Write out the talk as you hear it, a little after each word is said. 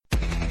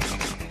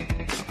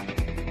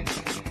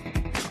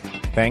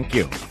Thank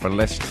you for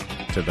listening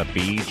to the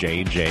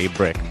BJJ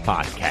Brick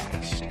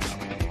Podcast.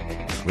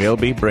 We'll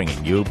be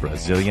bringing you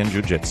Brazilian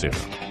Jiu-Jitsu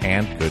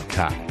and good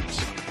times.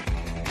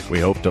 We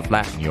hope to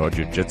flatten your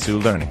Jiu-Jitsu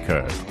learning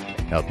curve,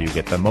 help you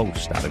get the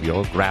most out of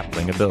your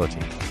grappling ability,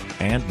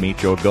 and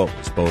meet your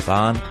goals both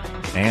on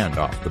and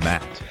off the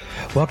mat.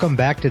 Welcome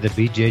back to the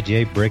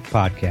BJJ Brick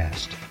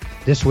Podcast.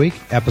 This week,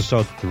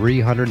 episode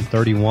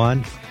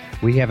 331,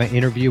 we have an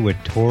interview with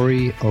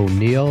Torrie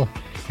O'Neill,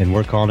 and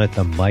we're calling it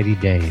the Mighty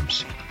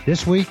Dames.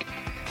 This week,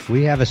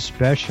 we have a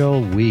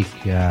special week.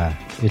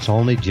 It's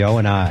only Joe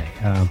and I.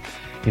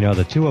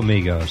 The two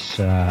amigos,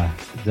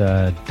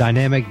 the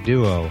dynamic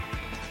duo,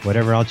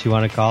 whatever else you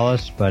want to call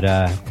us, but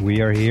we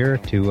are here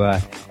to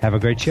have a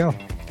great show.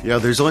 Yeah,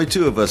 there's only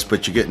two of us,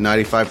 but you get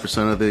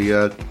 95% of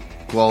the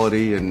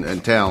quality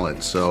and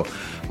talent. So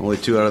only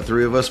 2 out of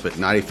 3 of us, but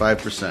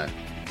 95%.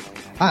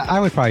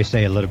 I would probably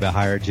say a little bit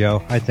higher,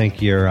 Joe. I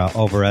think you're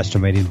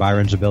overestimating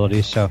Byron's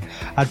abilities, so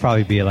I'd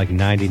probably be like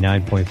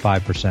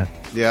 99.5%.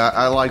 Yeah,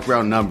 I like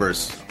round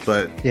numbers,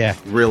 but yeah,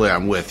 really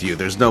I'm with you.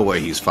 There's no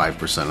way he's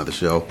 5% of the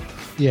show.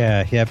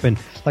 Yeah, and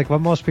like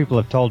what most people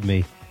have told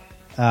me,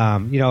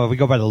 if we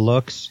go by the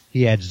looks,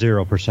 he adds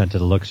 0% to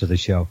the looks of the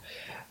show.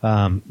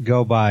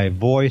 Go by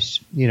voice,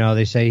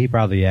 they say he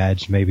probably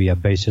adds maybe a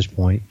basis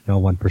point,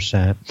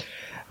 1%.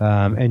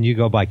 And you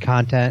go by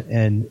content,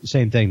 and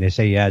same thing. They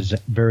say he adds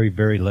very,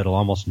 very little,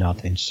 almost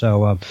nothing.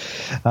 So,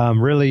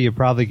 really, you're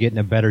probably getting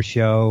a better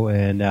show,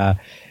 and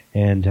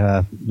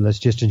let's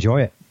just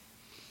enjoy it.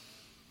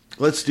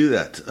 Let's do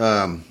that.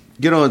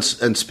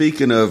 And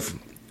speaking of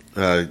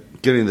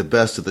getting the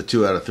best of the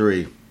 2 out of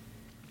 3,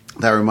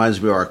 that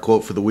reminds me of our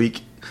quote for the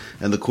week.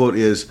 And the quote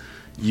is,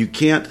 "You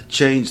can't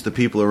change the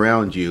people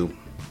around you,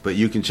 but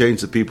you can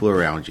change the people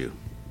around you."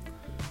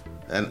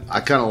 And I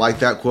kind of like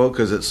that quote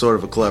because it's sort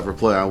of a clever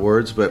play on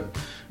words, but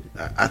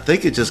I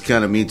think it just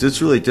kind of means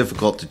it's really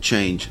difficult to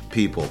change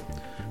people.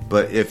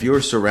 But if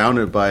you're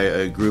surrounded by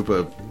a group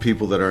of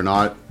people that are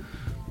not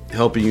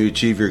helping you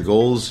achieve your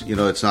goals,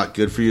 it's not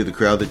good for you, the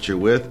crowd that you're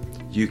with,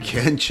 you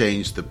can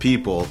change the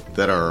people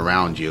that are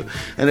around you.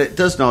 And it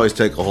doesn't always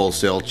take a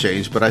wholesale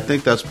change, but I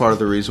think that's part of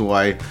the reason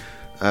why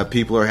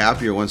people are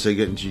happier once they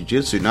get in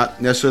jiu-jitsu.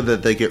 Not necessarily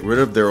that they get rid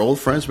of their old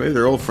friends. Maybe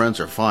their old friends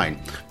are fine,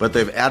 but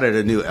they've added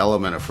a new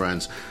element of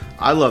friends.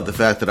 I love the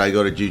fact that I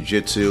go to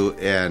jiu-jitsu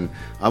and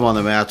I'm on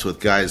the mats with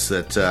guys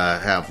that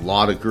have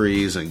law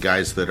degrees and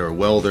guys that are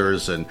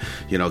welders and,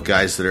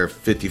 guys that are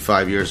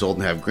 55 years old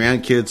and have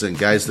grandkids and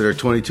guys that are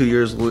 22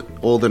 years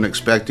old and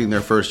expecting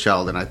their first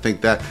child. And I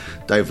think that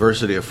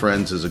diversity of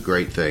friends is a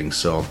great thing.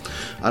 So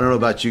I don't know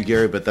about you,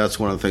 Gary, but that's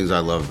one of the things I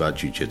love about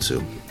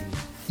jiu-jitsu.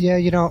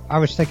 Yeah, I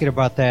was thinking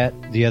about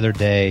that the other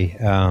day,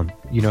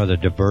 the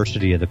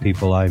diversity of the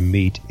people I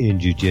meet in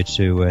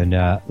jiu-jitsu. And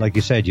like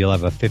you said, you'll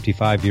have a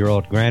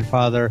 55-year-old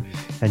grandfather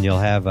and you'll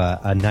have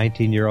a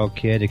 19-year-old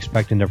kid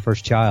expecting their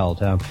first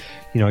child.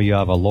 You'll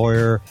have a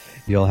lawyer,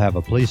 you'll have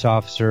a police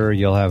officer,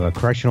 you'll have a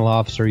correctional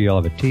officer, you'll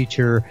have a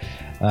teacher.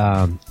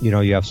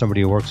 You have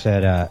somebody who works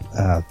at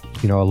a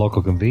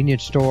local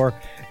convenience store.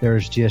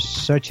 There's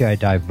just such a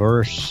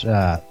diverse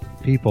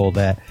people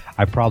that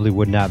I probably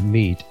would not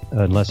meet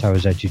unless I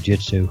was at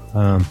jiu-jitsu.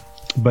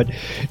 But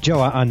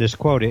Joe, on this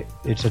quote,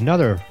 it's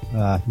another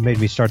made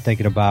me start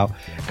thinking about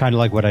kind of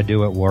like what I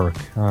do at work.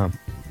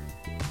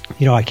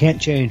 I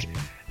can't change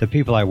the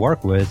people I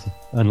work with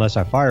unless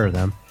I fire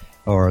them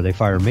or they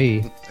fire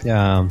me,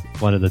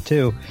 one of the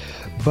two.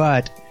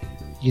 But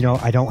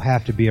I don't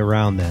have to be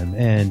around them.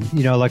 And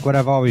like what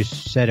I've always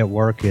said at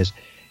work is,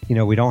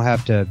 we don't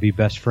have to be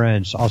best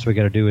friends. All we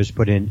got to do is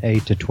put in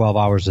 8 to 12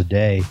 hours a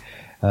day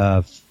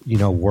of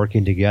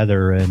working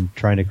together and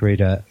trying to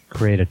create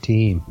a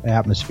team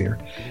atmosphere.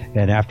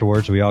 And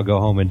afterwards, we all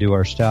go home and do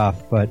our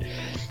stuff. But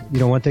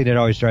one thing that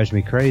always drives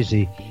me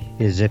crazy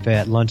is if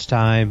at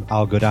lunchtime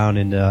I'll go down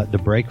in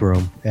the break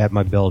room at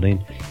my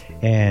building,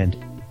 and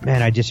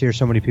man, I just hear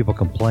so many people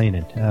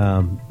complaining,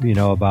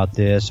 about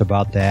this,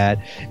 about that,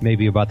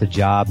 maybe about the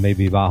job,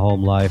 maybe about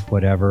home life,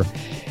 whatever.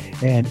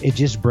 And it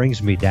just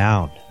brings me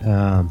down.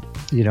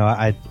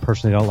 I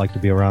personally don't like to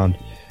be around,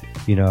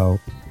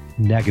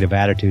 negative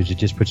attitudes. It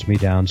just puts me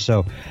down.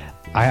 So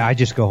I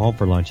just go home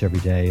for lunch every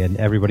day, and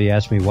everybody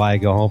asks me why I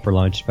go home for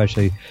lunch,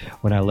 especially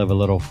when I live a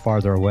little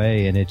farther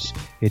away. And it's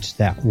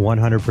that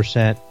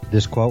 100%,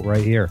 this quote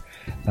right here.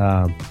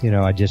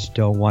 I just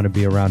don't want to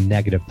be around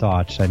negative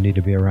thoughts. I need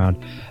to be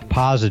around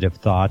positive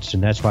thoughts,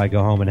 and that's why I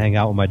go home and hang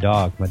out with my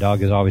dog. My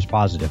dog is always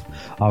positive,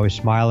 always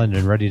smiling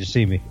and ready to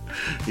see me.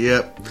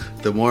 Yep.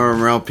 The more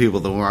I'm around people,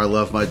 the more I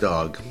love my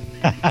dog.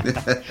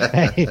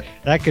 Hey,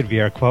 that could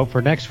be our quote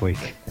for next week.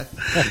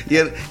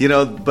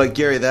 But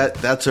Gary,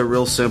 that's a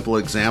real simple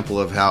example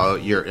of how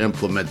you're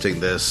implementing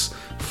this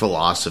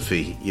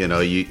philosophy.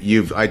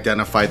 You've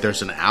identified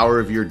there's an hour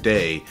of your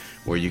day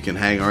where you can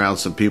hang around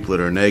some people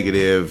that are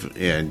negative,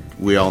 and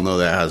we all know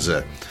that has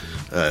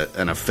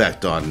an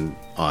effect on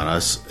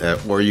us.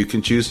 Or you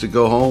can choose to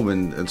go home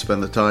and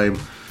spend the time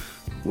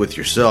with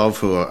yourself,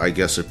 who I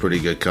guess are pretty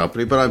good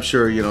company. But I'm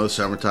sure,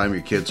 summertime,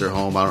 your kids are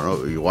home. I don't know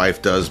what your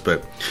wife does,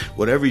 but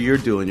whatever you're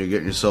doing, you're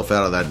getting yourself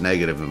out of that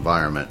negative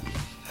environment.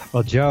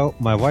 Well, Joe,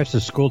 my wife's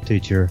a school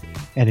teacher,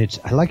 and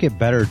I like it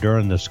better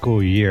during the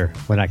school year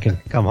when I can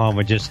come home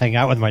and just hang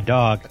out with my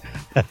dog.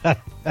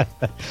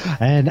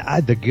 And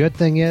the good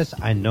thing is,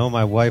 I know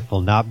my wife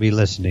will not be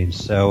listening.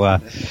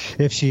 So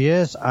if she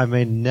is, I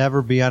may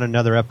never be on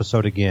another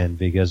episode again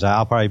because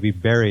I'll probably be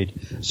buried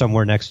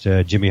somewhere next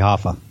to Jimmy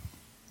Hoffa.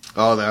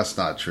 Oh, that's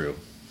not true.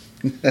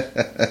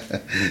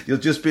 You'll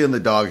just be in the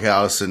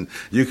doghouse, and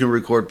you can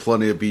record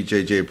plenty of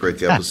BJJ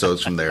Brick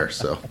episodes from there.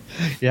 So,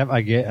 yep,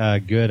 I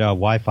get good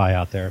Wi-Fi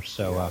out there,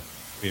 so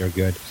we are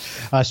good.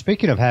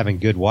 Speaking of having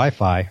good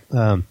Wi-Fi,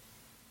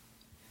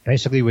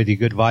 basically with your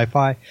good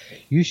Wi-Fi,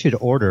 you should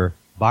order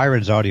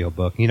Byron's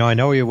audiobook. I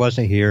know he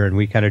wasn't here, and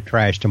we kind of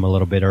trashed him a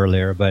little bit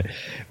earlier, but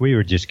we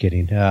were just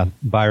kidding.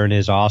 Byron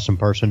is an awesome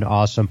person,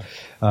 awesome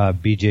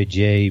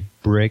BJJ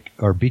Brick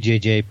or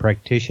BJJ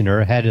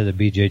practitioner, head of the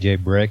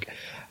BJJ Brick.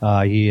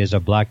 He is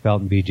a black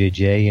belt in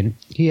BJJ, and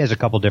he has a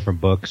couple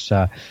different books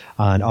on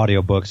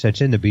audiobooks.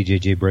 That's in the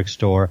BJJ Brick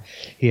store.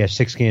 He has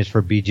 6 games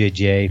for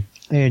BJJ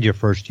and your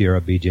first year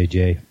of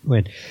BJJ.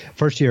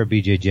 First year of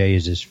BJJ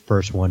is his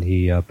first one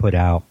he put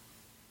out.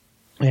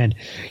 And,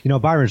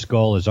 Byron's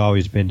goal has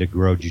always been to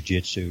grow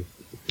jiu-jitsu.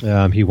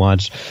 He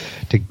wants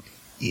to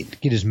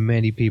get as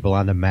many people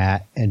on the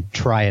mat and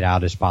try it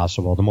out as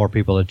possible. The more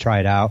people that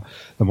try it out,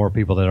 the more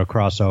people that will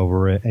cross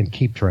over it and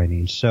keep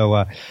training.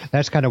 So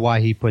that's kind of why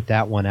he put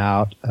that one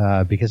out,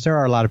 because there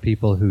are a lot of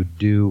people who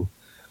do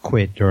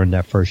quit during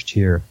that first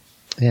year.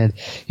 And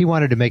he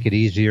wanted to make it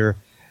easier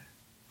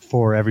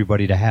for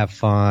everybody to have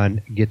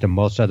fun, get the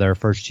most out of their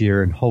first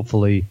year, and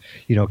hopefully,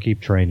 keep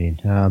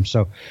training.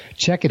 So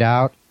check it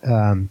out.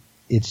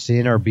 It's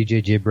in our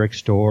BJJ Brick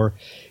store.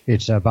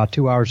 It's about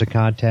 2 hours of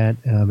content,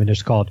 and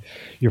it's called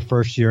Your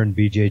First Year in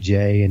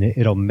BJJ, and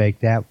it'll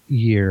make that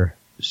year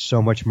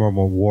so much more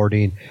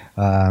rewarding,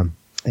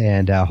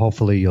 and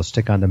hopefully you'll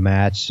stick on the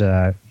mats.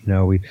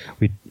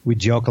 We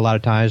joke a lot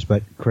of times,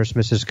 but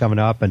Christmas is coming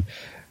up, and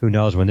who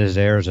knows when this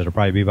airs, it'll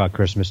probably be about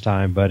Christmas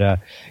time, but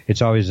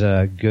it's always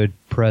a good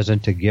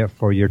present to get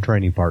for your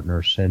training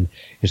partners, and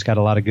it's got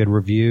a lot of good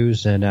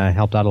reviews and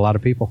helped out a lot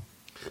of people.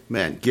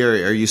 Man,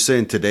 Gary, are you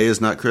saying today is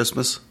not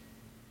Christmas?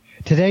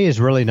 Today is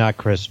really not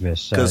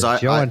Christmas. Because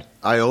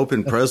I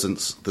opened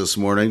presents this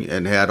morning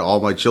and had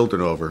all my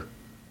children over.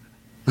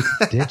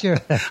 Did you?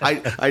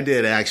 I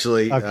did,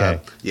 actually. Okay.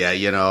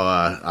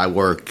 I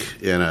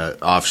work in an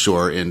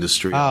offshore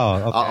industry. Oh,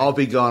 okay. I'll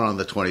be gone on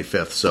the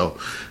 25th. So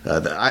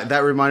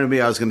that reminded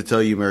me I was going to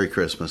tell you Merry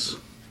Christmas.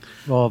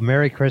 Well,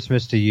 Merry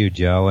Christmas to you,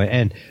 Joe.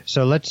 And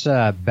so let's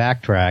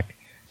backtrack.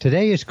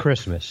 Today is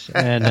Christmas,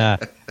 and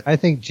I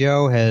think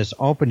Joe has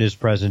opened his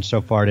present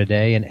so far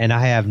today, and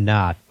I have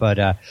not.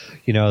 But,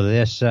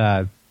 this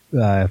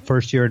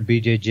first year at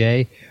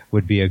BJJ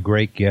would be a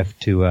great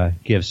gift to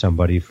give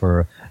somebody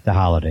for the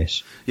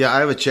holidays. Yeah,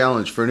 I have a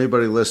challenge for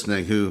anybody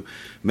listening who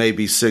may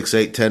be 6,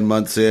 8, 10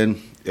 months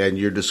in, and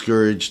you're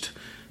discouraged,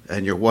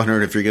 and you're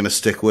wondering if you're going to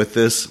stick with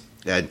this.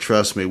 And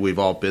trust me, we've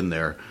all been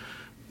there.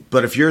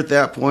 But if you're at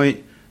that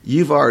point,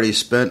 you've already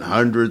spent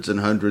hundreds and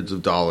hundreds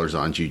of dollars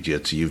on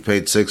jiu-jitsu. You've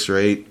paid 6 or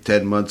 8,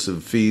 10 months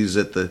of fees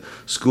at the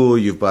school.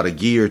 You've bought a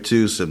gi or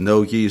two, some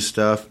no-gi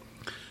stuff.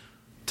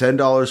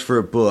 $10 for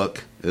a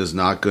book is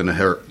not going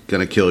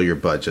to kill your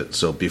budget.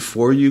 So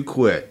before you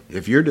quit,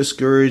 if you're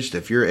discouraged,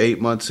 if you're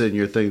 8 months in,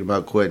 you're thinking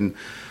about quitting,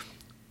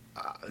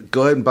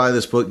 go ahead and buy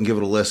this book and give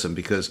it a listen,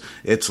 because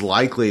it's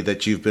likely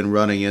that you've been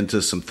running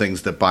into some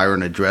things that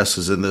Byron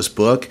addresses in this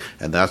book,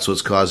 and that's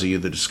what's causing you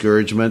the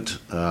discouragement.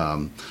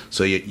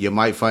 So you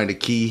might find a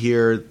key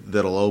here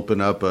that'll open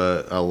up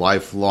a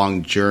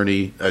lifelong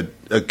journey,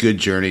 a good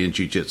journey in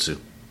jiu-jitsu.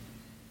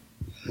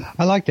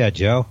 I like that,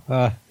 Joe.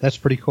 That's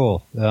pretty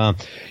cool. And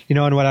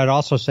what I'd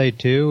also say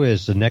too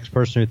is the next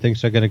person who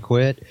thinks they're going to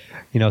quit,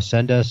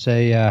 send us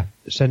email,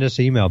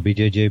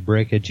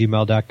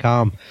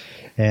 bjjbrick@gmail.com.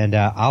 And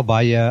I'll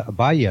buy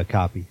you a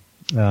copy,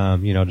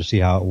 to see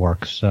how it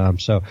works.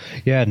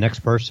 Next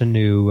person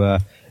who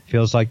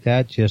feels like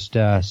that, just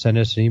send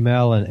us an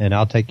email, and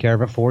I'll take care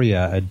of it for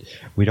you.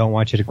 We don't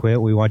want you to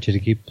quit. We want you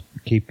to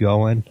keep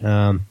going.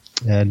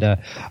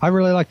 I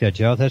really like that,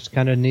 Joe. That's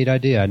kind of a neat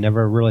idea. I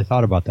never really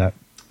thought about that.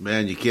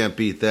 Man, you can't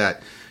beat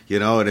that.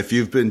 And if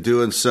you've been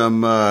doing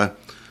some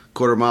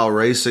quarter-mile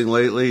racing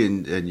lately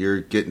and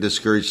you're getting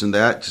discouraged in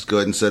that, just go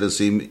ahead and send us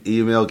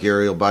email.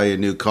 Gary will buy you a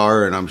new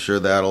car, and I'm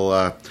sure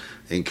that'll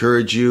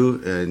encourage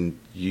you, and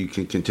you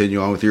can continue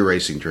on with your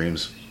racing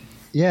dreams.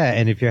 Yeah,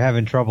 and if you're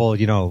having trouble,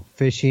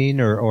 fishing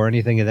or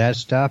anything of that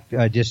stuff,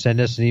 just send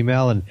us an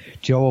email, and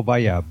Joe will buy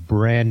you a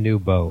brand new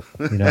boat.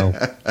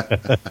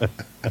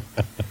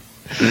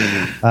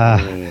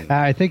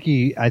 I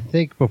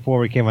think before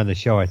we came on the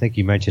show, I think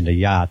he mentioned a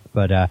yacht,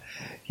 but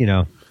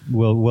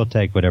we'll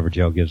take whatever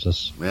Joe gives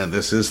us. Man,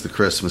 this is the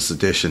Christmas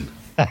edition.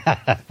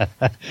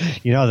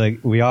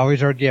 We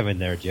always are giving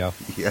there, Joe.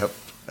 Yep.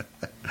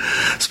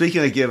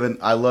 Speaking of giving,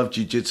 I love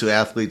jiu-jitsu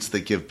athletes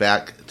that give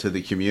back to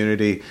the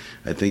community.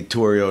 I think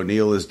Torrie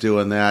O'Neill is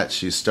doing that.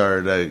 She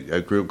started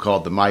a group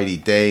called the Mighty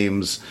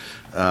Dames.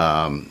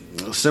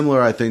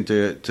 Similar, I think,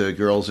 to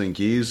Girls and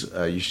Geese.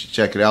 You should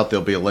check it out.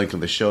 There'll be a link in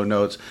the show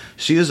notes.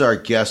 She is our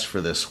guest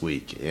for this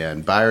week,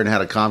 and Byron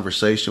had a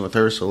conversation with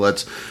her, so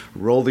let's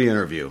roll the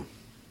interview.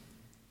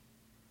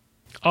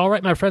 All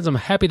right, my friends, I'm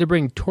happy to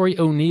bring Torrie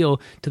O'Neill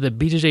to the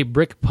BJJ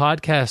Brick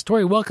podcast.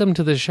 Torrie, welcome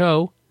to the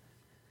show.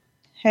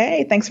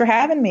 Hey, thanks for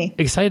having me.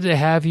 Excited to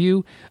have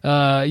you.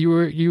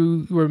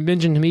 You were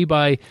mentioned to me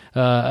by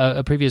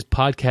a previous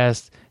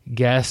podcast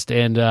guest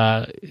and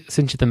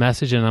sent you the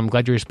message, and I'm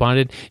glad you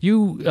responded.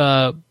 You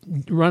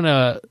run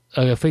a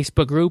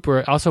Facebook group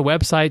or also a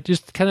website,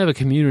 just kind of a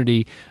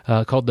community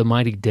called the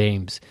Mighty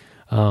Dames.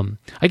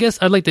 I guess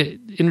I'd like to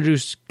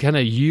introduce kind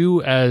of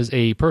you as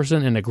a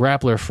person and a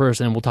grappler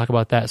first, and we'll talk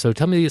about that. So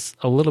tell me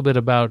a little bit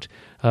about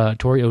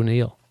Torrie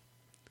O'Neill.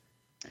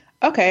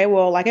 Okay,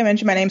 well, like I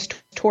mentioned, my name's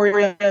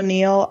Torrie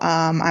O'Neill.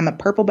 I'm a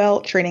purple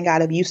belt training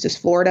out of Eustis,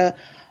 Florida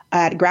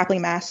at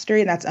Grappling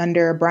Mastery, and that's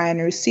under Brian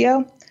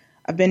Ruscio.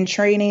 I've been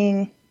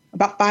training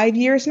about 5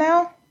 years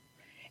now,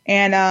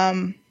 and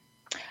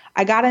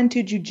I got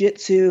into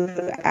jiu-jitsu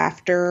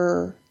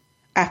after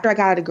I got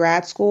out of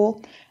grad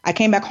school. I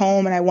came back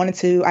home and I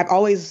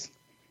was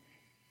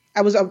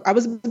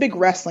a big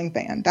wrestling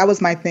fan. That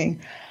was my thing.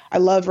 I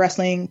loved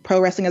wrestling,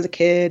 pro wrestling as a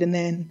kid, and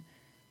then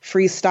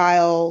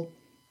freestyle,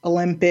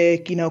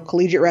 Olympic,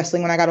 collegiate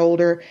wrestling when I got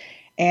older.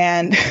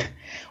 And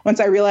once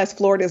I realized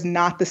Florida is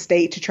not the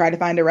state to try to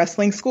find a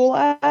wrestling school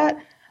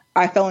at,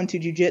 I fell into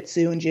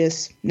jiu-jitsu and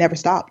just never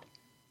stopped.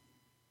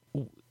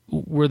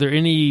 Were there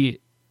any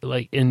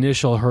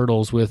initial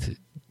hurdles with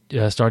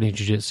starting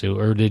jiu-jitsu,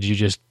 or did you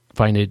just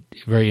find it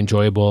very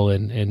enjoyable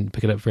and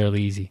pick it up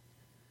fairly easy?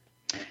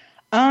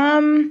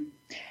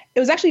 It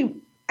was actually,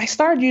 I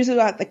started jiu-jitsu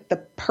at the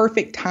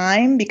perfect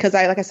time because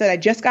I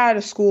just got out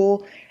of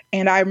school,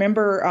 and I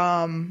remember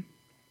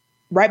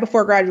right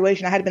before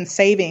graduation, I had been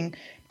saving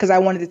because I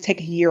wanted to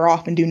take a year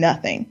off and do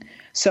nothing.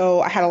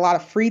 So I had a lot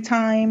of free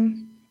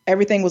time.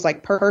 Everything was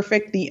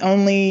perfect. My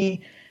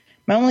only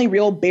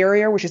real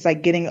barrier was just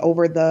getting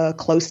over the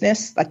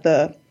closeness,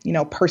 the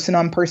person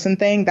on person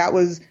thing.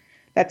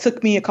 That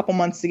took me a couple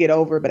months to get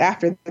over. But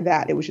after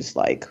that, it was just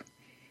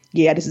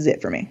yeah, this is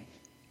it for me.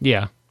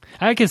 Yeah,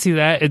 I can see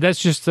that. That's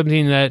just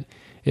something that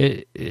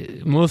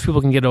most people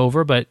can get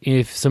over. But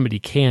if somebody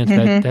can't,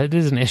 that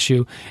is an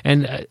issue.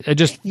 And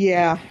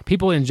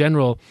people in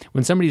general,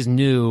 when somebody's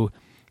new,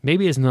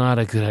 maybe it's not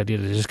a good idea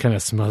to just kind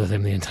of smother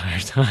them the entire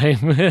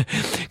time,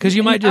 because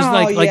you might just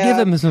give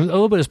them a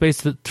little bit of space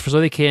so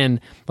they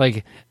can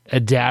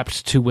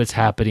adapt to what's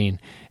happening.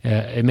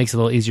 It makes it a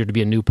little easier to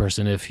be a new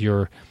person if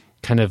you're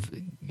kind of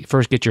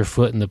first get your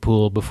foot in the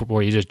pool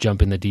before you just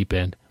jump in the deep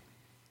end.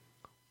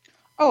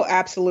 Oh,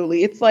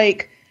 absolutely. It's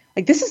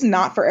this is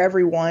not for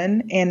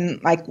everyone.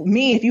 And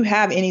me, if you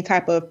have any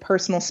type of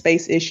personal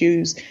space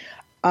issues,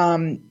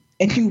 and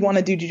you want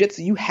to do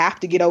jiu-jitsu, you have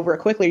to get over it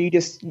quickly.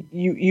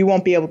 You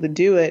won't be able to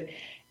do it.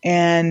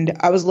 And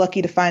I was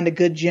lucky to find a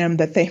good gym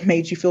that they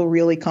made you feel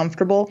really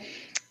comfortable.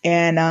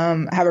 And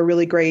I have a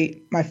really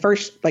great, my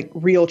first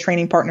real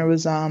training partner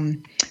was, her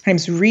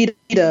name's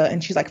Rita,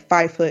 and she's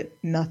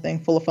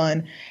 5'0", full of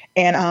fun.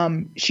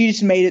 And she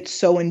just made it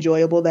so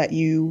enjoyable that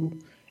it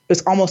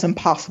was almost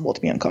impossible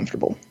to be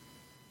uncomfortable.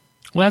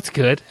 Well, that's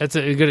good. That's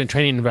a good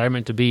training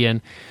environment to be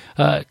in.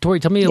 Torrie,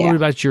 tell me a little bit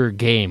about your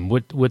game.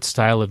 What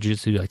style of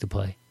jiu-jitsu do you like to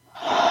play?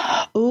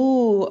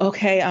 Ooh,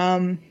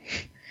 okay.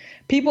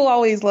 People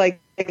always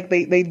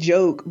they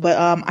joke, but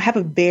I have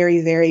a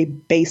very, very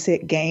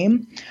basic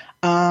game.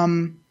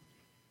 I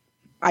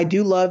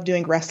do love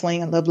doing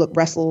wrestling. I love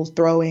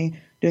doing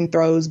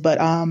throws, but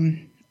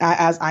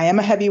as I am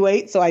a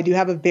heavyweight, so I do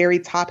have a very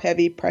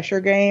top-heavy pressure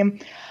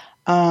game.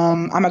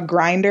 I'm a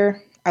grinder.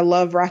 I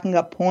love racking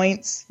up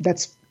points.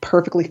 That's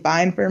perfectly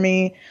fine for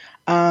me.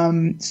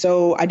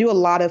 So I do a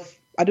lot of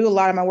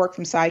my work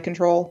from side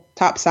control,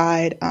 top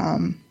side.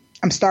 I'm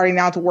starting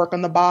now to work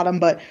on the bottom,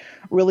 but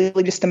really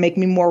just to make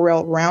me more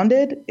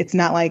well-rounded. It's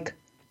not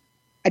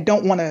I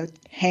don't want to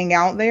hang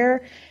out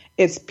there.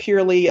 It's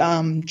purely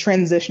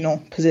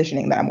transitional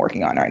positioning that I'm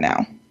working on right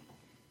now.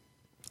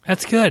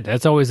 That's good.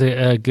 That's always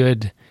a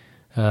good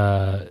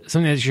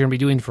something that you're going to be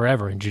doing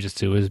forever in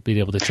jiu-jitsu, is being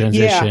able to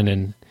transition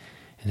and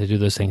to do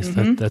those things.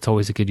 Mm-hmm. That's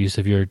always a good use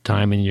of your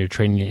time and your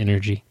training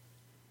energy.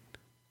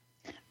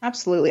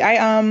 Absolutely.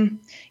 I,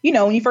 when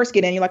you first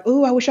get in, you're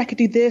oh, I wish I could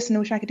do this and I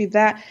wish I could do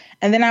that.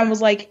 And then I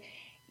was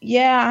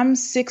yeah, I'm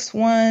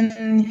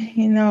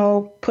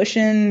 6'1",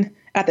 pushing,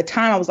 at the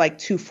time I was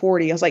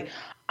 240. I was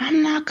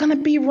I'm not going to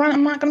be running.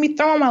 I'm not going to be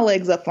throwing my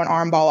legs up for an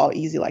arm ball all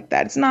easy like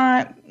that. It's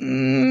not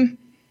going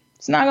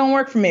to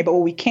work for me. But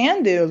what we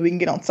can do is we can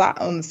get on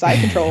the side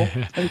control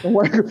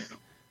and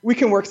we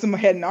can work some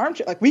head and arm.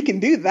 We can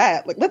do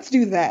that. Let's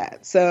do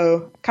that.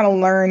 So kind of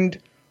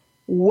learned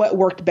what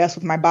worked best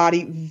with my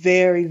body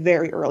very,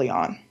 very early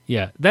on.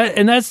 Yeah.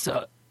 That's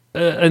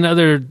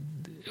another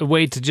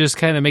way to just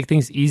kind of make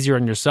things easier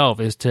on yourself,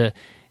 is to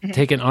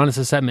take an honest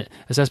assessment.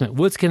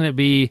 What's going to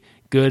be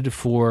good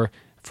for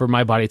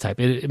my body type?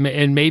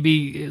 And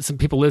maybe some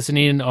people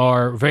listening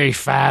are very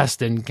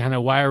fast and kind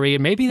of wiry,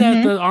 and maybe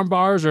that the arm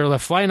bars or the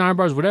flying arm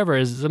bars, whatever,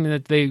 is something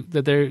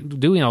that they're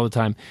doing all the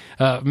time.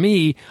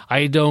 Me,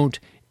 I don't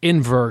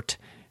invert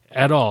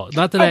at all.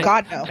 Not that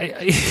God, no.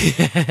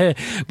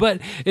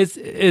 But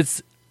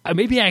it's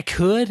maybe I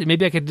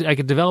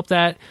could develop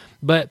that,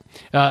 but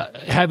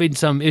having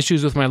some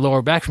issues with my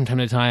lower back from time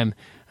to time,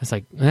 it's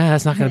like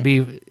it's not going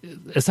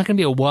to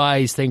be a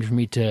wise thing for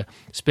me to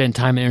spend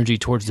time and energy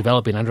towards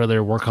developing. I'd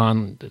rather work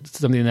on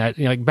something that,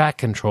 like back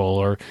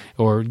control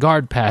or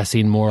guard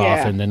passing more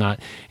often than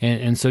not.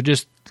 And so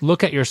just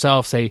look at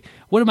yourself, say,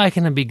 what am I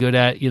going to be good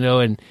at,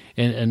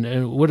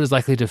 and what is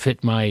likely to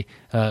fit my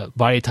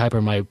body type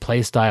or my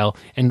play style,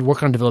 and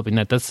work on developing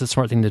that. That's the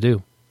smart thing to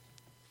do.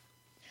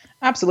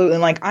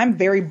 Absolutely. And I'm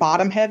very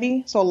bottom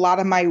heavy. So a lot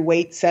of my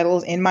weight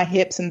settles in my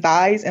hips and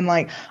thighs. And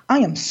I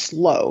am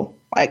slow.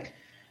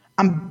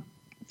 I'm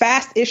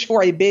fast-ish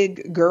for a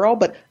big girl,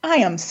 but I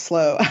am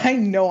slow. I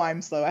know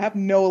I'm slow. I have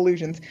no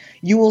illusions.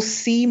 You will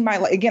see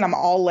again, I'm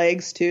all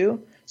legs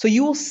too. So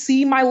you will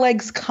see my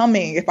legs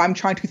coming if I'm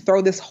trying to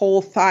throw this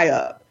whole thigh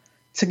up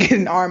to get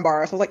an arm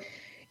bar. So I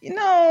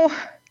was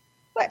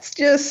let's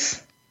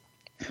just,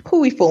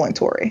 who we fooling,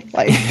 Torrie?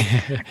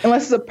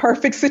 Unless it's a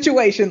perfect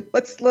situation,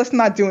 let's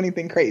not do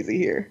anything crazy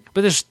here.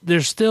 But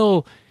there's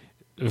still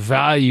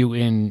value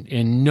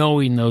in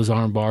knowing those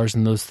arm bars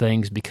and those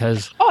things,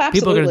 because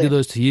people are going to do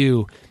those to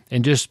you,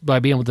 and just by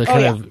being able to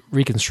kind of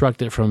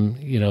reconstruct it from,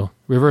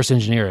 reverse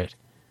engineer it.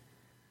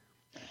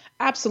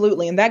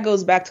 Absolutely. And that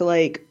goes back to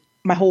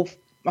my whole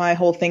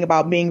thing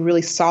about being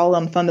really solid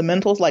on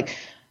fundamentals. Like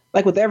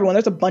with everyone,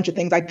 there's a bunch of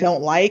things I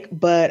don't like,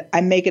 but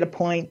I make it a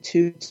point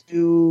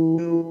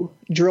to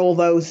drill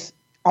those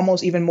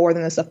almost even more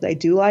than the stuff that I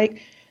do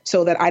like,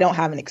 so that I don't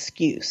have an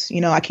excuse.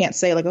 I can't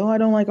say I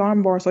don't like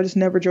arm bars, so I just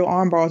never drill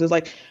arm bars. It's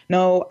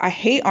no, I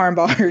hate arm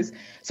bars,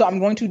 so I'm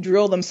going to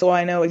drill them so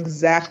I know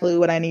exactly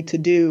what I need to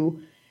do.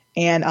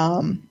 And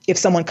if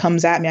someone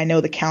comes at me, I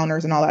know the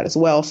counters and all that as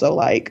well. So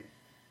I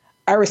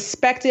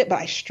respect it, but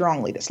I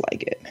strongly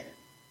dislike it.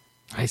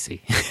 I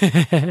see.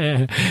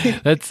 That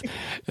it's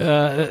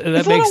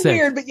a little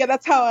weird, but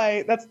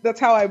that's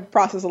how I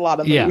process a lot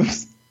of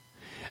moves.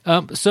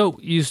 So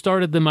you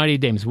started the Mighty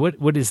Dames.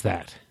 What is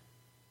that?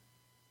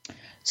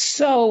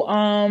 So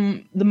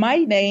the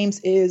Mighty Dames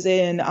is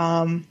in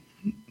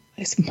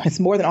it's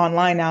more than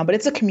online now, but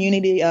it's a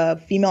community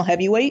of female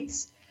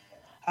heavyweights.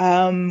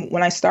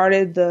 When I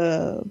started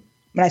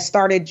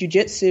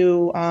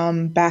jiu-jitsu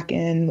back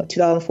in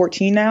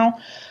 2014 now,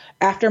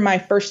 after my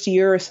first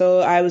year or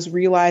so, I was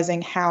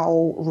realizing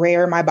how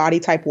rare my body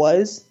type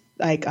was.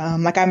 Like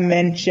I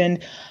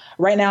mentioned,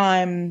 right now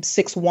I'm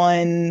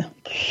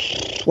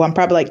 6'1". Well, I'm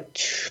probably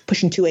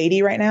pushing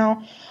 280 right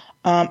now.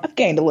 I've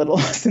gained a little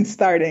since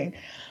starting,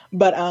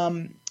 but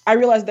I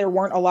realized there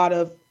weren't a lot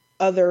of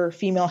other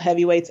female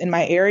heavyweights in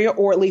my area,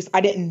 or at least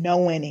I didn't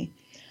know any.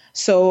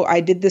 So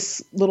I did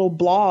this little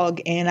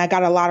blog and I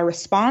got a lot of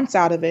response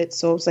out of it.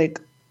 So it's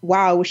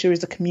wow, I wish there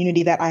was a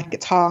community that I could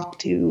talk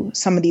to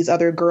some of these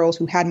other girls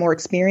who had more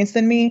experience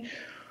than me,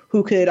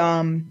 who could,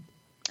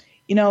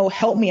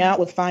 help me out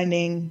with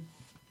finding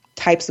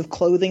types of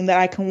clothing that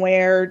I can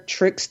wear,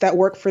 tricks that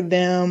work for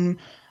them,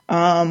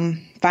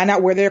 find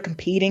out where they're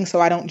competing so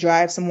I don't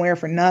drive somewhere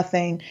for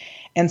nothing.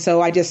 And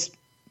so I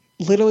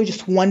literally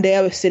one day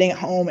I was sitting at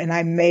home and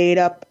I made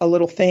up a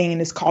little thing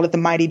and just called it the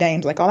Mighty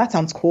Dames. Oh, that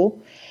sounds cool.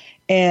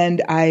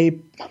 And I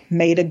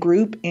made a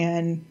group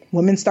and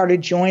women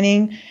started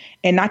joining,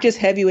 and not just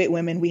heavyweight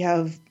women. We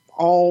have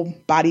all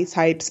body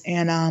types,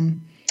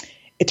 and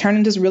it turned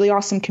into this really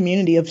awesome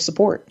community of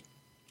support.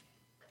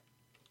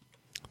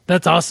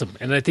 That's awesome.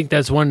 And I think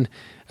that's one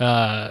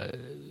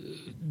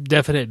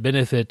definite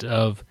benefit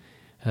of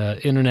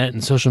internet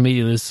and social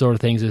media, this sort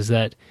of things, is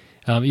that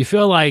you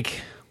feel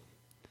like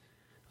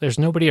there's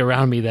nobody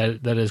around me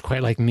that is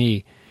quite like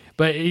me.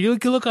 But you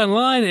can look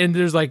online and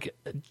there's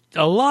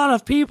a lot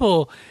of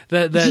people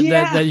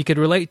that you could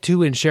relate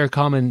to and share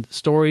common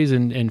stories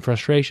and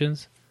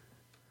frustrations.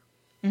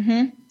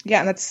 Mm-hmm.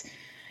 Yeah,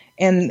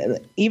 and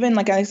even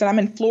like I said, I'm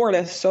in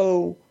Florida,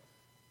 so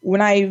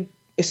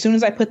as soon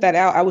as I put that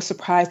out, I was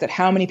surprised at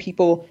how many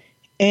people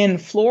in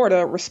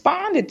Florida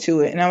responded to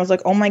it, and I was like,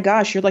 "Oh my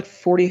gosh, you're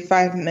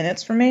 45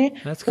 minutes from me.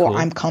 That's cool. Well,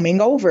 I'm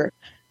coming over."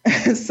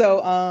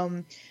 So,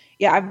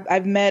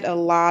 I've met a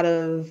lot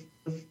of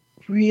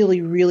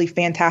really, really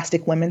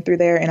fantastic women through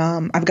there.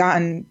 And I've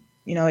gotten,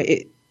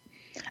 I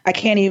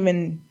can't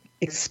even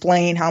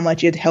explain how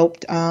much it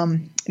helped,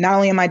 not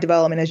only in my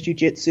development as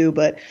jiu-jitsu,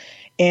 but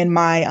in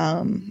my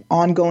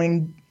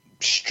ongoing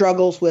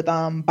struggles with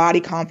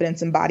body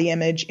confidence and body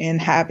image,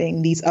 and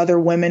having these other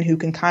women who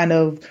can kind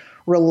of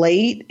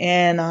relate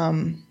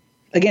and,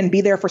 again, be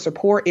there for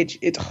support.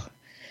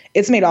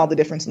 It's made all the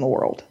difference in the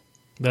world.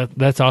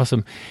 That's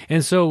awesome.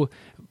 And so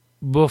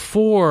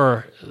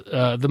before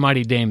the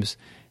Mighty Dames,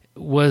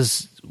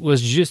 was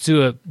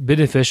jiu-jitsu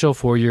beneficial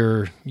for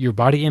your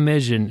body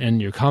image and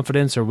your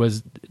confidence, or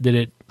did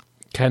it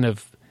kind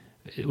of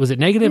Was it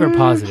negative or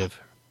positive?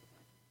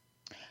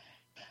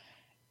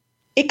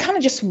 It kind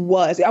of just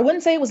was. I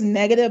wouldn't say it was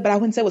negative, but I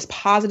wouldn't say it was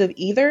positive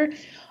either.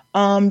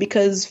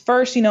 Because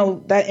first,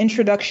 that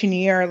introduction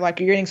year, like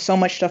you're getting so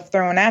much stuff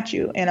thrown at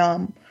you.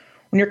 And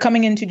when you're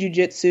coming into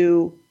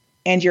jiu-jitsu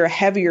and you're a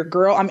heavier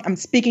girl, I'm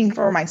speaking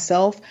for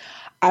myself.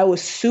 I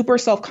was super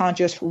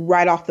self-conscious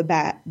right off the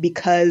bat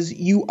because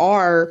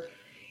you're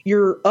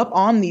up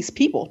on these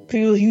people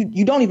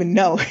you don't even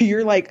know.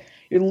 You're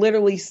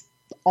literally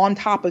on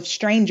top of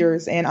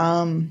strangers.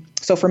 And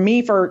so for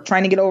me, for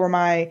trying to get over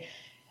my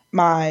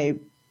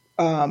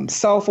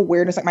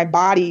self-awareness, like my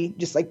body,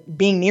 just like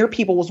being near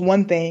people was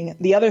one thing.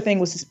 The other thing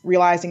was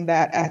realizing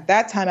that at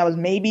that time I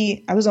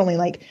was only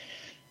like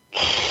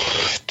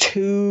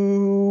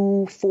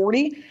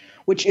 240,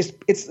 which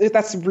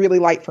that's really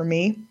light for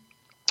me.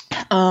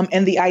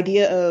 And the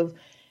idea of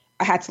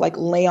I had to like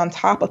lay on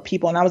top of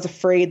people, and I was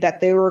afraid that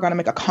they were going to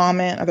make a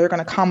comment, or they were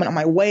going to comment on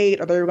my weight,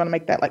 or they were going to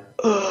make that like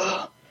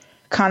ugh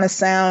kind of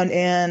sound.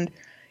 And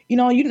you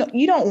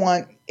don't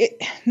want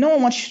it. No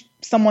one wants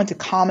someone to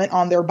comment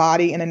on their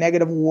body in a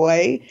negative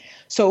way.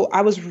 So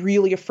I was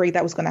really afraid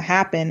that was going to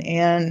happen.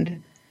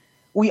 And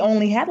we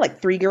only had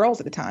like 3 girls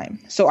at the time.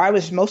 So I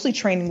was mostly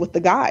training with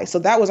the guys. So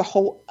that was a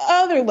whole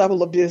other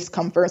level of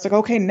discomfort. It's like,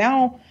 okay,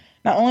 now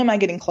not only am I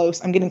getting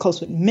close, I'm getting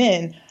close with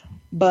men,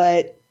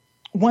 but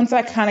once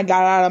I kind of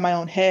got out of my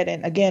own head,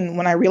 and again,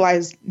 when I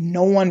realized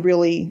no one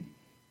really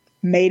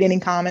made any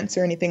comments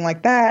or anything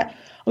like that,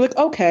 I was like,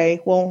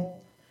 okay, well,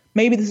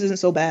 maybe this isn't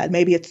so bad.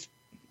 Maybe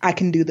I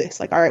can do this.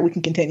 Like, all right, we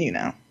can continue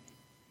now.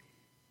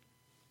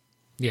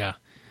 Yeah,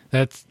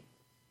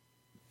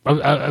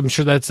 I'm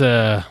sure that's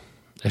a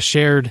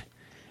shared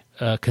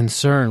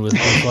concern with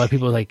a lot of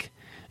people. Like,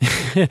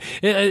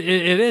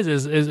 it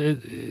is.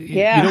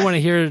 Yeah. You don't want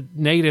to hear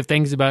negative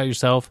things about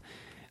yourself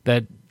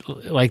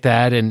like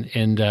that. And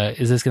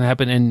is this going to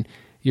happen? And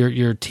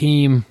your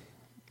team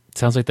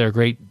sounds like they're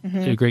great,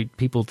 they're great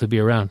people to be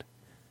around.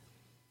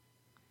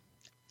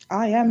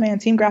 Oh yeah, man.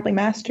 Team Grappling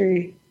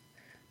Mastery.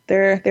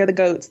 They're the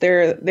goats.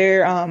 They're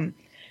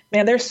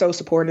so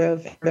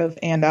supportive,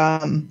 and I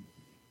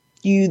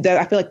feel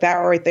like that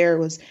right there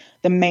was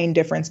the main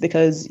difference,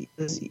 because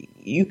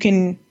you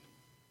can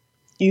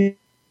get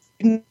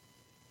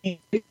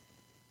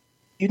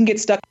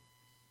stuck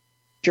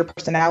with your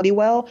personality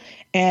well,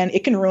 and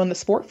it can ruin the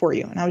sport for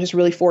you. And I was just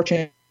really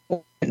fortunate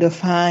to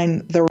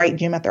find the right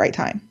gym at the right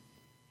time.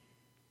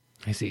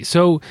 I see.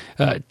 So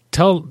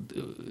tell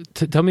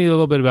me a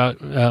little bit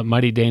about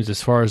Mighty Dames,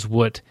 as far as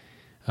what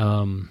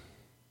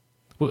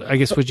I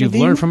guess what you've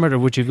learned from it, or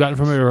what you've gotten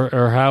from it,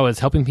 or how it's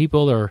helping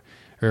people, or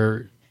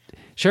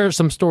share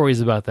some stories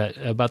about that,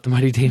 about the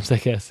Mighty Dames, I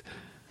guess.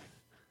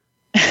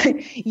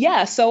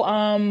 Yeah.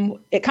 So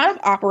it kind of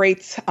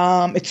operates,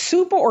 it's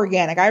super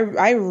organic.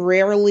 I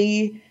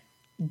rarely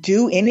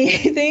do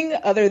anything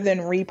other than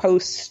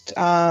repost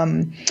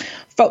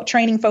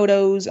training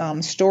photos,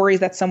 stories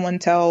that someone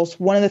tells.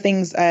 One of the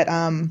things that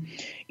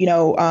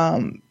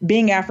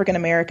being African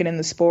American in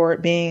the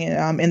sport, being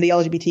in the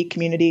LGBT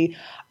community,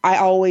 I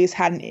always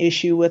had an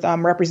issue with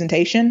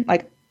representation.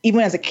 Like,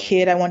 even as a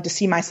kid, I wanted to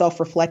see myself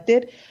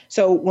reflected.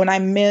 So when I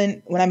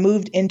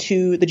moved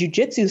into the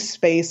jiu-jitsu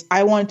space,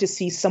 I wanted to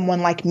see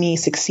someone like me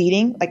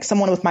succeeding, like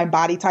someone with my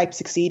body type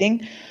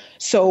succeeding.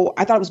 So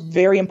I thought it was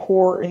very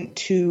important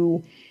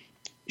to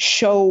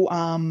show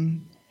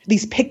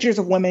these pictures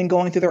of women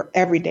going through their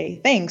everyday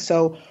things.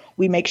 So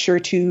we make sure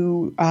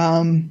to,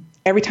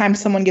 every time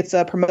someone gets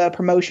a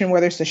promotion,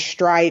 whether it's a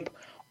stripe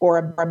or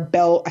a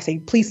belt, I say,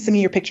 please send me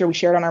your picture. We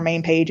share it on our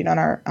main page and on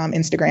our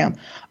Instagram.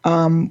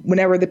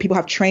 Whenever the people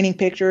have training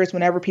pictures,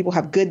 whenever people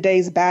have good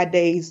days, bad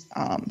days,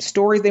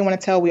 stories they want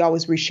to tell, we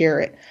always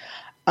reshare it.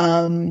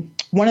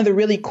 One of the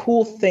really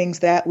cool things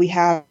that we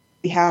have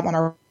on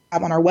our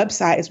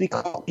website is we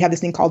have this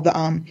thing called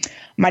the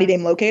Mighty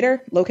Dame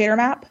locator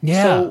map.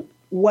 Yeah. So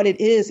what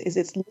it is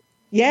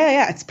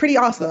it's pretty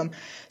awesome.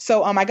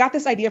 So I got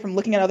this idea from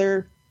looking at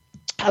other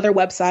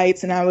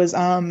websites, and I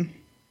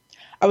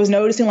was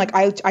noticing, like,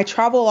 I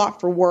travel a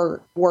lot for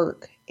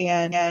work,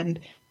 and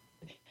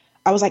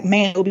I was like,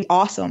 man, it would be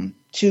awesome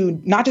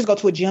to not just go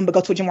to a gym, but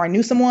go to a gym where I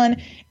knew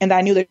someone, and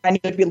I knew there'd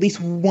be at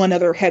least one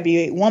other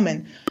heavyweight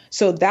woman.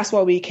 So that's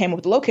why we came up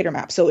with the locator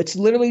map. So it's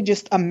literally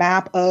just a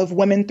map of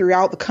women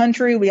throughout the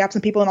country. We have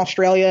some people in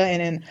Australia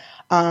and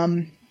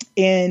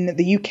in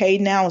the UK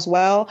now as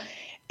well.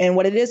 And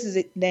what it is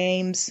it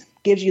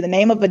gives you the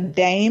name of a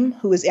dame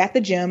who is at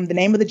the gym, the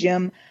name of the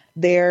gym,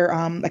 their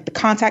like the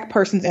contact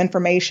person's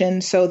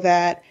information, so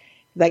that,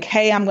 like,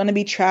 hey, I'm going to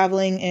be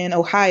traveling in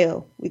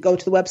Ohio. We go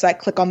to the website,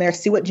 click on there,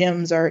 see what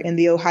gyms are in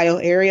the Ohio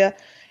area,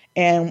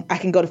 and I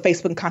can go to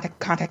Facebook and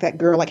contact that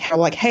girl, like,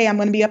 hey, I'm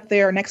going to be up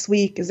there next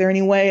week. Is there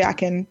any way I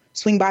can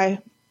swing by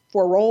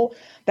for a roll?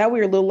 That way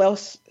you're a little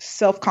less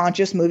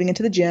self-conscious moving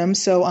into the gym.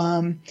 So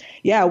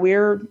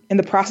we're in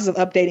the process of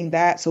updating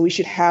that. So we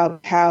should have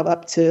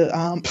up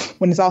to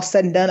when it's all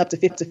said and done, up to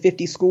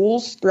 50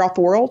 schools throughout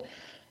the world.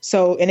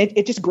 So, and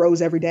it just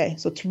grows every day.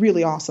 So it's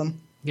really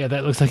awesome. Yeah,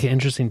 that looks like an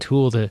interesting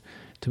tool to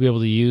be able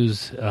to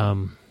use,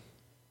 to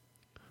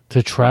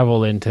to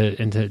travel and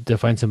to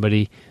find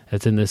somebody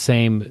that's in the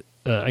same,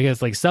 I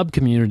guess, like sub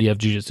community of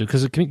jiu-jitsu,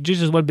 because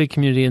jiu-jitsu is one big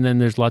community, and then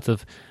there's lots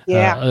of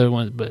other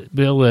ones. But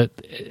be able to,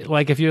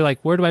 like, if you're like,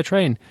 where do I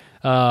train?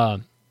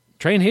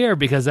 Train here,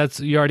 because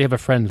you already have a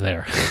friend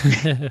there.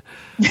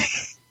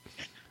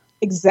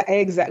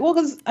 Exactly. Well,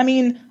 because I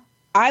mean,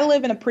 I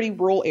live in a pretty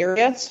rural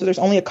area, so there's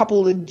only a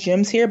couple of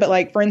gyms here. But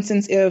like, for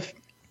instance, if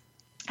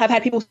I've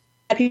had people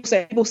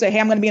say, "Hey,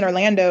 I'm going to be in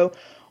Orlando.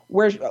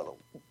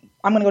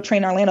 I'm going to go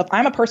train in Orlando." If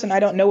I'm a person, I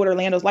don't know what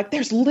Orlando's like.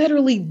 There's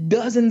literally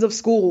dozens of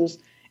schools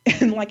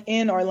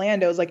in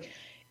Orlando. It's like,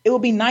 it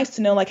would be nice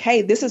to know, like,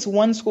 hey, this is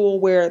one school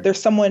where there's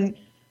someone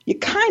you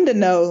kind of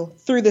know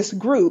through this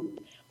group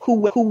who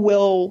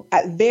will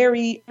at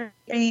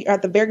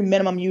the very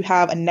minimum, you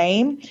have a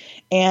name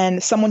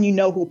and someone you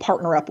know who will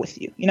partner up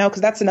with you.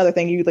 Because that's another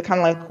thing. You kind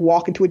of like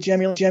walk into a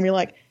gym, you're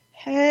like,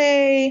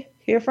 hey,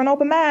 here for an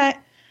open mat.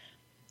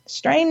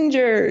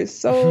 Strangers,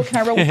 so can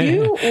I roll with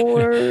you,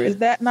 or is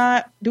that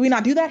not? Do we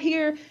not do that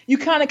here? You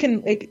kind of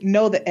can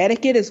know the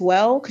etiquette as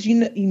well, because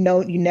you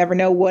never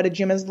know what a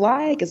gym is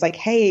like. It's like,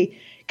 hey,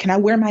 can I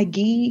wear my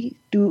gi?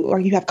 Or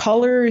you have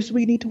colors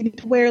we need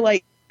to wear?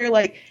 Like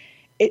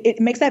it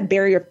makes that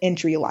barrier of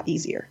entry a lot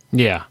easier.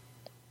 Yeah,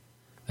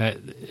 that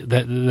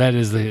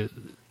is the.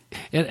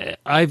 And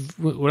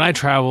when I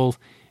travel.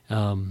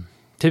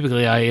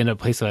 Typically, I end up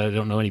places I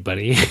don't know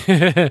anybody,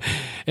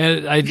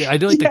 and I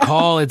do like to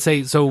call and say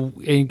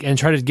and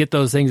try to get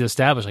those things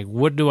established. Like,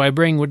 what do I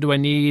bring? What do I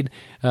need?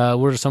 What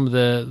are some of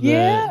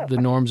the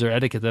norms or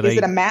etiquette that Is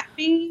it a mat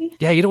fee?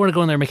 Yeah, you don't want to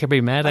go in there and make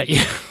everybody mad at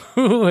you.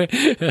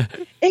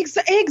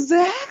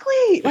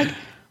 Exactly.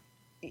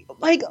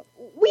 Like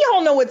we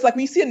all know it's like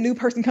when you see a new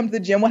person come to the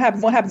gym. What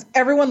happens?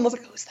 Everyone looks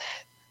like, who's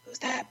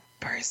that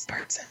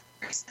person?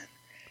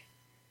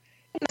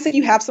 If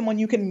you have someone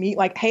you can meet,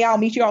 like, hey, I'll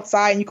meet you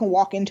outside, and you can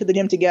walk into the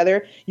gym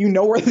together. You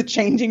know where the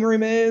changing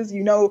room is. They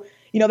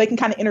can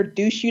kind of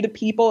introduce you to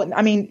people. And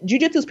I mean,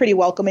 jiu-jitsu is pretty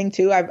welcoming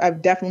too. I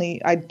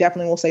definitely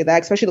will say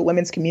that, especially the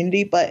women's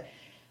community. But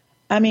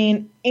I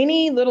mean,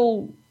 any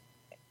little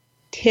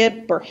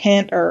tip or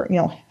hint or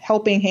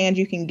helping hand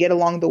you can get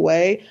along the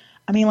way.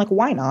 I mean, like,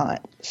 why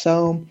not?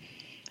 So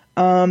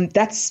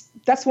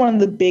that's one of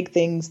the big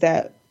things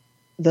that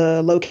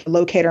the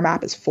locator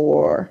map is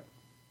for.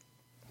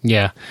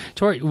 Yeah.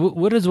 Torrie,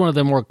 what is one of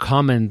the more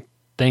common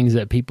things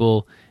that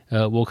people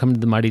will come to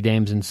the Mighty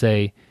Dames and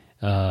say,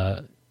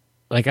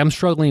 like, I'm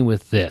struggling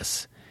with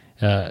this,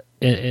 and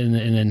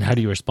then how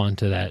do you respond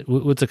to that?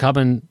 What's a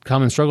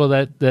common struggle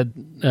that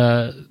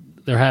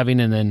they're having,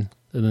 and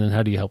then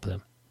how do you help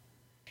them?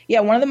 Yeah,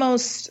 one of the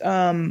most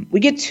we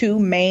get two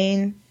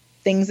main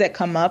things that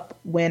come up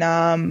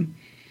when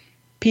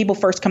people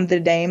first come to the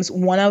Dames.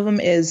 One of them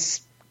is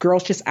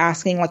girls just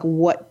asking, like,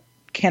 what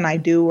can I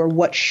do or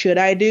what should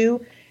I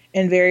do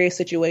in various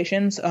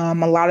situations. A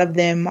lot of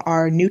them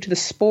are new to the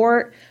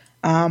sport.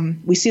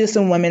 We see this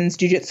in women's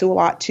jiu-jitsu a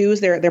lot too. Is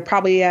they're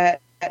probably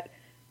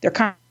they're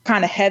kind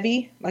of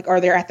heavy, like, or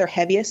they're at their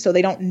heaviest, so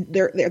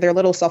they're a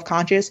little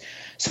self-conscious.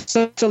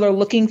 So they're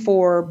looking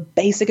for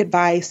basic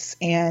advice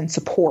and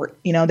support.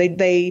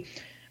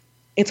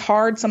 It's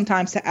hard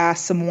sometimes to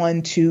ask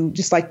someone to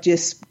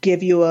just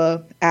give you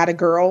a atta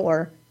girl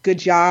or good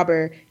job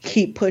or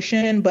keep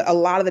pushing, but a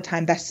lot of the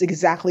time that's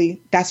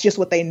just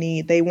what they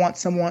need. They want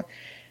to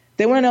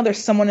know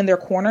there's someone in their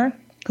corner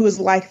who is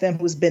like them,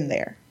 who's been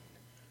there.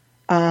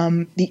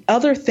 The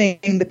other thing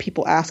that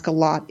people ask a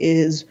lot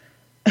is,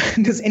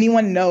 does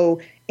anyone know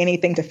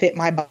anything to fit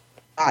my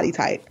body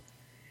type?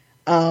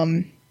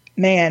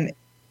 Man,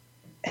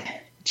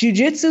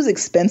 jiu-jitsu is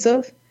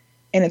expensive,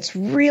 and it's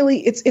really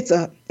it's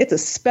a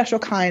special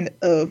kind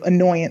of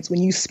annoyance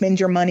when you spend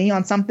your money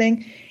on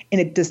something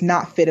and it does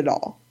not fit at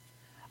all.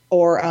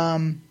 Or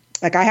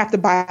like, I have to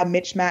buy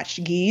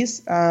mismatched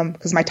gis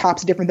because my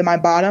top's different than my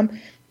bottom.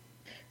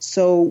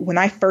 So when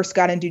I first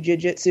got into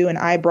jiu-jitsu and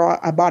I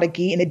bought a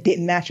gi and it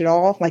didn't match at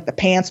all, like the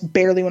pants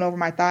barely went over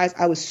my thighs,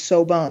 I was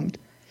so bummed.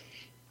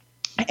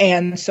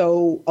 And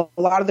so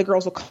a lot of the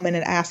girls will come in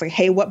and ask, like,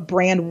 hey, what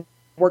brand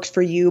works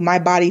for you? My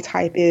body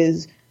type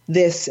is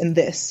this and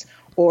this.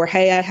 Or,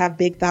 hey, I have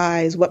big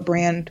thighs. What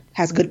brand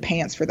has good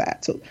pants for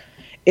that? So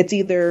it's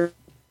either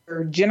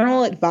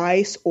general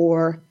advice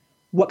or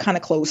what kind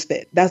of clothes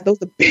fit. Those are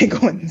the big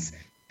ones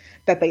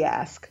that they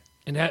ask.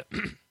 And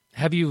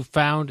have you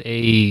found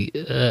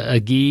a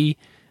gi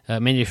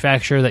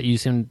manufacturer that you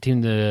seem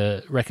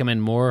to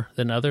recommend more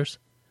than others?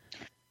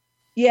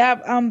 Yeah,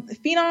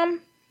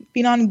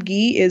 Phenom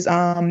gi is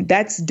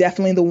that's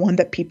definitely the one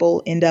that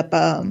people end up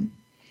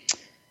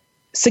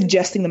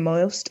suggesting the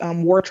most.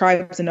 War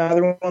Tribe's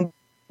another one,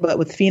 but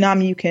with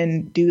Phenom you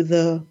can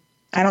do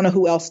I don't know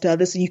who else does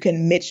this. You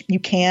can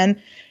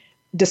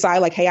decide,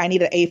 like, hey, I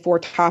need an A4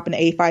 top and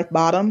an A5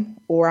 bottom,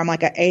 or I'm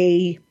like an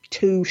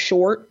A2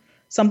 short,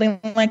 something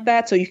like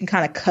that. So you can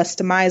kind of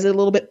customize it a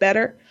little bit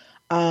better.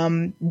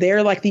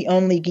 They're like the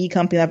only gi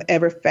company I've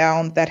ever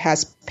found that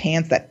has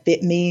pants that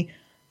fit me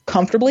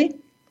comfortably.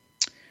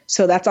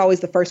 So that's always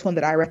the first one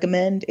that I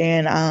recommend.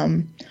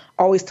 And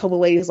always tell the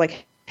ladies,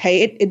 like,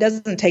 hey, it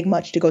doesn't take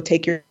much to go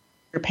take your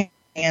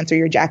pants or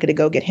your jacket to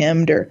go get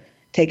hemmed or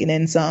taken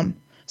in some.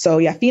 So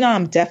yeah,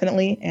 Phenom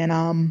definitely.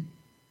 And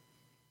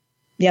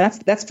yeah,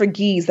 that's for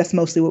gis. That's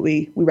mostly what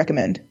we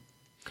recommend.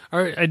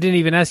 I didn't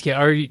even ask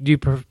you.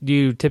 Do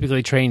you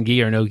typically train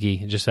gi or no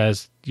gi? Just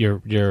as your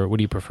what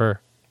do you prefer?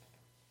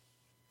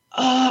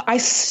 I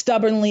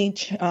stubbornly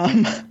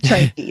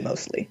train gi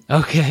mostly.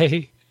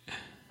 Okay.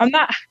 I'm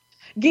not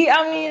gi.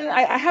 I mean,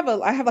 I have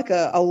like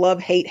a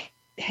love hate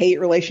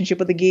relationship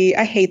with the gi.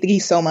 I hate the gi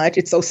so much.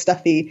 It's so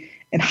stuffy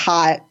and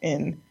hot,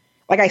 and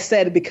like I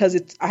said, because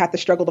I have to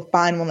struggle to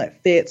find one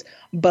that fits.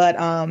 But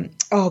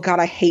oh god,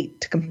 I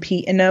hate to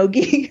compete in no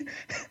gi.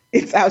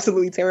 It's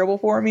absolutely terrible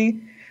for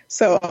me.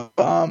 So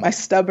I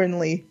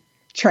stubbornly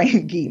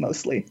train gi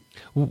mostly.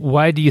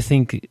 Why do you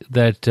think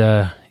that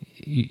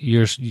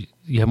you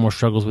have more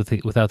struggles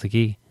without the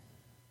gi?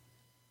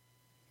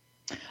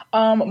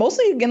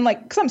 Mostly again,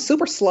 like because I'm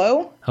super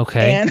slow.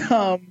 Okay.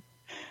 And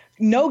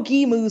no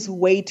gi moves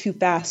way too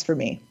fast for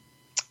me.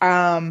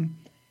 I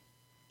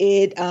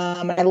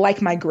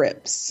like my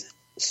grips.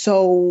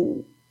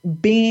 So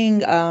being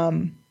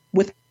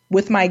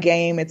with my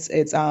game, it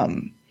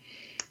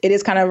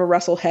is kind of a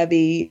wrestle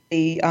heavy,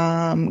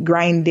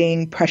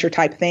 grinding pressure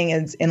type thing,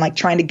 and like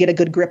trying to get a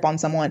good grip on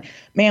someone.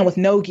 Man, with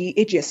no gi,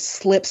 it just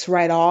slips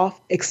right off,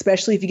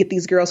 especially if you get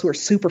these girls who are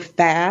super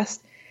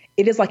fast.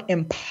 It is like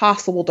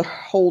impossible to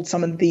hold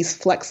some of these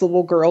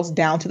flexible girls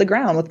down to the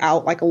ground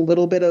without like a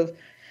little bit of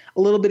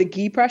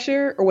gi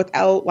pressure, or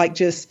without like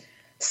just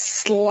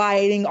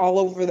sliding all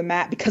over the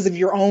mat because of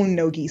your own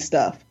no gi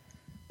stuff.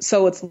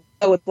 So it's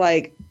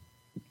like,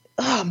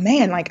 oh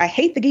man, like I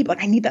hate the gi, but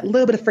like I need that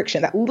little bit of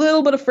friction. That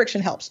little bit of friction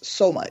helps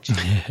so much.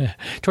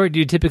 Torrie, do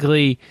you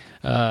typically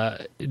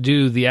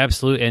do the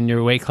absolute in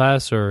your weight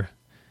class, or?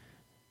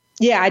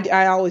 Yeah,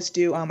 I always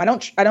do. I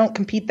don't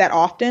compete that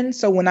often,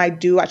 so when I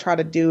do, I try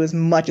to do as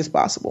much as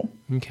possible.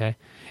 Okay,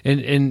 and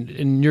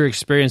in your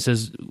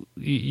experiences,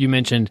 you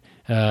mentioned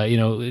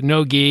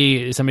no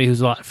gi is somebody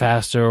who's a lot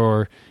faster,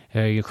 or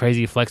you're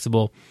crazy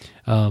flexible.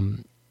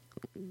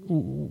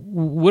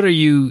 What are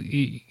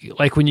you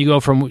like when you go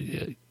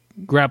from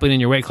grappling in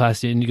your weight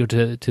class and you go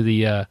to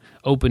the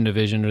open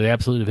division or the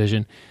absolute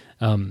division?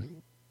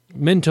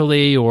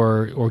 Mentally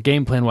or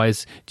game plan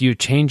wise, do you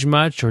change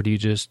much, or do you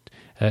just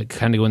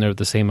kind of go in there with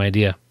the same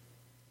idea?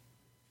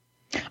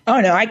 Oh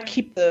no, I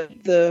keep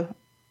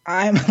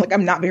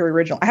I'm not very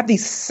original. I have the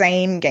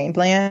same game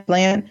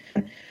plan.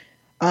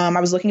 I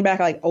was looking back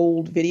at like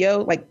old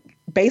video, like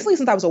basically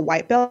since I was a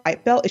white belt,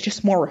 it's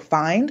just more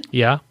refined.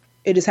 Yeah.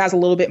 It just has a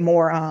little bit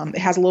more, it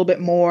has a little bit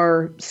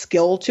more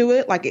skill to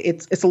it. Like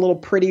it's a little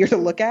prettier to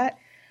look at.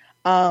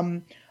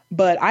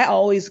 But I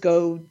always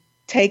go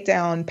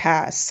takedown,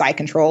 pass, side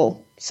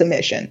control,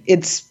 submission.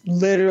 It's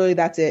literally,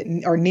 that's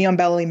it. Or neon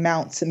belly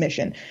mount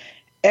submission.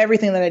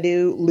 Everything that I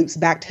do loops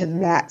back to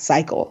that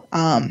cycle.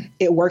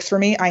 It works for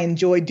me. I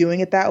enjoy doing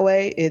it that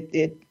way.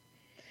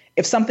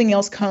 If something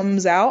else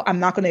comes out, I'm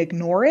not going to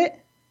ignore it,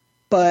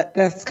 but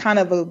that's kind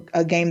of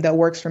a game that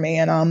works for me.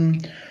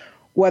 And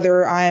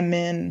whether I'm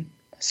in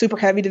super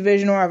heavy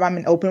division or if I'm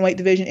in open weight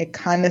division, it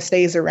kind of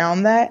stays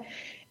around that.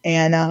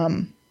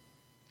 And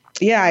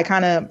yeah, I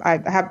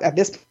have at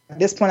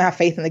this point I have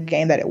faith in the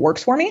game that it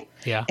works for me.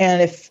 Yeah.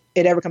 And if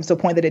it ever comes to a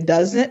point that it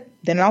doesn't,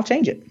 then I'll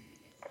change it.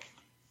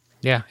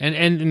 Yeah,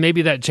 and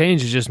maybe that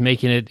change is just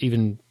making it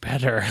even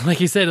better.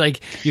 Like you said,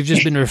 like you've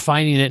just been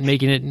refining it,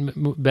 making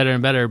it better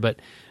and better. But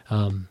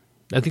I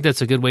think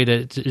that's a good way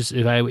to just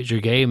evaluate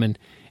your game, and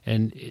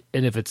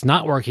if it's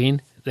not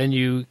working, then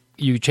you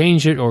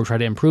change it or try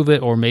to improve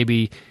it, or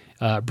maybe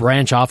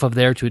branch off of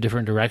there to a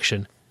different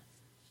direction.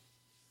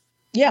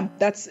 Yeah,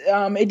 that's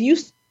it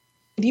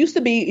used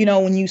to be,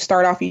 when you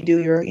start off, you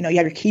do your, you have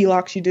your key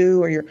locks you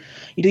do, or you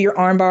do your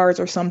arm bars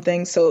or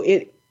something. So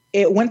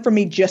it went for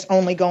me just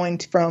only going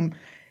to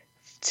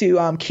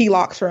key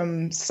locks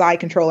from side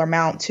controller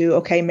mount to,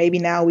 okay, maybe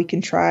now we can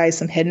try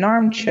some head and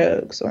arm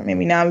chokes, or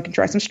maybe now we can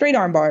try some straight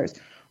arm bars.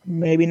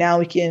 Maybe now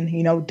we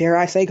can, dare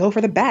I say, go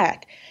for the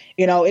back,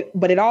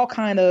 but it all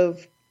kind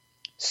of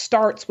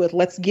starts with,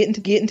 let's get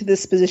into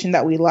this position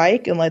that we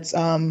like. And let's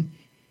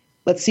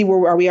see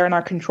where we are in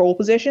our control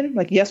position.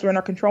 Like, yes, we're in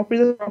our control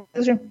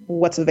position.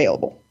 What's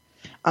available?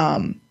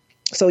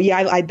 So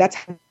yeah,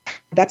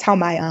 that's how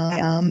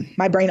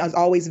my brain is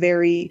always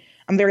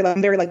I'm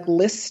very like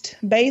list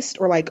based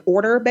or like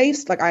order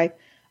based. Like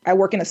I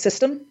work in a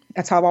system.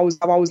 That's how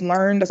I've always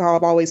learned. That's how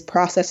I've always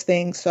processed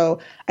things. So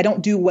I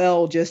don't do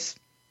well just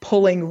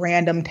pulling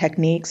random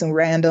techniques and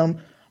random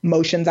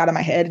motions out of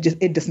my head.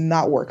 It does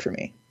not work for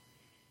me.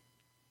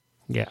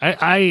 Yeah,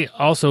 I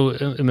also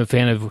am a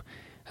fan of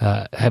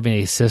having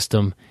a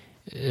system,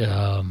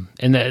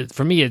 and that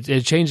for me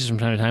it changes from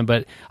time to time.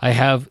 But I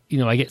have,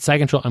 I get side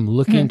control. I'm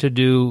looking to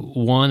do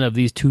one of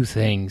these two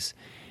things,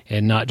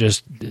 and not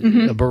just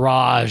a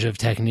barrage of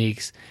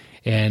techniques.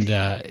 And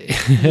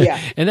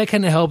and that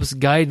kind of helps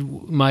guide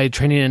my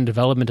training and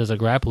development as a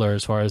grappler,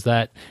 as far as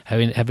that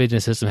having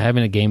a system,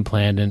 having a game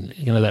plan, and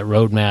that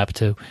roadmap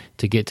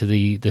to get to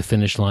the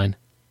finish line.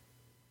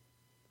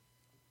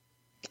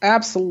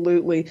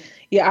 Absolutely.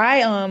 Yeah,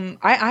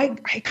 I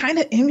kind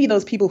of envy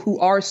those people who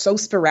are so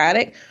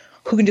sporadic,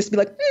 who can just be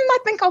like, I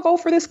think I'll go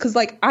for this, because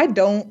like I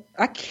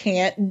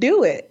can't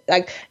do it.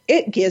 Like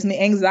it gives me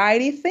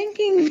anxiety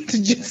thinking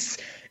to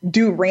just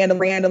do random,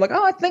 like,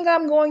 oh, I think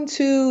I'm going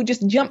to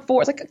just jump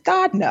forward. It's like,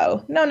 God,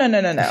 no.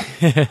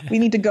 We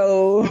need to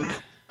go.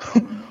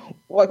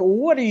 Like,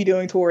 what are you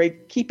doing,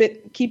 Torrie? Keep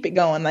it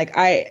going. Like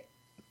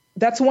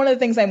that's one of the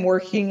things I'm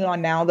working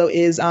on now, though,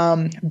 is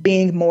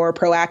being more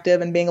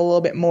proactive and being a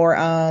little bit more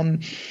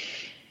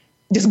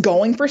just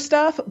going for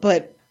stuff.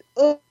 But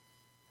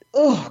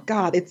oh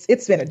God,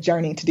 it's been a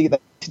journey to do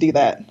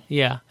that.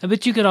 Yeah,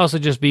 but you could also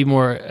just be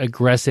more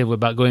aggressive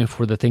about going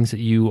for the things that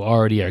you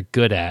already are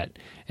good at.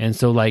 And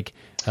so, like,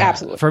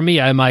 absolutely, for me,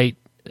 I might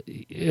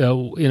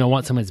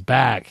want someone's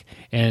back,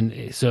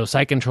 and so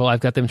side control,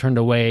 I've got them turned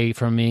away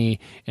from me,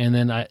 and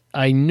then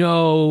I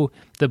know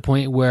the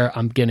point where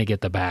I'm gonna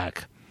get the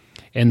back,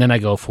 and then I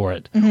go for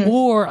it. Mm-hmm.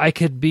 Or I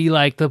could be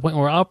like the point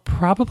where I'll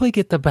probably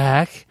get the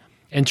back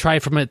and try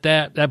from at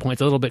that point.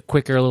 It's a little bit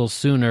quicker, a little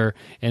sooner,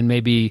 and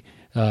maybe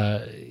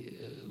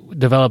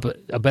develop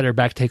a better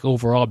back take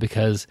overall,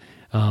 because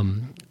I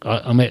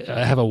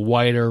have a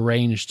wider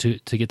range to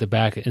get the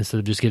back. Instead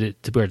of just get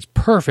it to where it's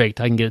perfect,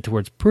 I can get it to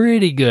where it's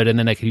pretty good, and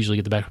then I can usually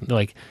get the back,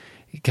 like,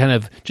 kind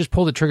of just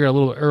pull the trigger a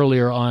little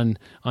earlier on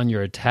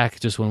your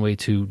attack. Just one way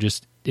to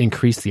just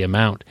increase the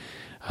amount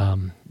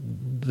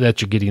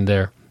that you're getting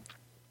there.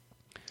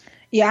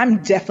 Yeah,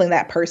 I'm definitely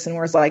that person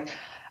where it's like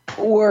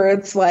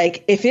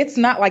if it's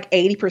not like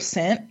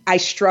 80%, I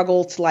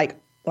struggle to like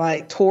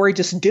Torrie,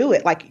 just do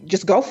it, like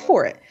just go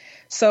for it.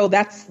 So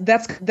that's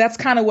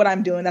kind of what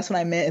I'm doing. That's what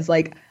I meant, is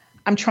like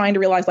I'm trying to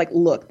realize, like,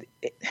 look,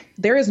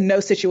 there is no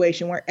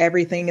situation where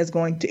everything is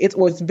going to,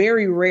 it's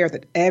very rare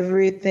that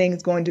everything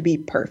is going to be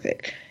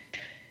perfect.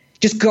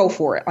 Just go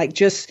for it. Like,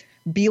 just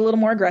be a little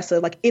more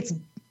aggressive. Like,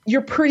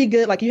 you're pretty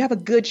good. Like, you have a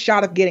good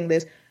shot of getting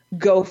this.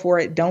 Go for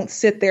it. Don't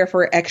sit there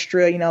for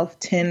extra,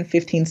 10,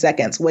 15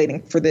 seconds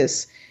waiting for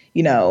this,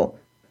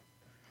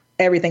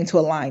 everything to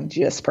align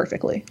just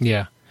perfectly.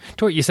 Yeah.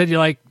 Torrie, you said you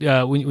like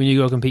when you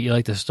go compete, you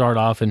like to start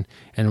off and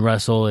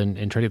wrestle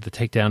and try to get the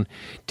takedown.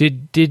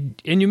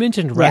 And you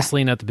mentioned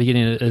wrestling at the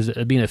beginning as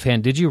being a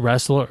fan. Did you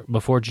wrestle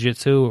before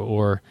jiu-jitsu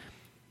or?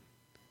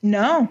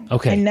 No.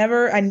 Okay.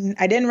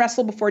 I didn't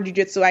wrestle before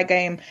jiu-jitsu. I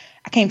came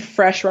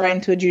fresh right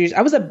into jiu-jitsu.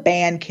 I was a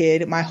band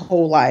kid my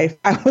whole life.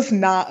 I was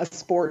not a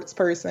sports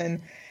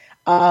person.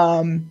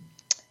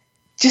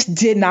 Just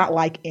did not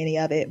like any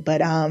of it.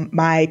 But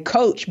my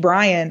coach,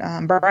 Brian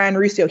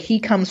Ruscio, he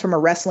comes from a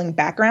wrestling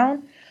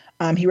background.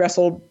 He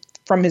wrestled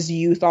from his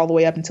youth all the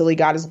way up until he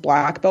got his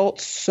black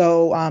belt.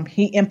 So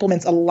he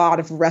implements a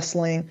lot of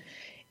wrestling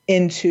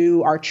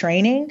into our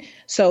training.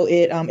 So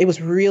it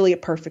was really a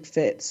perfect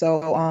fit.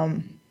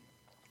 So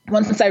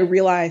once I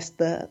realized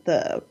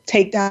the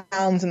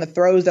takedowns and the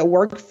throws that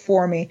worked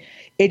for me,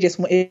 it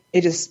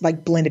just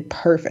like blended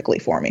perfectly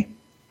for me.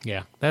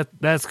 Yeah,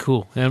 that's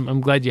cool. And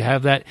I'm glad you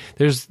have that.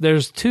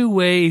 There's two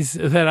ways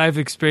that I've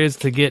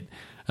experienced to get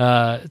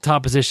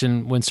top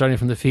position when starting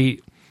from the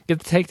feet: get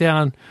the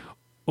takedown,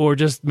 or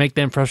just make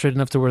them frustrated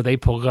enough to where they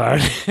pull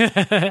guard.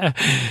 And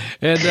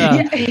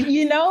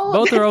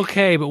both are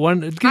okay, but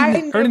earning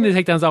the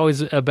takedown is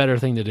always a better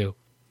thing to do.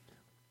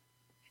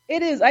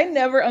 It is. I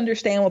never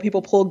understand when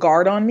people pull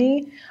guard on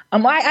me.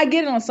 I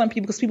get it on some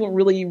people because people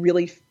really,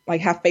 really like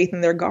have faith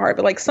in their guard.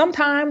 But like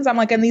sometimes I'm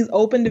like in these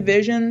open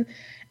divisions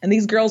and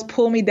these girls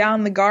pull me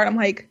down the guard. I'm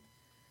like,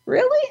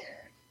 really?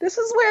 This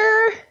is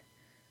where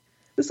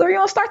you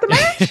want to start the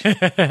match?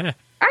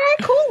 All right,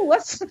 cool.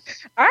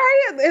 All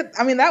right.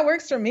 That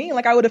works for me.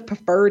 Like, I would have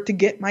preferred to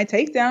get my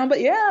takedown, but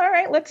yeah, all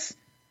right, let's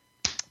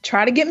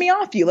try to get me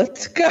off you.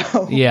 Let's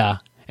go. Yeah.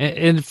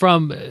 And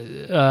from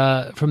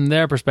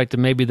their perspective,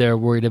 maybe they're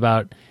worried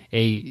about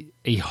a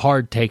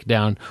hard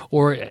takedown,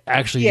 or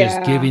actually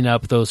just giving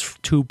up those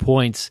 2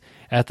 points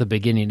at the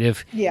beginning.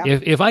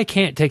 If I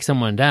can't take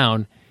someone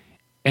down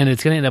and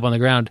it's going to end up on the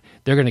ground,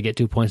 they're going to get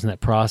 2 points in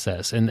that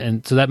process.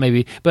 And so that may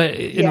be, but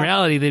in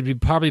reality, they'd be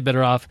probably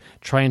better off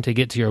trying to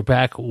get to your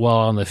back while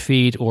on the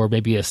feet, or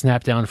maybe a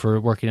snap down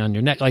for working on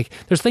your neck. Like,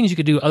 there's things you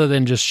could do other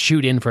than just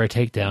shoot in for a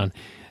takedown.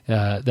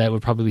 That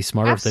would probably be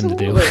smarter for them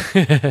to do.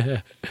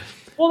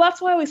 Well,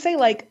 that's why I always say,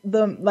 like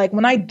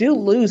when I do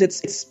lose,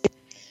 it's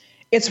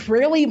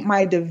rarely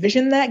my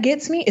division that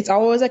gets me. It's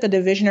always like a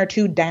division or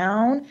two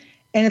down,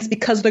 and it's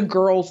because the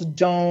girls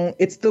don't.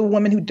 It's the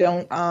women who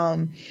don't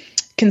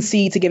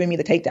concede to giving me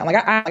the takedown. Like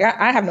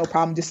I have no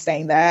problem just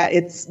saying that.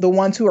 It's the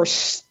ones who are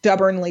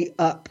stubbornly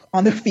up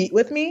on the feet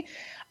with me,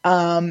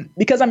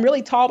 because I'm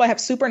really tall, but I have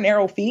super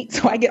narrow feet,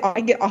 so I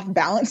get off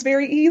balance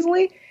very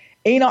easily.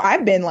 And,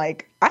 I've been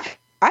like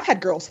I've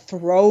had girls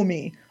throw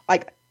me,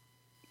 like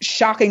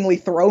shockingly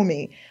throw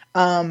me,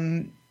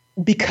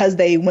 because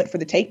they went for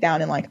the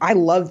takedown, and like I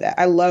love that.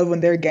 I love when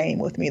they're game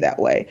with me that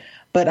way.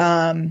 But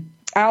I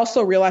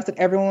also realize that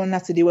everyone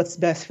has to do what's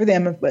best for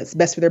them, what's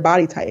best for their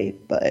body type.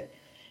 But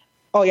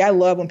oh yeah, I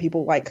love when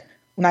people, like,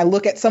 when I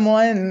look at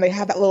someone and they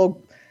have that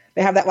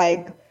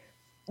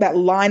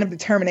line of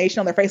determination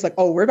on their face, like,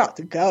 oh, we're about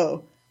to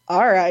go.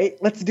 all right,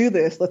 let's do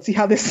this. Let's see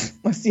how this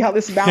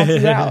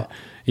balances out.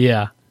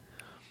 Yeah.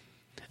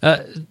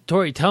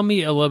 Torrie, tell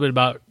me a little bit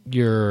about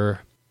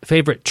your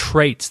favorite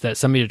traits that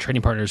some of your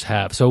training partners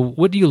have. So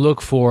what do you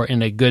look for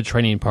in a good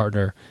training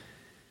partner?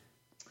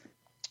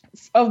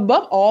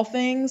 Above all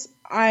things,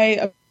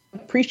 I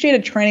appreciate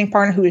a training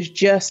partner who is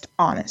just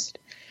honest.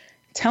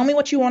 Tell me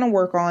what you want to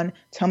work on.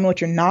 Tell me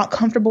what you're not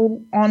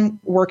comfortable on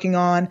working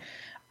on.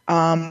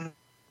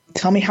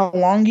 Tell me how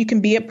long you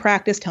can be at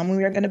practice. Tell me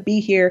we're going to be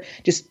here.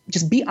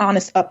 Just be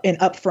honest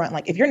up front.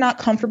 Like if you're not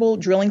comfortable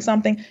drilling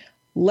something,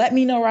 let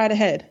me know right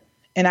ahead,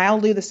 and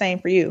I'll do the same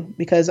for you,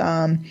 because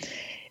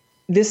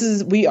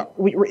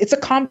it's a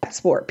combat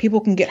sport.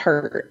 People can get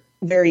hurt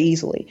very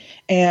easily,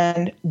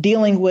 and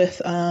dealing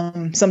with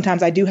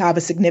sometimes I do have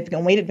a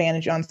significant weight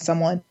advantage on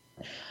someone.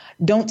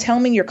 Don't tell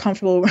me you're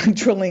comfortable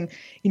drilling,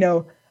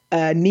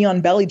 a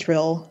neon belly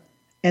drill,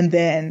 and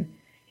then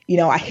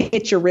I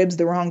hit your ribs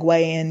the wrong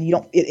way and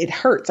it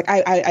hurts. Like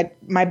I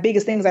my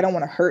biggest thing is I don't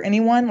want to hurt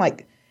anyone,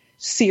 like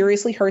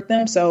seriously hurt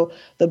them. So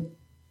the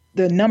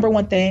number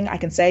one thing I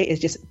can say is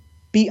just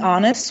be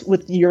honest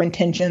with your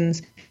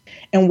intentions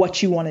and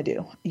what you want to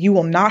do. You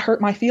will not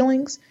hurt my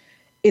feelings.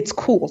 It's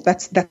cool.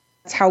 That's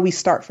how we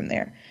start from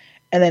there.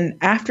 And then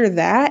after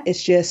that,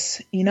 it's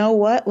just,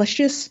 let's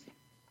just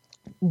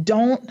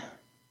while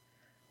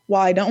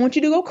I don't want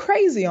you to go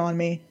crazy on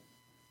me,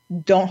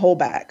 don't hold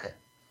back.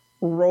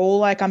 Roll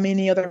like I'm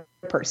any other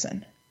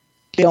person.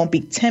 Don't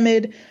be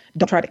timid.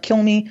 Don't try to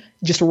kill me.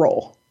 Just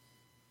roll.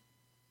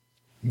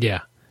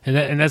 Yeah.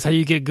 And that's how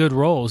you get good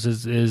rolls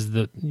is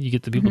you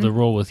get the people to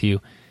roll with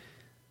you.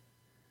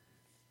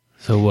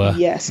 So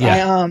yes,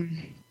 yeah. I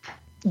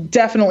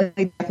definitely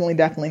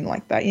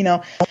like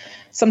that.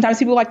 Sometimes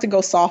people like to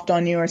go soft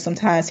on you, or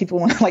sometimes people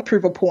want to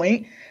prove a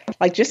point.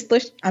 I'm just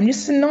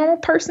a normal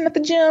person at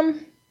the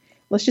gym.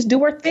 Let's just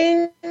do our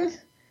thing. We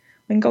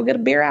can go get a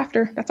beer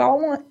after. That's all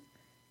I want.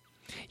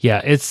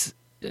 Yeah, and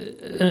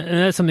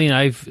that's something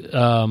I've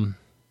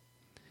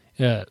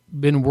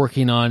been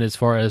working on as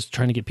far as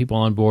trying to get people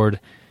on board.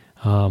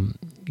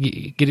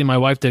 Getting my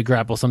wife to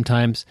grapple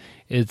sometimes.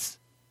 It's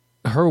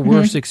her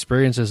worst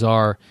experiences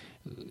are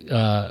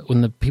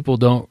when the people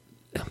don't.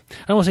 I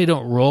don't want to say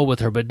don't roll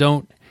with her, but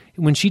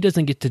when she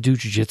doesn't get to do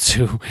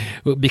jiu-jitsu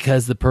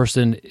because the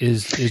person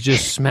is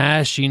just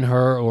smashing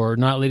her or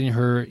not letting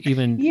her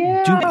even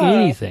do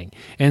anything.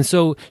 And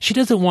so she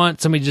doesn't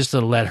want somebody just to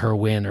let her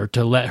win or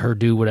to let her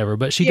do whatever,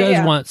 but she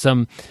does want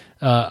some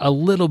a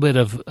little bit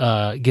of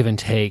give and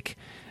take.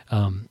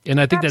 And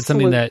I think that's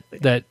something that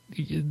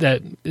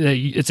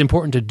it's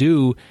important to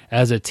do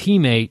as a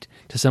teammate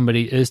to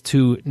somebody, is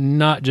to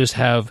not just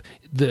have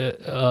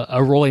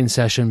a rolling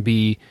session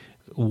be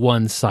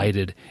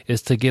one-sided,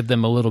 is to give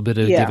them a little bit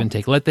of give and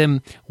take. Let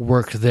them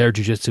work their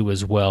jiu-jitsu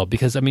as well,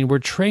 because we're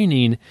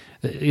training,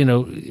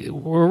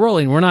 we're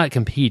rolling, we're not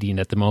competing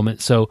at the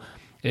moment. So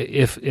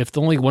if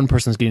only one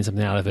person's getting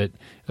something out of it,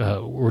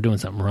 we're doing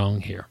something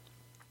wrong here.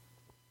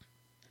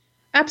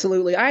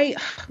 Absolutely. I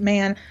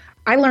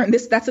learned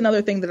this. That's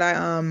another thing that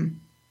I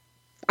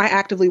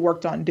actively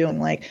worked on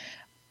doing.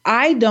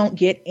 I don't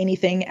get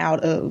anything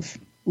out of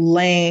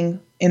laying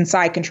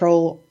inside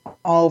control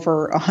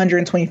over a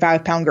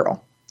 125-pound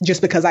girl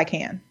just because I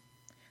can.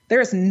 There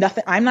is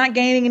nothing. I'm not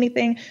gaining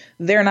anything.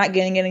 They're not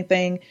gaining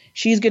anything.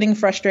 She's getting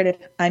frustrated.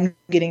 I'm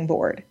getting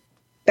bored.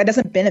 That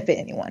doesn't benefit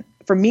anyone.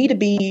 For me to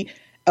be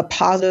a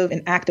positive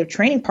and active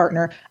training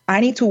partner,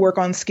 I need to work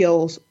on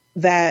skills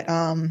with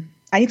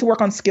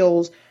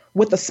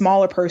a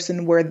smaller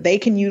person where they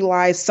can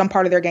utilize some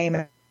part of their game,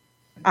 and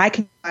I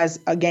can utilize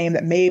a game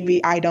that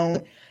maybe I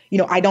don't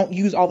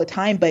use all the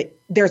time, but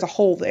there's a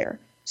hole there.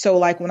 So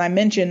when I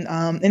mentioned,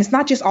 and it's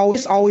not just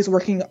always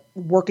working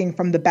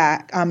from the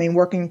back.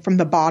 Working from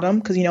the bottom,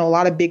 because a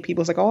lot of big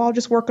people is oh, I'll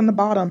just work on the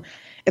bottom.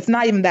 It's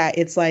not even that.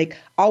 It's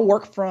I'll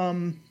work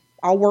from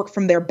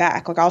their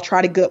back. I'll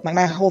try to go.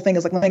 My whole thing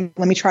is let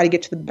me try to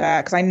get to the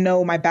back, because I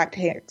know my back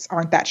takes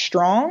aren't that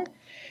strong,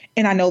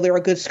 and I know they're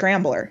a good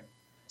scrambler.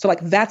 So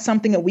that's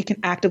something that we can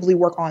actively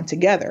work on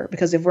together,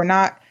 because if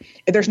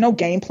there's no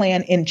game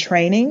plan in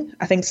training,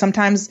 I think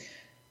sometimes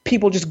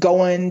people just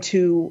go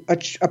into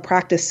a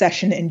practice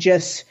session and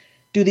just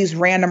do these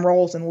random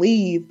rolls and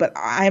leave. But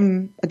how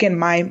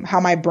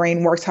my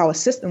brain works, how a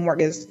system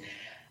works is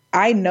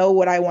I know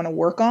what I want to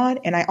work on.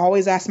 And I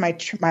always ask my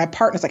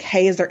partners,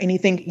 hey, is there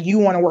anything you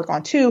want to work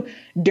on too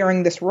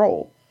during this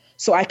roll?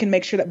 So I can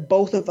make sure that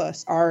both of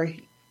us are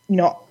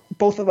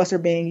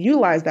being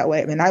utilized that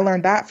way. I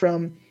learned that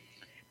from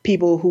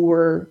people who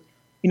were,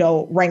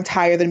 ranked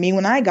higher than me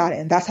when I got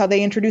in. That's how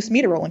they introduced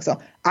me to rolling.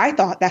 So I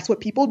thought that's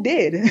what people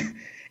did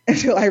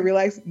until I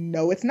realized,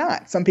 no, it's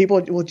not. Some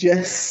people will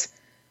just,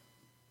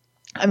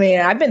 I've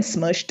been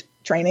smushed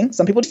training.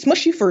 Some people just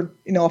smush you for,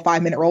 a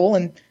 5-minute roll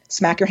and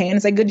smack your hand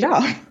and say, good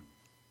job.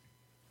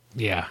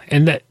 Yeah.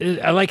 And that,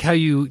 I like how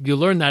you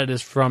learn that it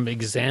is from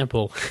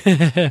example.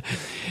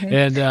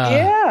 And,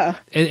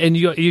 and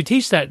you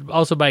teach that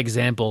also by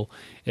example,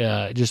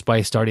 just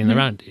by starting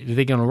around.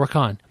 They're going to work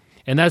on.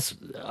 And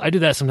I do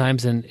that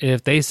sometimes. And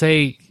if they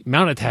say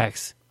mount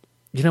attacks,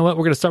 you know what,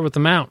 we're going to start with the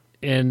mount,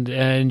 and you're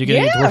going to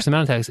get to work some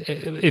mount attacks.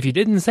 If you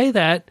didn't say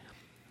that,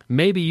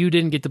 maybe you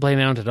didn't get to play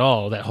mount at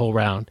all that whole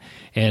round,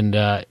 and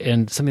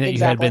something that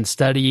you had been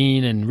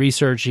studying and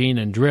researching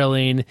and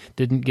drilling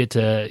didn't get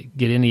to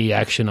get any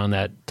action on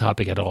that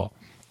topic at all.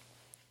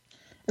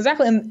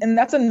 Exactly, and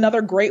that's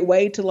another great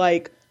way to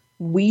like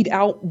weed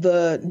out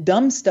the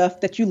dumb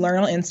stuff that you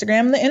learn on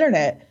Instagram and the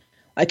internet.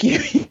 Like you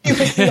see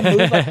a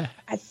move, like,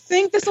 I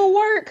think this will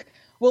work.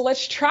 Well,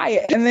 let's try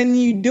it, and then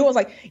you do it. It's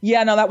like,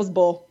 yeah, no, that was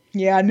bull.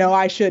 Yeah, no,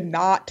 I should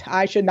not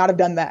have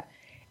done that.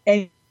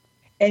 And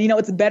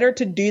it's better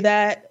to do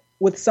that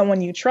with someone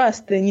you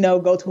trust than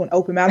go to an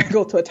open mount or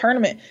go to a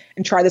tournament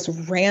and try this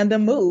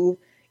random move,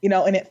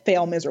 and it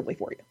fail miserably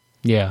for you.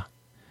 Yeah.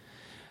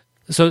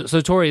 So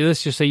Torrie,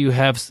 let's just say you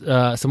have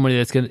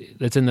somebody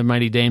that's in the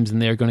Mighty Dames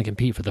and they're going to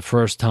compete for the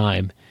first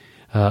time.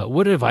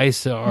 What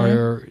advice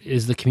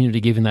is the community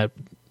giving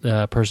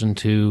that person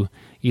to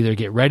either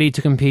get ready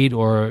to compete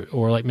or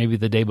like maybe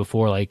the day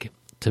before, like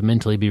to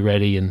mentally be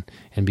ready and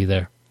be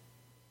there?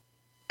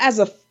 As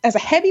a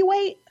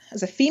heavyweight,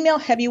 as a female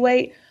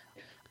heavyweight,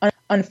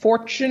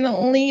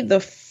 unfortunately, the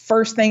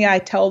first thing I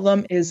tell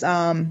them is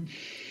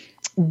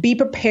be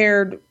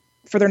prepared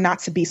for there not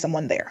to be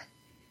someone there.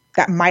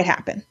 That might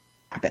happen.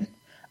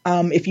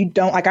 If you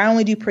don't, like, I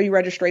only do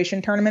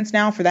pre-registration tournaments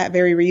now for that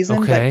very reason.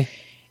 Okay. But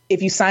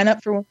if you sign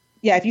up for one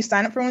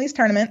of these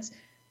tournaments,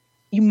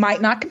 you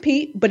might not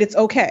compete, but it's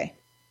okay.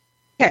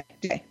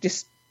 Okay,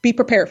 just be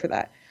prepared for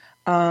that.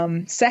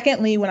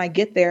 Secondly, when I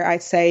get there, I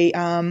say,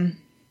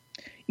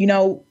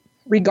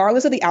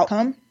 regardless of the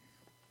outcome,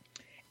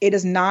 it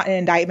is not an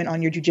indictment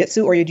on your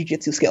jiu-jitsu or your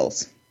jiu-jitsu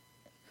skills.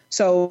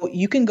 So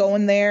you can go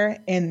in there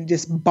and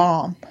just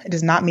bomb. It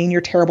does not mean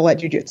you're terrible at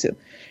jiu-jitsu.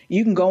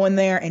 You can go in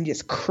there and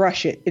just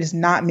crush it. It does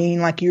not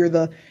mean like you're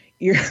the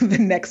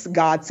next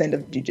godsend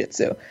of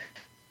jiu-jitsu.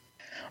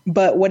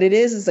 But what it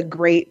is a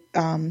great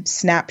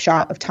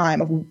snapshot of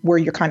time of where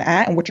you're kind of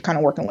at and what you're kind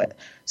of working with.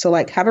 So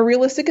like have a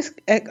realistic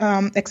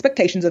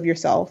expectations of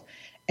yourself,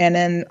 and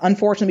then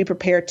unfortunately be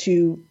prepared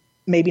to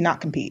maybe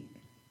not compete.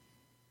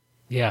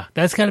 Yeah,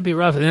 that's got to be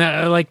rough. And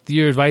I like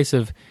your advice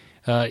of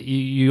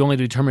you only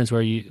do tournaments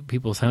where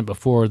people sign up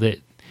before that.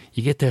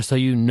 You get there so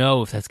you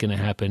know if that's going to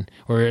happen,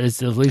 or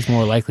it's at least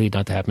more likely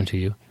not to happen to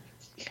you.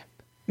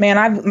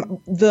 Man,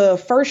 the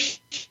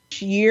first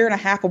year and a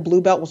half of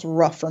blue belt was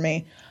rough for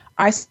me.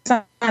 I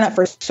signed up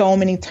for so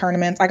many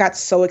tournaments. I got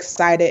so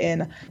excited,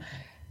 and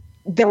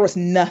there was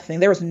nothing.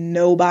 There was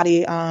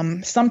nobody.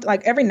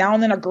 Like every now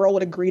and then, a girl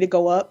would agree to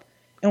go up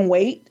and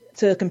wait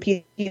to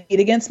compete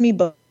against me,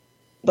 but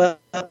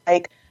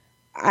like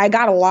I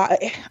got a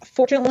lot.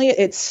 Fortunately,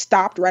 it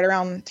stopped right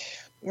around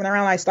when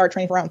I started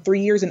training for around 3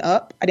 years and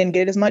up. I didn't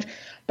get it as much,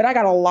 but I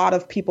got a lot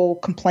of people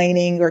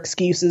complaining or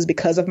excuses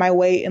because of my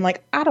weight, and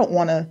like I don't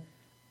want to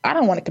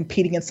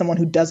compete against someone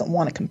who doesn't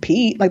want to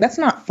compete. Like that's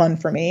not fun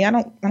for me.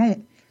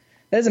 That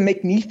doesn't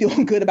make me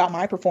feel good about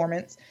my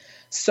performance.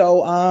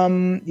 So,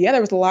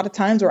 there was a lot of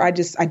times where I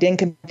didn't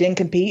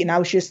compete, and I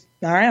was just,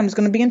 all right, I'm just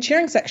going to be in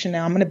cheering section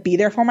now. I'm going to be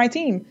there for my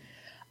team.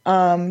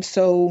 I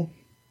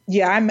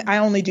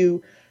only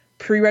do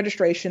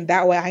pre-registration.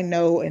 That way I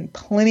know in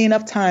plenty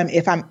enough time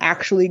if I'm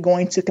actually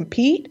going to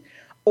compete,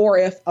 or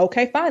if,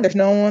 okay, fine, there's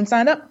no one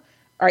signed up.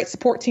 All right,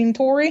 support Team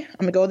Torrie. I'm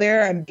going to go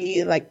there and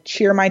be like,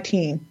 cheer my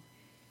team.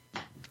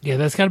 Yeah,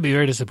 that's got to be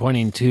very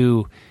disappointing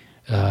to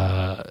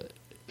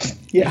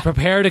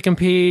prepare to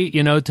compete,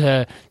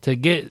 to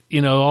get,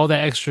 all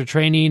that extra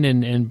training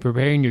and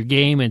preparing your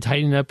game and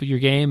tightening up your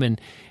game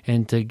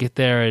and to get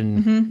there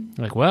and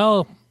like,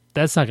 well,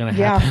 that's not going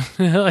to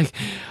happen. Like,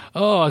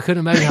 oh, I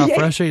couldn't imagine how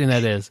frustrating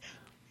that is.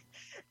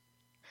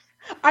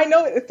 I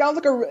know it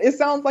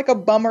sounds like a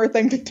bummer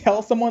thing to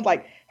tell someone,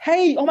 like,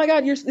 hey, oh my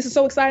God, this is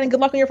so exciting.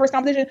 Good luck on your first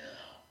competition.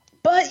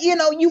 But,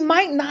 you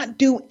might not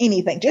do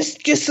anything.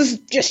 Just,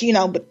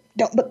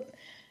 but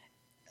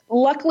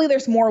luckily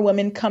there's more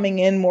women coming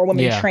in, more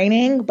women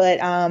training,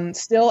 but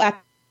still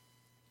at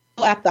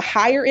the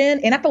higher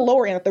end and at the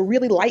lower end, at the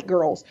really light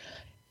girls,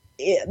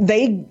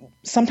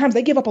 sometimes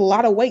they give up a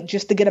lot of weight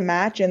just to get a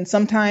match. And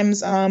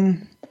sometimes,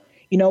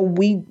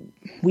 we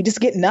just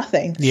get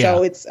nothing. Yeah.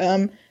 So it's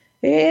a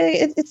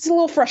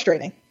little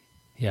frustrating.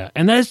 Yeah.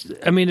 And it's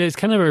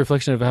kind of a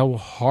reflection of how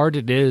hard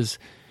it is,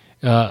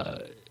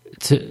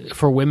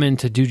 for women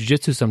to do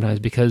jiu-jitsu sometimes,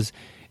 because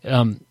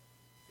the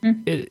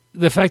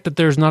fact that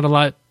there's not a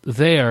lot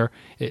there,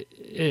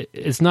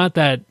 it's not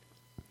that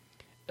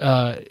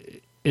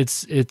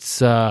it's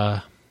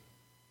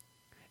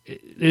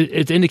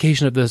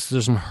indication of this.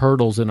 There's some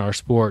hurdles in our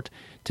sport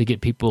to get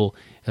people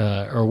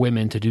or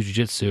women to do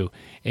jiu-jitsu,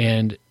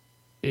 and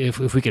if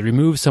we could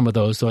remove some of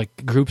those, so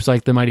like groups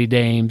like the Mighty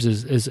Dames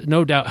is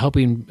no doubt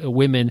helping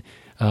women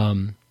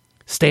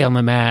stay on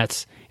the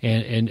mats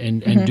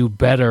and do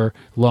better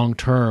long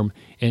term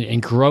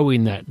and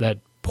growing that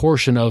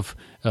portion of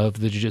the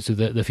jiu-jitsu,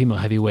 the female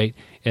heavyweight.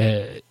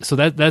 So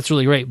that's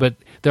really great. But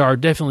there are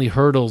definitely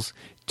hurdles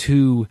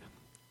to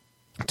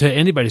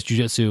anybody's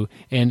jiu-jitsu,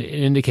 and an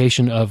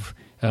indication of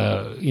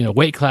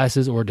weight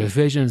classes or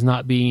divisions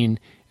not being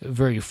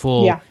very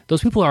full. Yeah.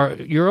 Those people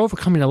you're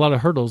overcoming a lot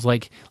of hurdles,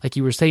 like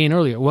you were saying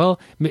earlier. Well,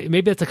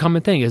 maybe that's a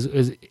common thing.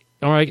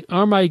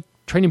 Are my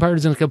training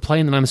partners going to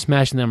complain that I'm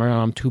smashing them or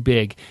I'm too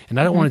big, and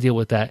I don't want to deal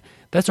with that.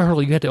 That's a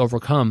hurdle you have to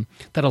overcome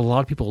that a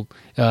lot of people,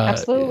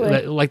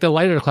 absolutely, like the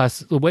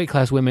weight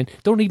class women,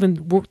 don't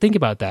even think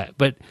about that.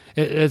 But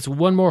it's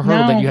one more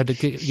hurdle that you had to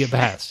get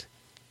past.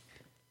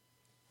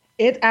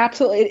 It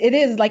absolutely it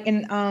is like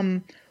in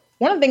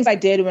one of the things I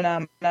did when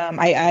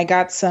I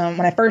got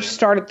when I first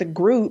started the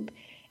group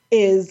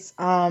is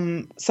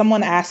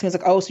someone asked me, was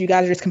like, oh, so you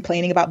guys are just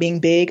complaining about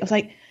being big? I was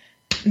like,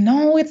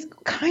 no, it's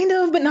kind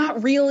of, but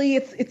not really.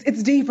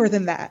 It's deeper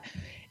than that.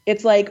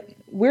 It's like,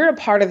 we're a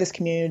part of this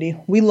community.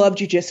 We love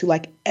jiu-jitsu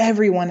like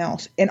everyone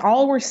else. And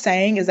all we're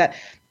saying is that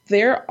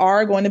there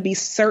are going to be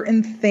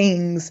certain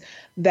things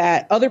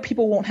that other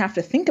people won't have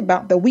to think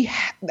about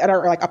that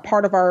are like a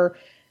part of our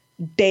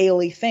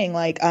daily thing.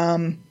 Like,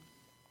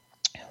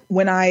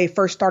 when I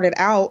first started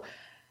out,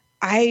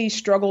 I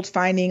struggled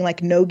finding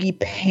like no-gi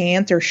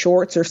pants or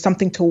shorts or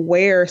something to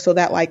wear so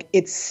that like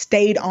it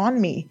stayed on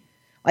me,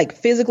 like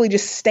physically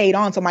just stayed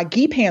on. So my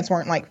gi pants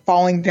weren't like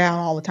falling down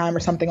all the time or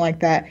something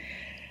like that.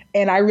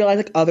 And I realized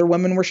like other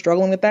women were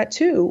struggling with that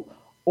too.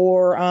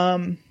 Or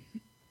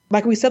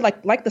like we said,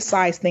 like the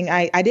size thing,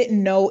 I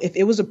didn't know if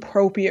it was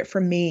appropriate for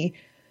me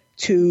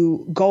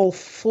to go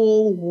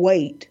full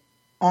weight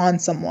on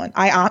someone.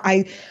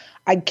 I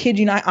kid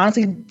you not, I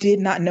honestly did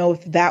not know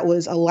if that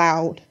was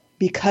allowed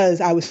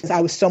because I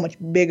was so much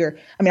bigger.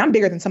 I mean, I'm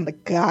bigger than some of the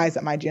guys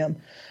at my gym.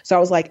 So I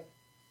was like,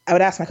 I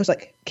would ask my coach,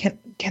 like, can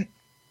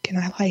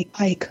I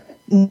like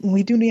when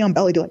we do knee on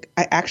belly, do like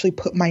I actually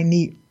put my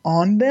knee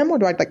on them, or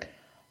do I like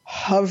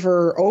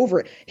hover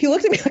over it? He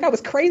looked at me like I was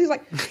crazy. He's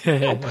like,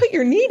 no, put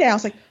your knee down. I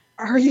was like,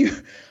 are you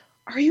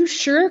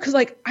sure? Because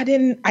like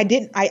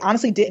I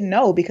honestly didn't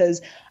know,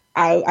 because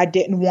I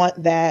didn't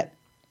want that.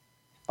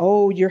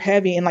 Oh, you're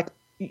heavy. And like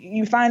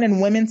you find in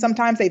women,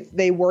 sometimes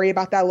they worry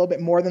about that a little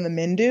bit more than the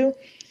men do.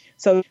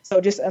 So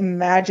just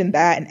imagine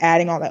that and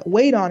adding all that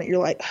weight on it. You're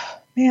like, oh,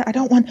 man, I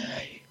don't want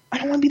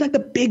to be like the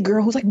big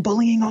girl who's like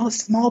bullying all the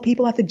small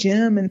people at the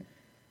gym. And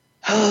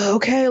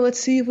okay, let's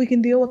see if we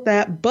can deal with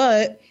that.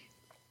 But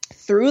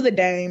through the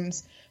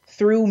dames,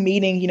 through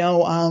meeting,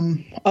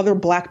 other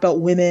black belt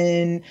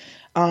women,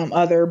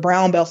 other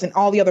brown belts and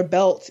all the other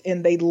belts,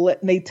 and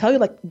they tell you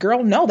like,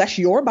 girl, no, that's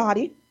your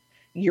body.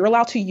 You're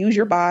allowed to use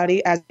your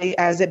body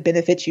as it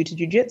benefits you to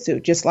jiu-jitsu,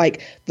 just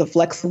like the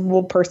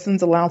flexible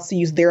person's allowed to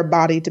use their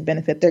body to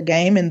benefit their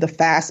game, and the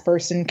fast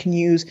person can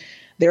use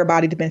their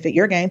body to benefit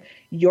your game.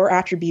 Your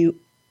attribute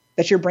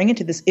that you're bringing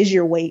to this is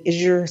your weight,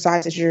 is your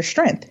size, is your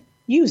strength.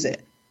 Use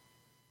it.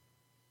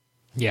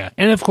 Yeah.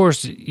 And of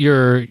course,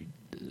 I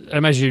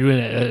imagine you're doing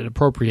it at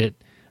appropriate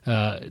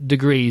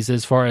degrees,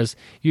 as far as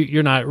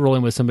you're not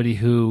rolling with somebody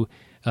who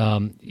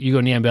you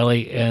go knee on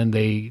belly and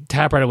they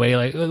tap right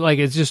away. Like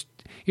it's just,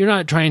 you're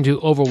not trying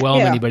to overwhelm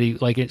anybody,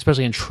 like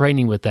especially in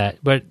training with that.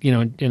 But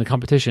in a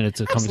competition,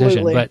 it's a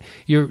competition. But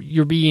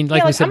you're being,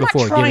 like we said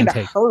before, give and take. I'm not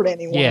trying to hurt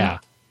anyone. Yeah.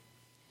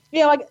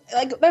 Yeah, like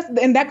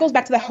and that goes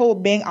back to the whole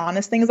being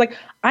honest thing. Is like,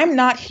 I'm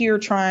not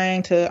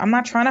trying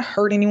to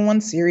hurt anyone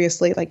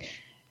seriously. Like,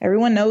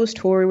 everyone knows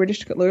Torrie.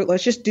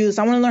 Let's just do this.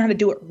 I want to learn how to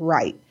do it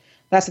right.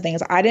 That's the thing,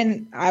 is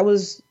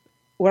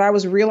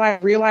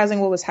realizing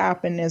what was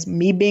happening is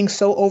me being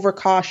so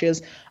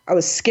overcautious. I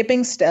was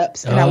skipping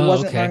steps and I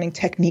wasn't learning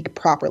technique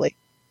properly.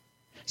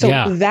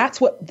 So that's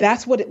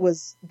what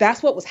was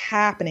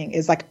happening,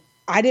 is like,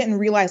 I didn't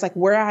realize like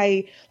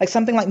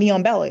something like knee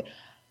on belly,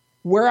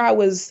 where I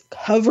was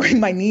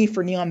covering my knee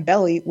for knee on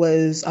belly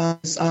was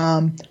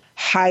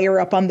higher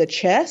up on the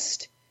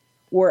chest,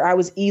 where I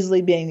was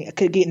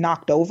could get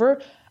knocked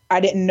over. I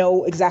didn't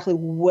know exactly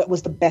what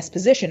was the best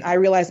position. I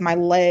realized my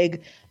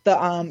leg,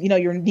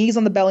 your knee's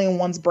on the belly and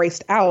one's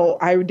braced out.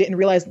 I didn't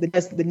realize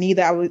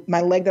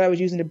my leg that I was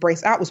using to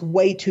brace out was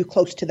way too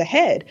close to the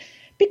head,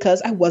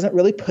 because I wasn't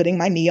really putting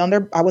my knee on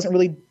there. I wasn't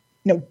really,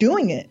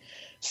 doing it.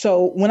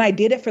 So when I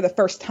did it for the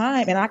first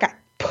time and I got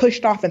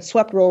pushed off and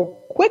swept real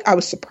quick, I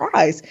was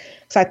surprised,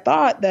 because I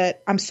thought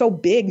that I'm so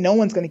big, no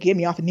one's going to get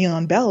me off a knee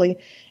on belly.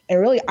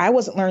 And really, I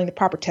wasn't learning the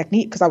proper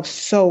technique because I was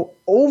so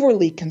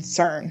overly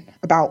concerned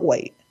about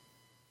weight.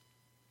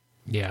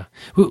 Yeah.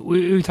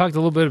 We talked a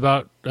little bit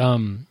about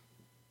some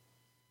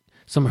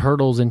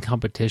hurdles in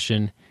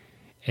competition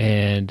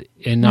and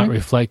not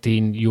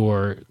reflecting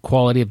your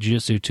quality of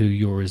jiu-jitsu to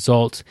your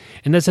results.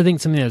 And that's, I think,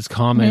 something that's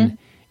common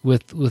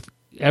with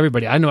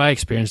everybody. I know I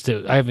experienced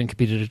it. I haven't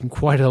competed in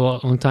quite a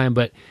long time,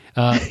 but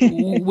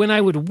when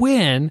I would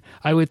win,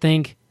 I would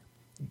think,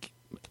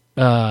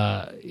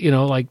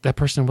 like that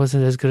person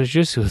wasn't as good at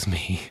jiu-jitsu as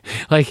me.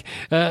 Like,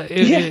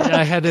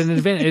 I had an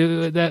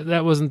advantage.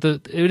 That wasn't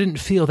it didn't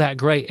feel that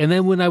great. And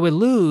then when I would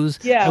lose,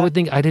 I would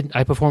think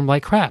I performed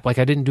like crap. Like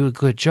I didn't do a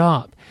good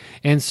job.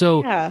 And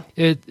so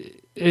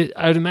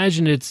I'd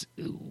imagine it's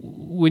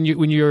when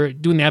you're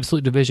doing the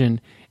absolute division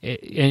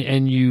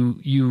and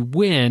you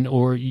win,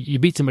 or you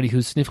beat somebody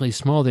who's significantly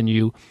smaller than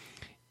you,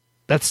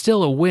 that's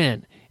still a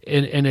win.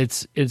 and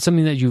it's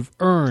something that you've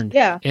earned.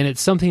 Yeah. And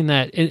it's something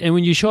that, and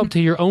when you show up to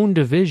your own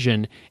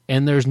division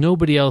and there's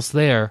nobody else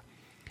there,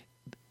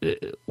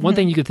 one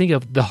thing you could think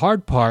of, the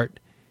hard part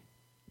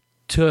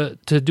to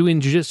doing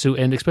jiu-jitsu,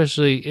 and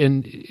especially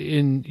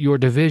in your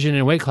division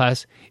and weight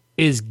class,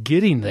 is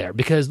getting there,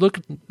 because look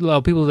at a lot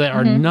of people that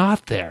are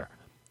not there.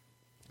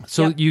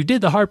 So you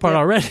did the hard part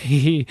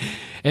already,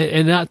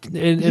 and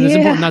it's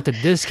important not to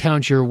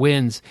discount your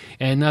wins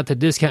and not to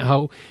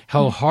discount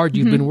how hard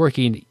you've been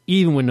working,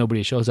 even when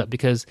nobody shows up,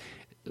 because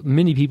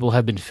many people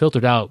have been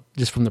filtered out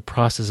just from the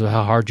process of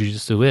how hard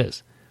jiu-jitsu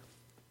is.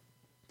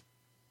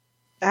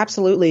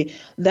 Absolutely.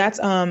 That's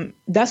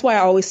why I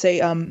always say,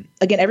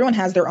 again, everyone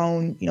has their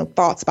own,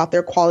 thoughts about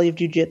their quality of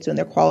jiu-jitsu and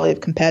their quality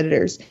of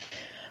competitors.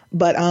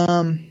 But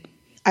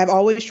I've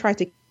always tried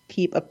to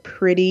keep a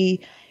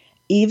pretty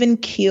even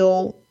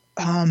keel,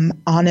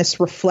 honest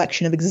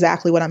reflection of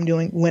exactly what I'm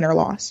doing, win or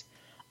loss.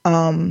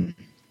 I'll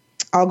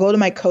go to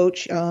my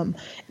coach,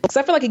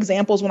 except for like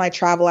examples when I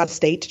travel out of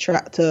state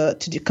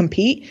to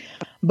compete.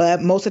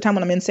 But most of the time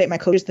when I'm in state, my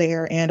coach is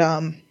there, and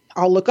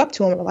I'll look up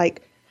to him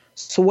like,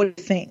 so what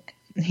do you think?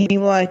 And he's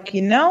like,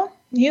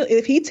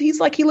 if he's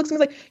like, he looks at me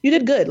like, you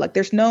did good. Like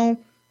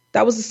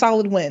that was a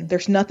solid win.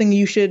 There's nothing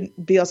you should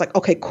be. I was like,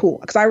 okay, cool.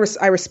 Cause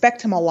I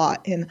respect him a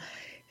lot, and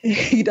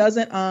he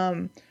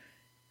doesn't,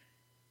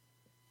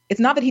 it's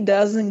not that he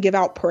doesn't give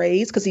out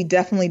praise, cause he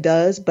definitely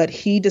does, but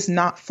he does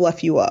not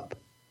fluff you up.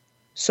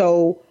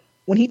 So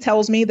when he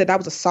tells me that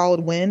was a solid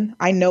win,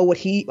 I know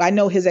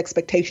his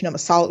expectation of a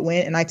solid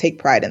win, and I take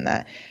pride in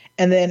that.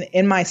 And then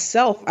in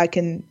myself, I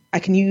can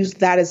use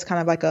that as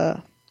kind of like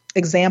a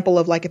example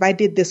of like, if I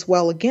did this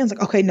well again, it's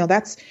like, okay, no,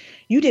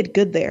 you did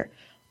good there.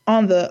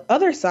 On the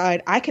other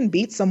side, I can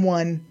beat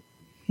someone,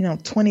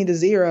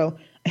 20-0,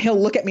 and he'll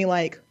look at me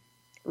like,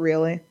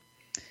 really?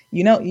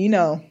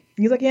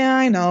 He's like, yeah,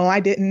 I know, I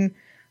didn't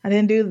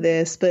do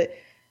this, but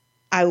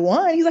I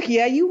won. He's like,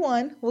 yeah, you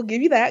won. We'll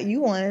give you that.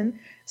 You won.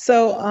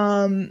 So,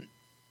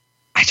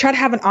 I try to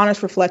have an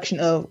honest reflection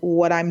of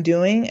what I'm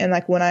doing. And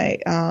like when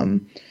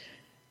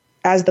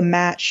as the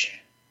match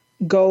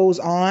goes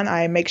on,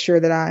 I make sure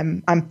that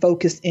I'm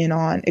focused in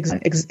on,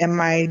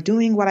 am I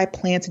doing what I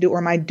plan to do, or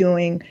am I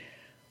doing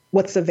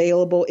what's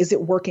available? Is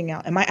it working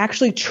out? Am I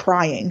actually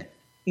trying?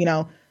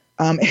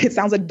 It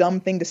sounds a dumb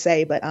thing to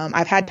say, but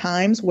I've had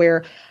times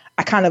where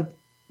I kind of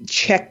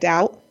checked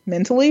out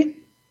mentally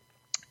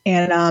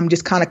and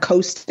just kind of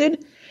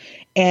coasted,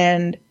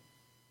 and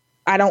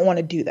I don't want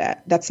to do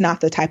that. That's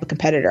not the type of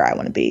competitor I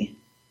want to be.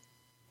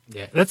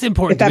 Yeah, that's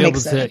important to be able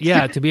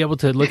to, to be able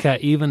to look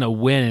at even a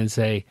win and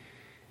say,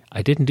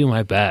 I didn't do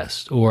my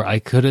best, or I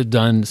could have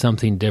done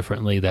something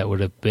differently that would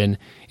have been,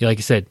 like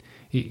you said,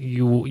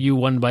 you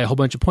won by a whole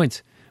bunch of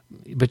points,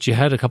 but you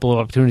had a couple of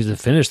opportunities to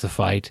finish the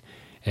fight,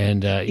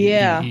 and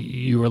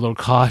you were a little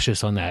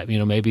cautious on that.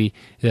 Maybe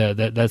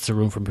that's the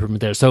room for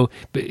improvement there. So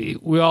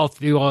we've all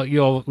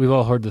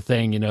heard the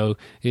thing.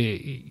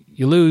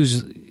 You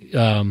lose,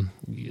 at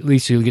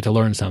least you get to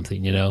learn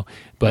something.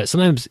 But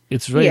sometimes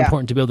it's really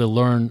important to be able to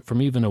learn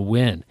from even a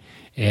win,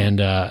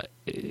 and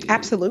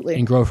absolutely,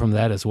 and grow from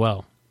that as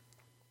well.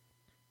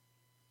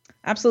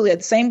 Absolutely.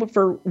 The same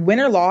for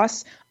win or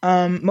loss.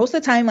 Most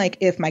of the time, like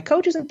if my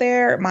coach isn't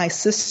there, my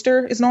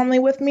sister is normally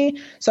with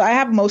me. So I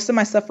have most of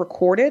my stuff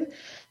recorded.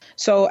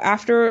 So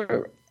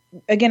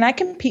again, I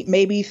compete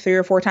maybe 3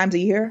 or 4 times a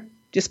year.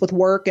 Just with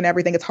work and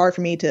everything, it's hard for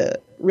me to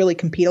really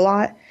compete a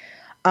lot.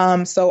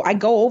 So I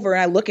go over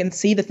and I look and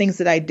see the things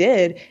that I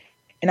did,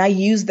 and I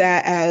use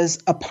that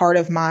as a part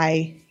of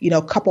my,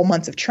 couple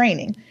months of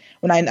training.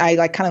 When I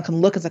like kind of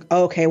can look, it's like,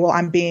 oh, okay, well,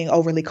 I'm being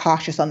overly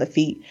cautious on the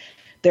feet.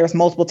 There's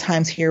multiple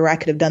times here where I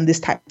could have done this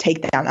type of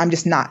takedown. I'm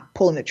just not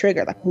pulling the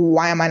trigger. Like,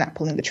 why am I not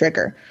pulling the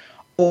trigger?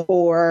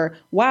 Or,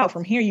 wow,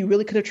 from here, you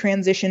really could have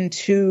transitioned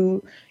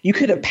to, you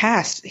could have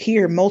passed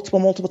here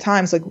multiple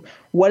times. Like,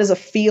 what is a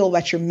feel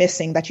that you're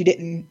missing that you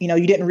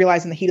didn't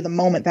realize in the heat of the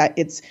moment that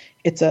it's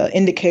an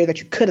indicator that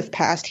you could have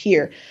passed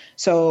here.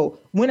 So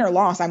win or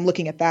loss, I'm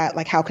looking at that.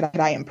 Like, how could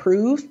I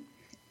improve?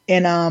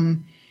 And,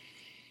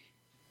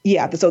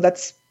 so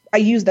I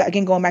use that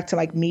again, going back to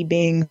like me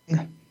being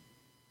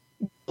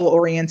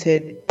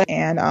oriented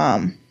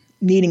and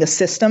needing a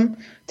system,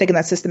 taking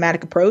that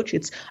systematic approach.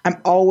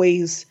 I'm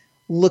always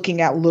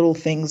looking at little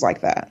things like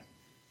that.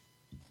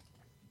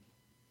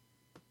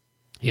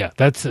 Yeah,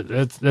 that's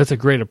a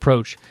great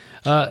approach.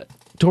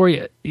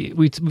 Torrie,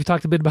 we've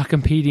talked a bit about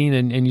competing,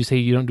 and you say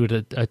you don't do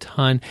it a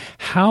ton.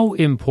 How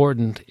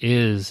important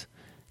is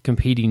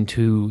competing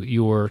to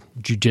your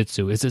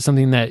jiu-jitsu? Is it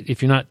something that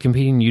if you're not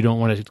competing, you don't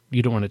want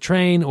to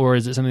train, or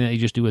is it something that you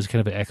just do as kind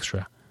of an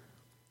extra?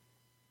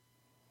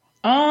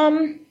 How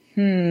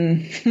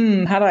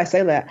do I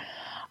say that?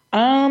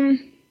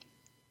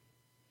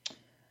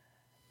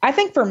 I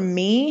think for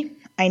me,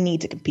 I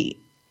need to compete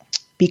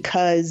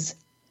because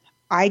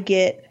I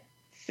get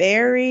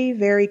very,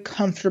 very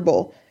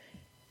comfortable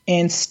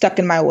and stuck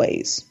in my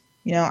ways.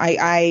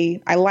 I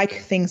like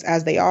things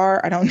as they are.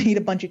 I don't need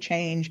a bunch of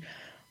change.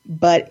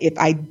 But if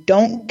I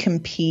don't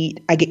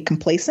compete, I get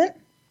complacent.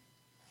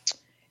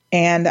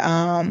 And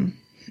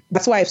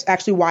that's why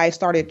I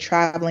started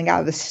traveling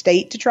out of the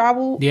state to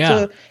travel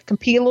to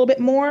compete a little bit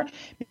more,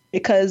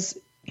 because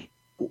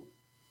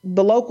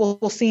the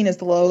local scene is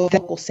the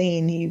local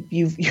scene.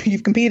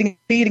 You've competed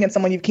against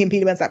someone, you've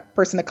competed against that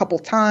person a couple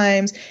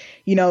times.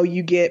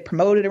 You get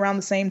promoted around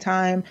the same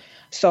time.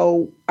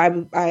 So I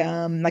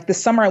like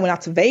this summer I went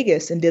out to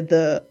Vegas and did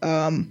the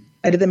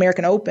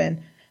American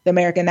Open, the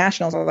American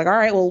Nationals. I was like, all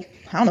right, well,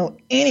 I don't know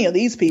any of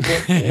these people.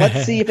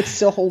 Let's see if it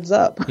still holds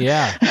up.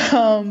 Yeah.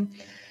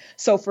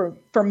 So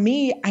for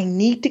me,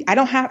 I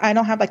don't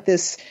have like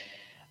this.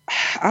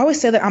 I always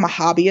say that I'm a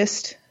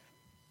hobbyist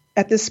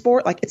at this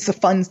sport. Like, it's a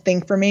fun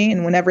thing for me,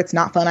 and whenever it's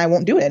not fun, I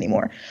won't do it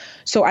anymore.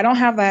 So I don't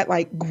have that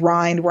like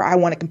grind where I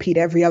want to compete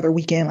every other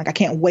weekend. Like, I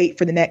can't wait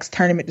for the next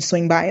tournament to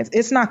swing by.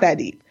 It's not that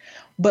deep.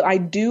 But I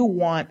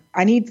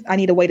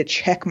need a way to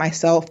check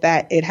myself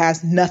that it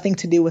has nothing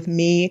to do with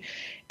me.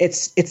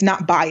 It's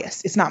not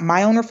biased. It's not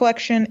my own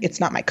reflection.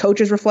 It's not my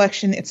coach's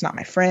reflection. It's not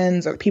my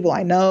friends or the people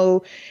I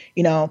know.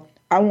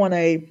 I want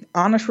a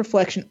honest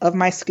reflection of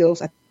my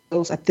skills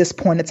at this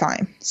point in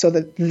time. So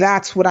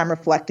that's what I'm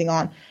reflecting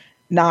on,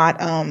 not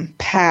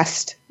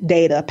past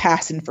data,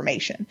 past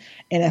information.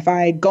 And if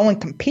I go and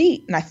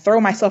compete and I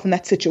throw myself in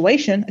that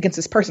situation against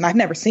this person I've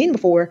never seen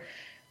before,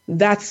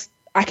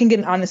 I can get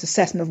an honest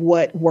assessment of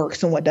what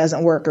works and what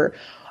doesn't work, or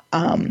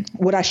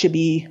what I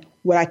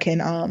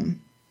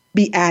can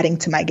be adding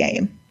to my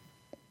game.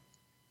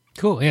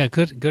 Cool. Yeah.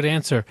 Good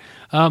answer.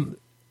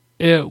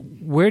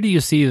 Where do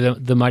you see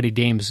the Mighty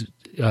Dames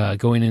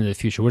going into the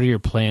future? What are your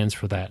plans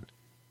for that?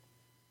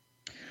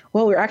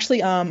 Well, we're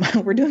actually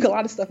we're doing a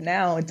lot of stuff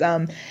now. It's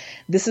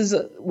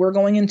we're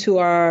going into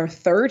our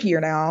third year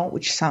now,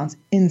 which sounds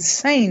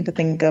insane to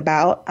think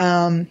about.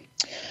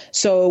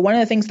 So one of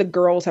the things the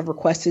girls have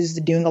requested is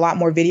doing a lot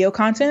more video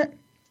content.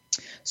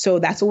 So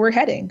that's where we're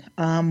heading.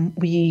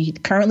 We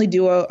currently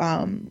do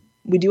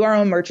we do our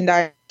own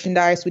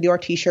merchandise. We do our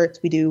T-shirts.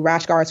 We do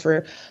rash guards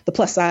for the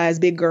plus size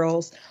big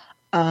girls.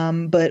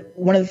 But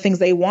one of the things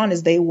they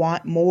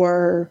want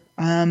more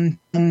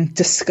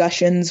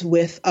discussions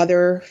with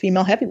other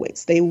female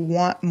heavyweights. They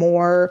want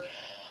more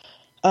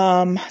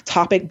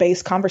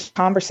topic-based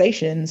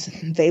conversations.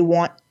 They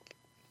want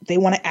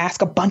to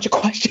ask a bunch of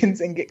questions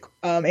and get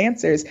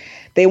answers.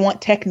 They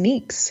want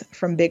techniques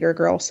from bigger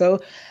girls. So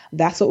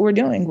that's what we're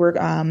doing.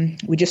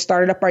 We just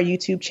started up our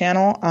YouTube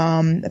channel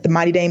at the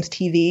Mighty Dames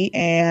TV,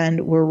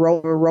 and we're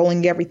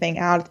rolling everything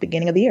out at the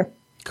beginning of the year.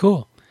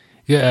 Cool.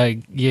 Yeah,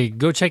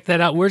 go check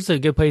that out. Where's a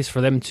good place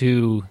for them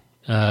to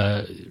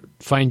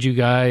find you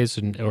guys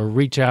or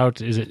reach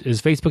out?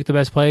 Is Facebook the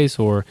best place,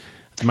 or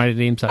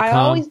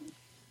mightydames.com?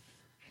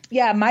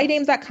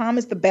 Mightydames.com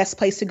is the best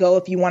place to go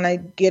if you want to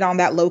get on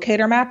that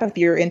locator map. If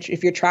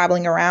you're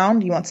traveling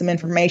around, you want some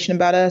information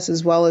about us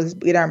as well as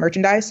get our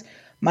merchandise,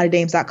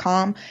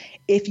 mightydames.com.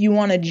 If you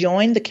want to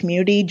join the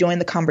community, join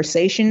the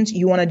conversations,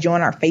 you want to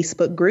join our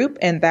Facebook group,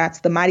 and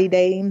that's the Mighty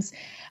Dames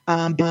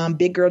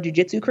Big Girl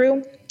Jiu-Jitsu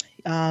Crew.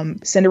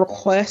 Send a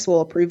request,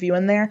 we'll approve you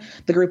in there.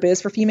 The group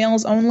is for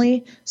females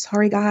only.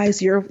 Sorry guys,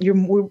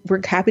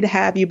 we're happy to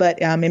have you, but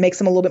it makes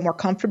them a little bit more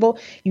comfortable.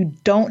 You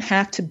don't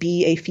have to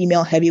be a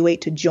female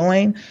heavyweight to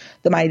join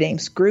the Mighty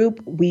Dames group.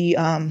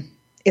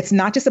 It's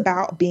not just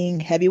about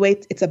being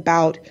heavyweights, it's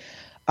about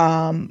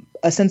a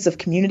sense of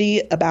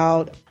community,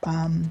 about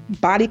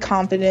body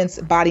confidence,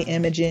 body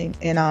imaging,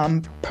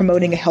 and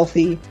promoting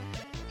healthy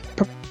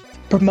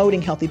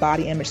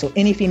body image. So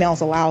any female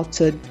is allowed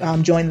to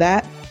join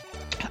that.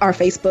 Our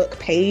Facebook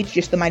page,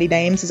 just the Mighty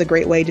Dames, is a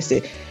great way just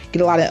to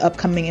get a lot of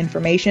upcoming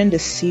information, to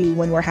see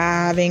when we're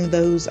having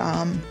those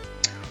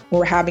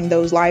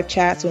live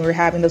chats, when we're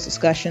having those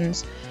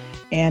discussions,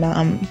 and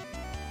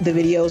the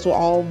videos will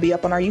all be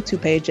up on our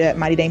YouTube page at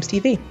Mighty Dames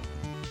TV.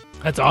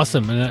 That's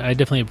awesome, and I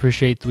definitely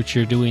appreciate what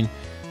you're doing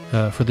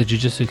for the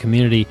jiu-jitsu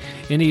community.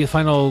 Any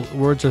final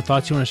words or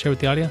thoughts you want to share with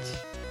the audience?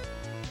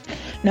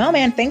 No,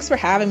 man, thanks for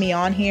having me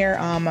on here.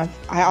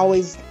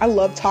 I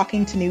love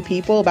talking to new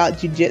people about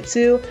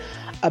jiu-jitsu,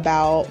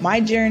 about my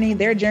journey,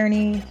 their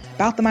journey,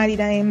 about the Mighty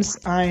Dames.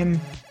 I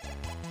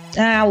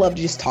love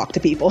to just talk to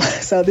people.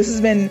 So this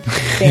has been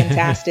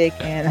fantastic.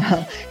 And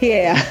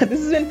this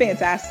has been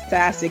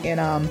fantastic.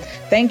 And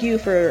thank you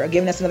for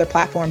giving us another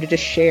platform to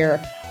just share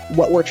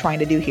what we're trying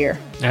to do here.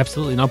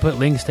 Absolutely. And I'll put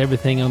links to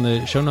everything on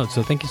the show notes.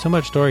 So thank you so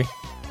much, Torrie.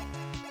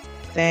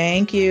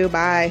 Thank you.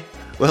 Bye.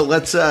 Well,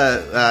 let's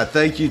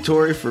thank you,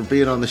 Torrie, for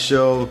being on the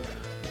show.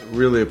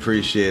 Really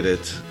appreciate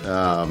it.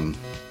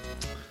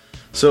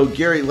 So,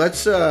 Gary,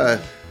 let's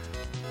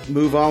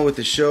move on with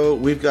the show.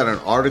 We've got an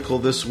article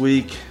this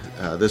week.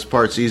 This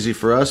part's easy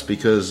for us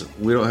because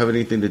we don't have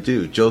anything to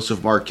do.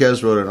 Joseph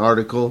Marquez wrote an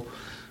article,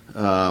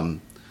 and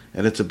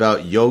it's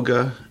about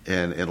yoga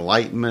and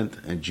enlightenment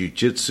and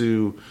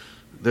jiu-jitsu.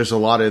 There's a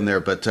lot in there,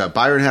 but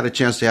Byron had a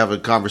chance to have a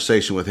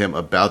conversation with him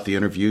about the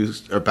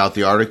interviews, about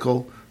the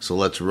article. So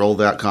let's roll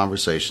that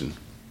conversation.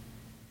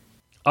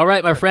 All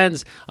right, my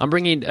friends, I'm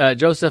bringing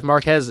Joseph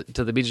Marquez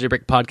to the BJJ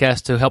Brick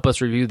podcast to help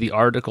us review the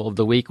article of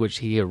the week, which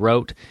he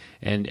wrote,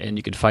 and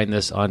you can find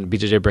this on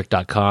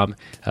bjjbrick.com.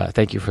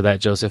 Thank you for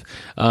that, Joseph.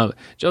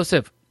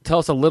 Joseph, tell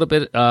us a little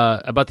bit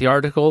about the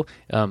article?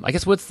 I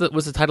guess what's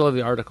the title of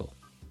the article?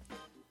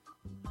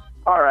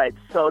 All right,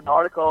 so the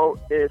article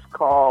is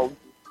called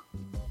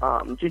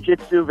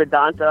Jiu-Jitsu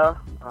Vedanta,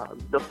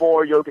 the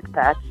 4 yogic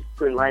paths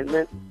to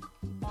enlightenment.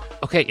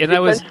 Okay, and I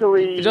was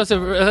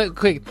Joseph.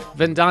 Quick,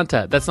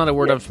 Vedanta. That's not a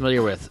word I'm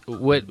familiar with.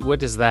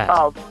 What is that?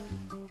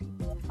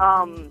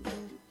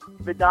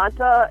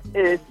 Vedanta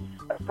is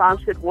a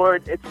Sanskrit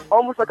word. It's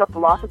almost like a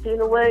philosophy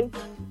in a way.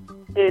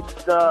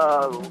 It's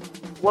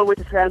one way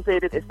to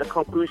translate it is the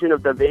conclusion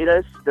of the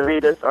Vedas. The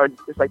Vedas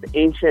it's like the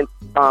ancient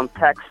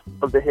text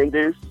of the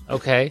Hindus.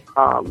 Okay.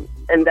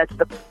 And that's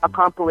a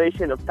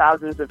compilation of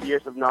thousands of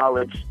years of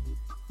knowledge.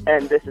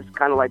 And this is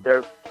kind of like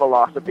their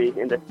philosophy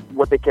and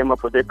what they came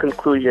up with, their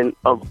conclusion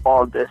of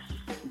all this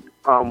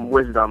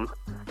wisdom,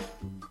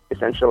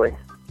 essentially.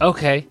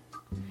 Okay.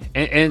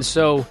 And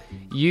so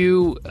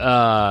you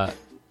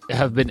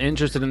have been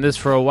interested in this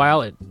for a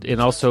while,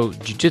 and also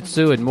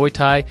jiu-jitsu and Muay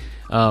Thai.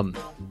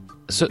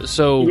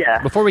 So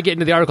yeah. Before we get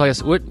into the article, I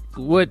guess what,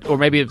 or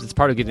maybe if it's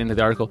part of getting into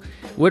the article,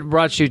 what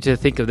brought you to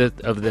think of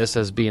this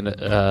as being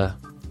an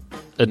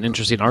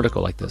interesting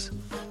article like this?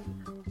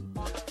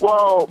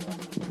 Well,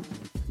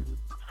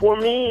 for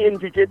me in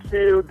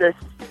jiu-jitsu, there's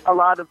a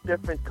lot of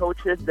different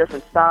coaches,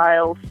 different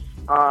styles.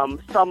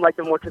 Some like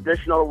the more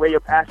traditional way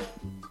of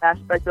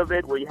aspect of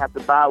it, where you have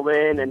to bow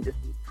in and just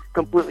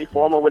completely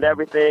formal with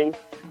everything.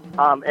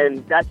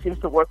 And that seems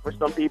to work for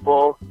some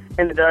people.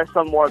 And there are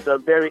some more of the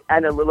very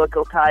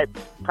analytical type,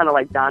 kind of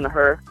like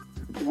Danaher,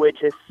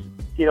 which is,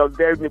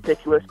 very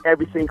meticulous,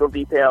 every single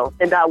detail.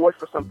 And that works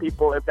for some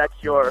people if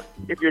you're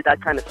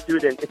that kind of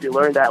student, if you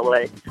learn that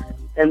way.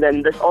 And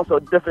then there's also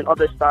different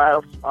other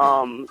styles.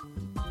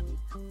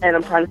 And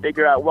I'm trying to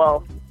figure out,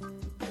 well,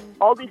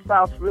 all these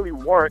styles really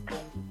work,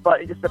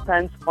 but it just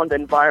depends on the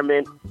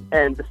environment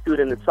and the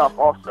student itself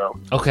also.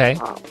 Okay.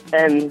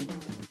 And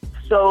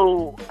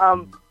so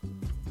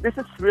this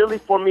is really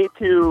for me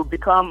to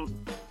become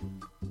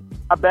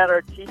a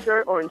better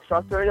teacher or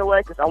instructor in a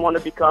way, because I want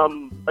to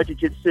become a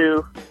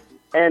jiu-jitsu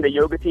and a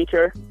yoga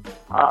teacher,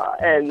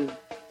 and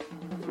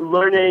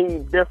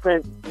learning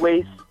different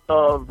ways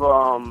of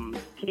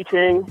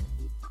teaching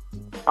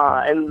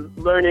and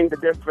learning the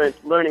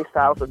different learning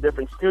styles of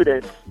different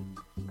students.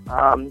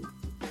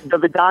 The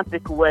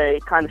Vedantic way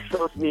kind of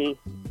shows me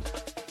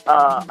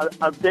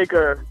a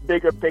bigger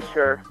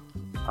picture.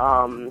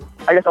 I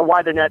guess a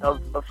wider net of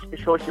it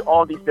shows you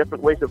all these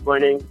different ways of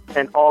learning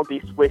and all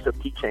these ways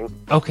of teaching.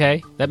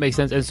 Okay, that makes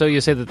sense. And so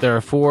you say that there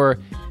are 4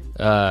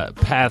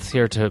 paths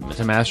here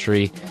to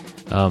mastery.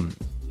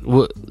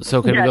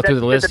 So can we go through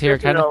the list here,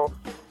 kind of?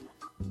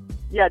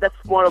 Yeah, that's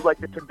more of like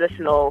the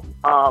traditional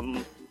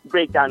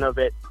breakdown of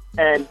it.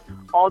 And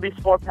all these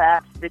 4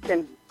 paths,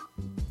 the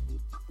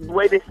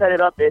way they set it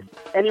up is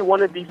any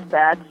one of these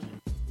paths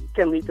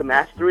can lead to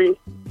mastery,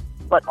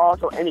 but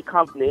also any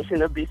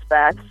combination of these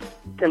paths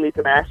can lead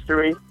to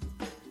mastery.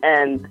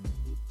 And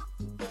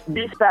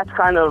these paths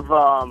kind of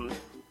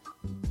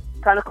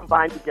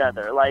combine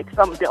together, like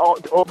they all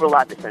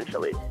overlap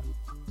essentially.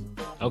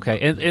 Okay,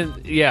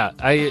 and yeah,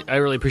 I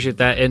really appreciate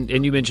that.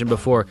 And you mentioned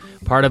before,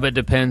 part of it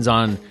depends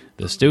on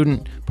the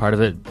student, part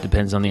of it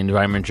depends on the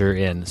environment you're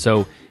in.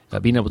 So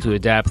being able to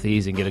adapt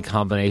these and get a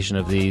combination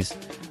of these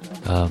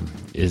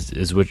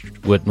is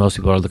what most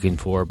people are looking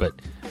for. But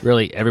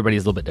really,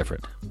 everybody's a little bit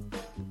different.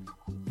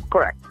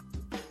 Correct.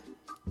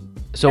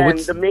 So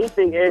the main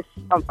thing is,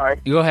 I'm sorry.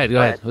 Go ahead.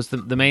 What's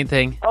the main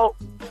thing? Oh,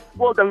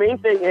 well, the main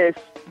thing is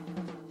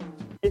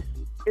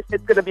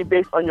it's going to be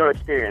based on your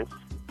experience.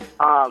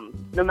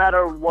 No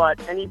matter what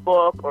any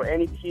book or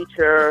any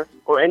teacher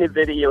or any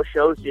video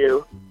shows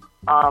you,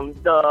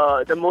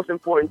 the most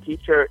important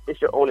teacher is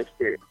your own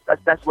experience.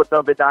 That's what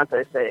the Vedanta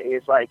is saying.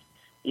 It's like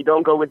you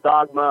don't go with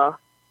dogma.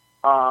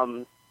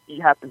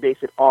 You have to base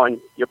it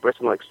on your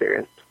personal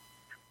experience,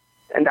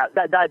 and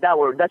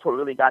that's what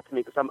really got to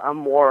me, because I'm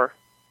more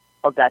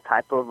of that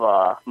type of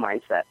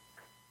mindset.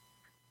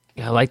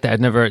 Yeah, I like that.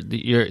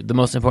 The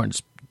most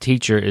important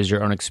teacher is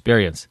your own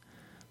experience.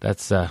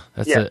 That's a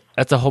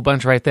whole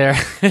bunch right there.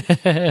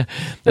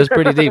 That's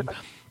pretty deep.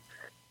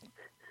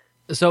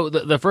 So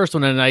the first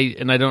one, and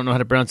I don't know how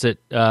to pronounce it.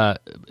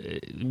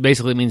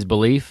 Basically means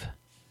belief.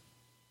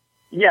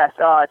 Yes,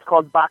 it's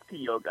called Bhakti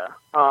Yoga.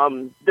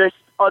 There's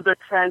other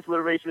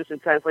transliterations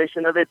and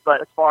translation of it,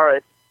 but as far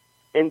as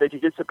in the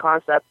jiu-jitsu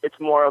concept, it's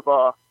more of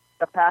a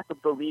path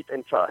of belief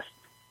and trust.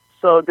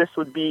 So this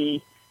would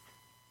be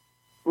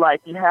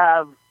like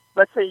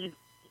let's say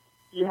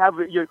you have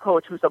your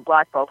coach who's a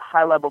black belt,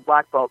 high-level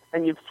black belt,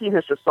 and you've seen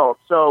his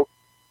results. So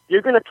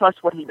you're going to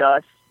trust what he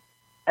does.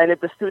 And if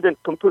the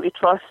student completely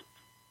trusts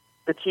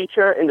the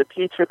teacher and the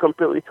teacher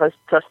completely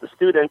trusts the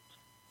student,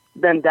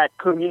 then that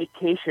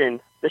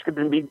communication, there's going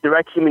to be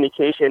direct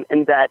communication,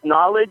 and that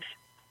knowledge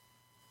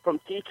from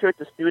teacher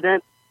to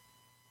student,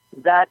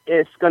 that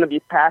is going to be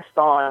passed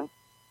on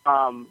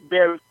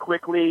very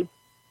quickly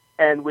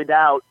and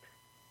without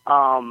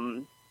a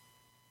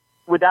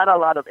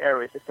lot of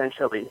errors,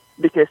 essentially,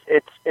 because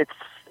it's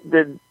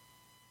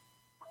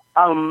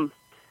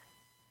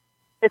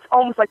it's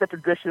almost like the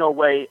traditional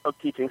way of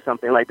teaching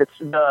something. Like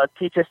the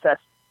teacher says,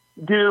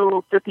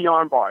 do 50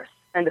 arm bars,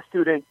 and the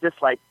student just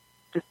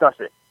does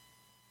it,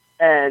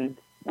 and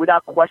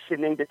without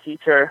questioning the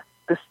teacher,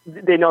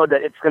 they know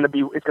that it's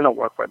gonna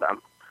work for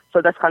them.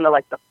 So that's kind of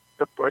like the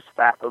first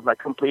path of like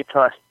complete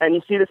trust, and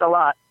you see this a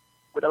lot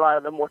with a lot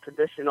of the more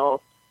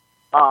traditional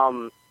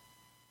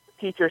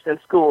teachers in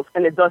schools,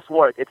 and it does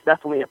work. It's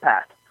definitely a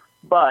path.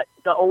 But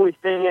the only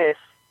thing is,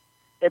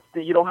 if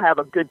you don't have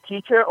a good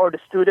teacher or the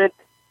student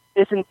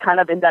isn't kind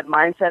of in that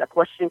mindset, a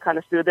questioning kind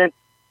of student,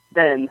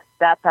 then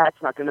that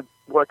path's not going to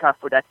work out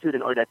for that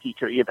student or that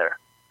teacher either.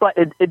 But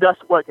it does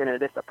work, and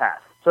it is a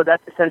path. So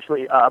that's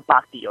essentially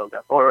Bhakti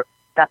Yoga, or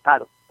that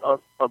path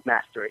of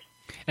mastery.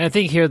 And I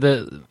think here,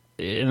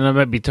 and I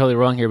might be totally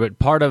wrong here, but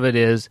part of it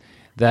is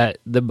that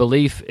the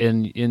belief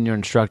in your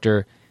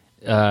instructor,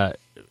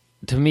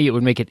 to me, it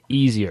would make it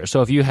easier.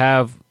 So if you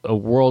have a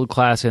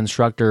world-class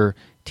instructor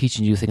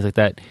teaching you things like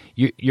that,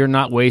 you're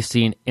not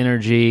wasting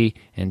energy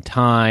and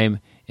time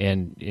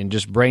and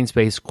just brain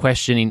space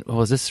questioning,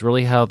 is this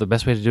really how the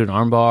best way to do an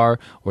armbar,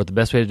 or the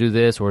best way to do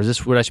this, or is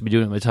this what I should be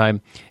doing at my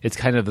time? It's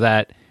kind of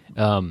that,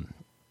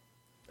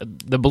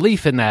 the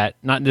belief in that,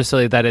 not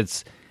necessarily that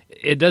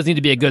it does need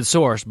to be a good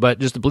source, but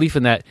just the belief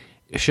in that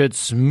should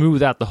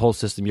smooth out the whole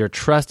system. You're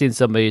trusting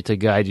somebody to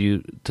guide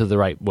you to the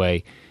right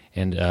way.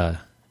 And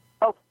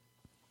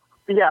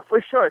yeah,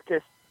 for sure,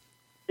 because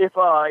if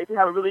you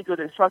have a really good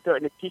instructor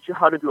and they teach you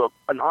how to do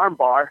an arm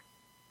bar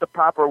the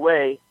proper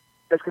way,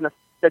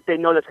 that they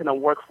know that's gonna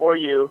work for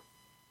you,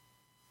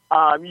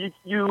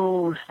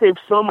 you save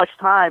so much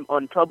time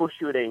on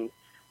troubleshooting.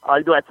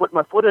 Do I put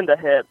my foot in the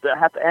hip? Do I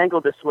have to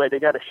angle this way? They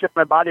got to shift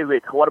my body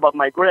weight. What about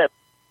my grip?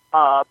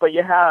 But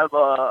you have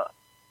a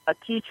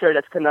teacher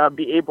that's gonna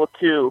be able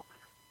to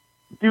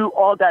do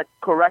all that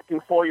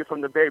correcting for you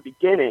from the very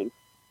beginning.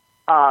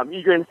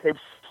 You're gonna save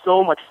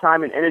so much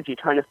time and energy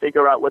trying to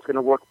figure out what's going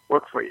to work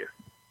for you.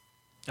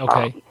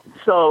 Okay.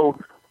 So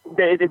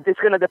it's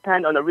going to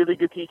depend on a really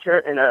good teacher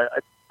and a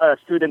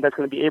student that's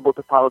going to be able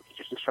to follow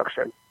teacher's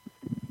instruction.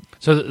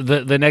 So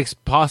the next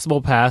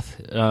possible path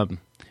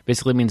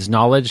basically means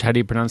knowledge. How do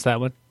you pronounce that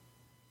one?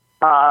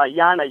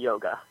 Jnana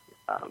Yoga.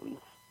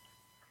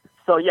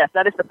 So yes,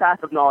 that is the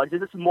path of knowledge.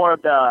 This is more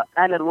of the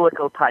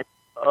analytical type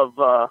of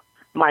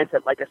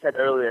mindset, like I said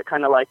earlier,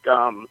 kind of like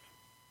a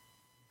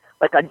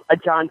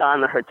John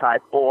Danaher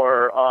type,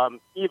 or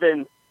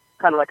even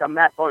kind of like a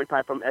Matt Thornton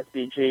type from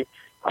SBG.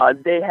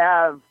 They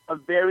have a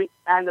very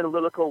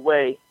analytical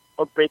way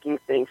of breaking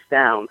things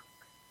down.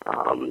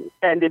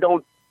 And they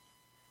don't,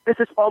 this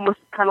is almost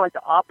kind of like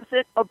the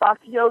opposite of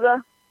Bhakti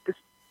Yoga,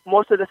 because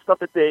most of the stuff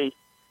that they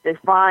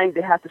find,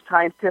 they have to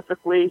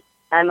scientifically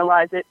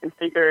analyze it and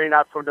figure it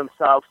out for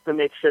themselves to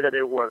make sure that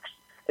it works.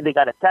 And they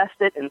got to test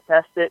it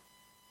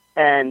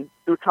and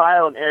do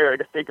trial and error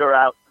to figure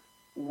out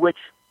which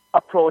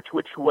approach,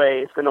 which way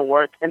is going to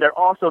work. And they're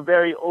also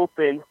very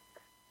open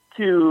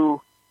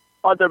to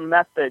other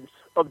methods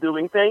of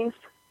doing things,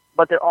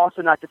 but they're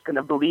also not just going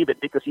to believe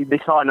it because they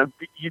saw in a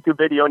YouTube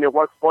video and it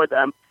worked for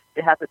them.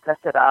 They have to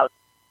test it out,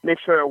 make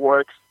sure it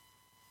works.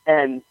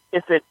 And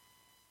if it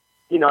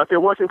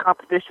works in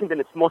competition, then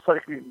it's most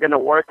likely going to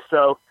work.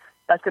 So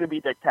that's going to be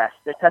their test.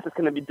 Their test is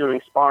going to be during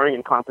sparring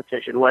and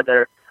competition,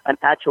 whether an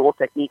actual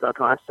technique or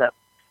concept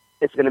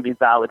is going to be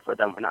valid for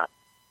them or not.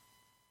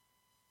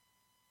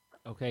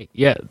 Okay,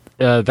 yeah,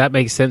 that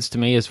makes sense to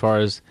me as far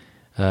as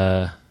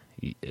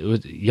it was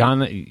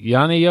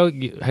Jnana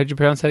Yoga. How did you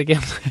pronounce that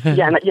again?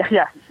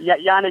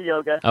 Jnana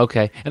Yoga.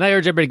 Okay, and I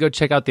urge everybody to go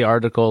check out the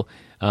article.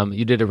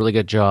 You did a really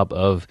good job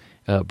of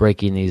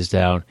breaking these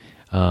down.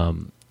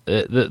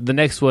 The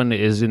next one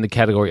is in the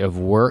category of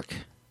work.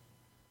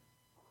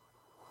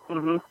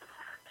 Mm-hmm.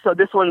 So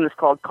this one is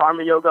called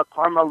Karma Yoga.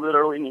 Karma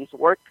literally means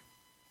work,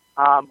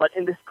 but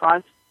in this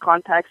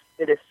context,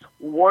 it is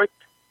work.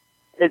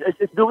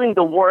 It's doing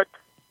the work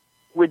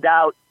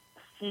without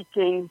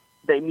seeking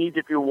the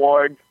immediate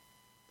reward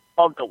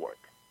of the work.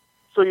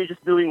 So you're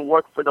just doing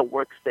work for the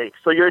work's sake.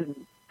 So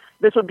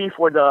this would be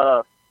for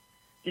the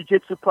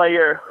jiu-jitsu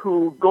player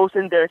who goes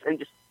in there and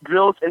just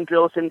drills and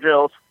drills and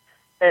drills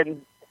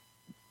and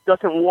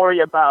doesn't worry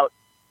about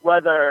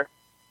whether,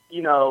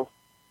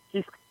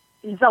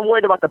 he's not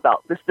worried about the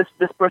belt.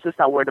 This person's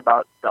not worried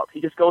about belt.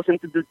 He just goes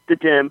into the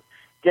gym,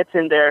 gets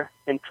in there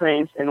and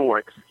trains and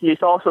works.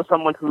 He's also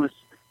someone who's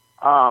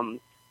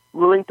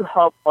willing to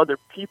help other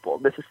people.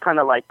 This is kind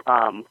of like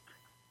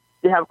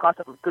they have a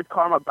concept of good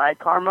karma, bad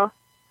karma.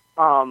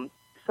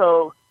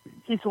 So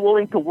he's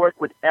willing to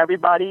work with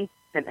everybody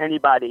and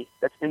anybody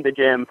that's in the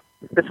gym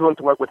that's willing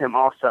to work with him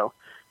also.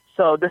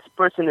 So this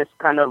person is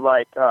kind of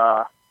like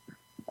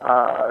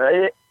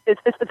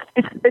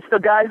it's the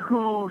guy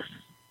who's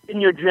in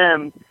your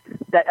gym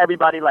that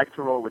everybody likes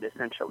to roll with,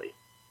 essentially,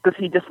 because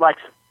he just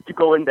likes to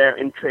go in there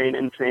and train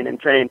and train and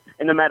train.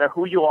 And no matter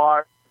who you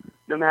are,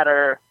 no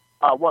matter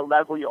what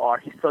level you are,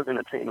 he's still going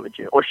to train with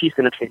you, or she's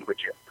going to train with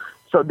you.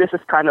 So this is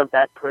kind of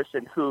that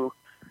person who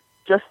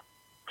just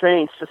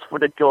trains just for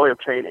the joy of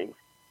training,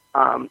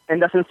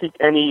 and doesn't seek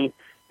any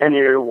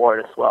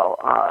reward as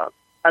well.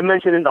 I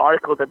mentioned in the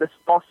article that this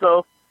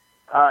also,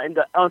 in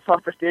the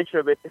unselfish nature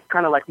of it, it's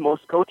kind of like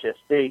most coaches.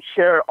 They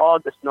share all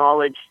this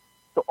knowledge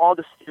to all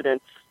the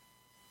students,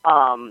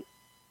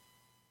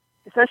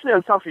 essentially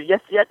unselfish.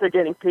 Yes, they're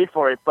getting paid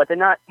for it, but they're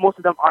not. Most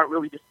of them aren't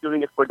really just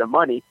doing it for the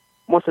money.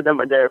 Most of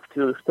them are there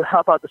to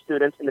help out the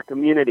students in the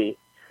community.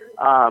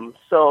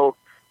 So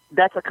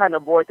that's a kind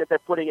of work that they're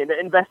putting in. They're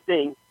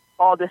investing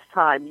all this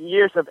time,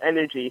 years of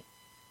energy,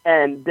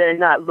 and they're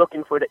not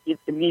looking for the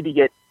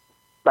immediate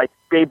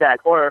payback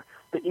or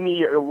the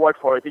immediate reward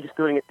for it. They're just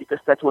doing it because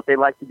that's what they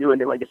like to do, and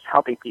they like just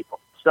helping people.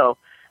 So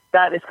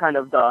that is kind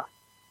of the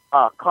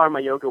karma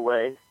yoga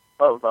way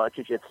of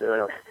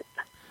jiu-jitsu.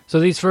 So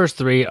these first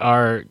three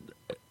are,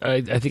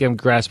 I think I'm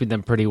grasping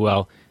them pretty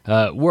well.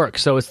 Work.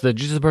 So it's the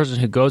jiu-jitsu person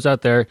who goes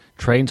out there,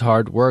 trains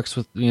hard, works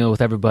with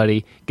with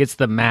everybody, gets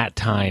the mat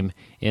time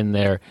in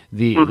there.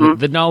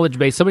 The knowledge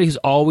base. Somebody who's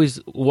always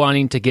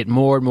wanting to get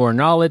more and more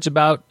knowledge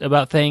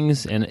about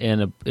things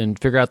and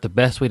figure out the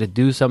best way to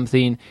do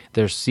something.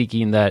 They're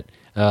seeking that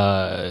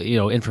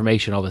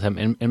information all the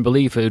time. And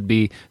belief, it would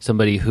be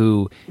somebody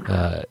who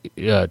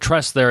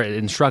trusts their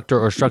instructor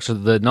or trusts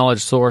the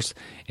knowledge source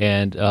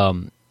and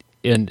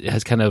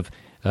has kind of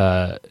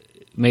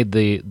made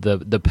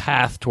the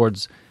path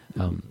towards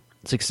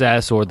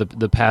success or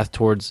the path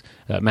towards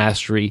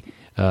mastery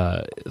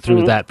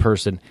through that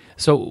person.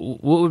 So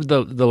what would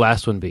the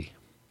last one be?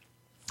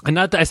 And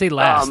not that I say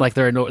last, like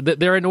they're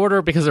in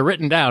order because they're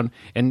written down,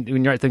 and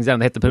when you write things down,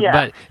 they have to put.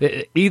 Yeah.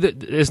 But either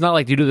it's not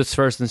like you do this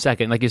first and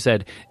second. Like you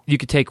said, you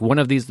could take one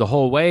of these the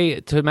whole way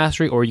to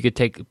mastery, or you could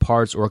take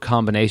parts or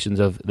combinations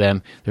of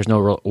them. There's no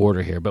real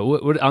order here. But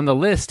what on the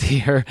list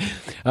here,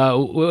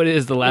 what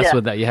is the last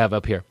one that you have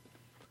up here?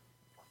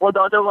 Well,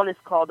 the other one is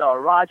called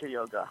Raja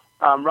Yoga.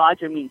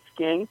 Raja means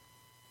king.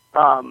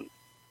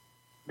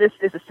 This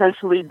is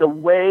essentially the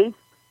way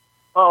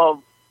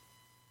of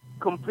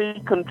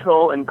complete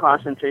control and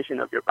concentration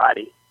of your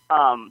body.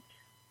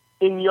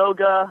 In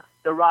yoga,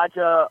 the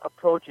Raja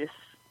approach is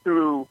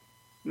through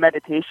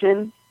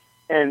meditation,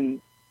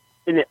 and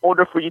in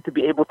order for you to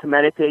be able to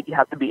meditate, you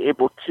have to be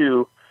able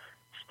to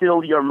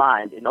still your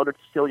mind. In order to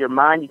still your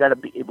mind, you got to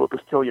be able to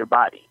still your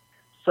body.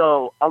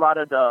 So a lot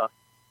of the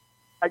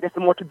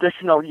more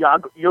traditional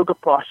yoga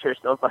postures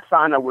of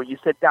asana, where you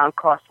sit down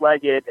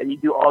cross-legged and you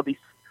do all these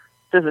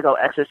physical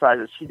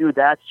exercises, you do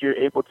that, so you're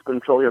able to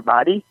control your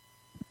body.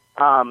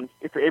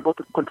 If you're able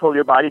to control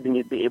your body, then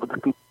you'd be able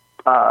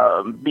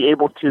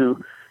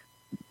to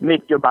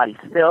make your body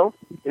still.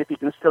 And if you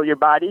can still your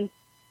body,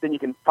 then you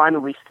can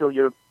finally still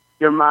your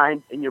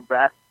mind and your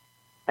breath.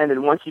 And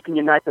then once you can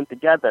unite them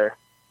together,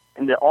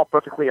 and they're all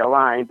perfectly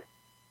aligned,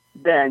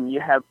 then you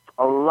have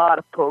a lot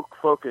of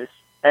focus,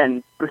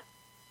 and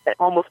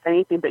almost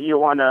anything that you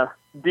want to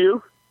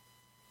do,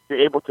 you're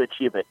able to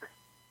achieve it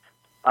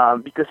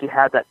because you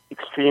have that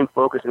extreme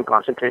focus and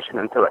concentration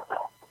into it.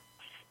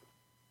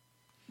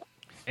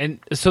 And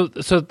so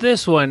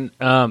this one,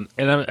 and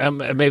I'm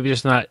maybe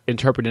just not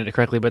interpreting it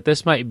correctly, but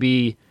this might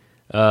be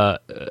a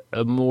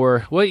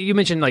more, well, you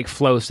mentioned like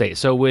flow state.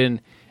 So when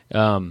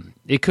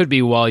it could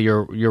be while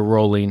you're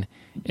rolling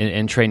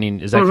and training,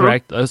 is that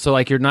correct? So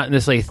like you're not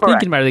necessarily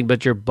thinking about anything,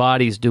 but your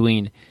body's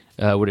doing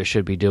what it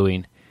should be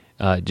doing,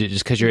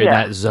 just because you're in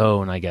that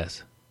zone, I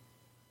guess.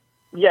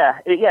 Yeah,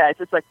 it's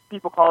just like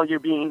people call you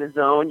being in the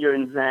zone. You're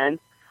in Zen.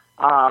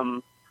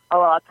 A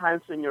lot of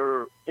times when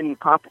you're in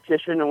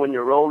competition or when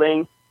you're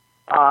rolling,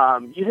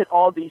 you hit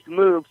all these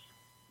moves,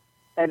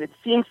 and it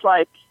seems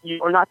like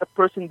you are not the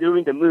person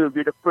doing the move.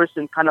 You're the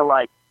person kind of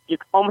like, you're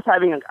almost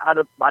having an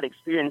out-of-body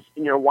experience,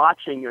 and you're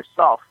watching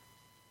yourself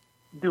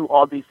do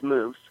all these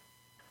moves.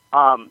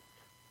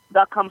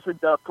 That comes with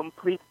the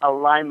complete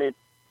alignment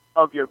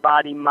of your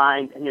body,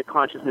 mind, and your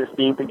consciousness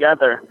being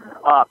together,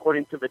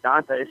 according to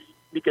Vedanta, is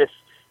because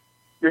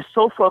you're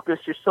so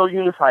focused, you're so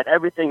unified,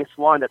 everything is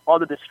one, that all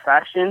the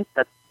distractions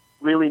that's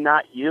really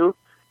not you,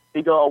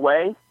 they go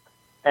away,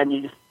 and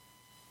you just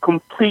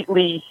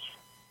completely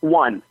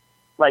one.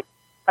 Like,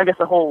 I guess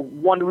a whole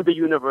one with the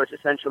universe,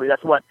 essentially.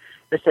 That's what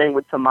they're saying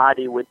with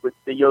samadhi, with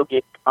the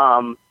yogic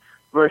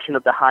version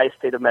of the highest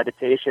state of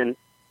meditation,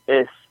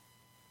 is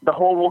the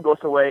whole world goes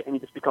away and you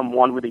just become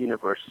one with the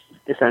universe,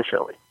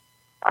 essentially.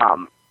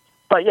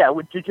 But yeah,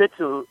 with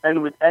jiu-jitsu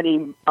and with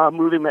any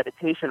moving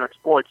meditation or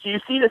sports, you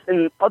see this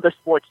in other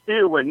sports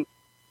too. When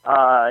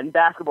in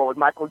basketball with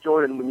Michael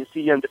Jordan, when you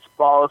see him just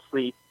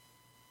flawlessly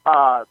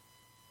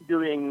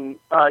doing,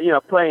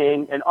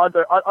 playing, and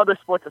other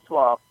sports as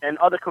well, and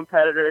other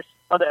competitors,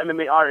 other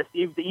MMA artists,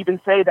 they even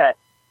say that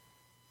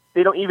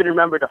they don't even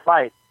remember the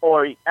fight,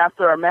 or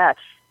after a match,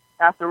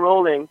 after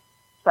rolling,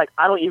 it's like,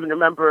 I don't even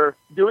remember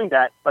doing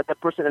that, but that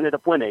person ended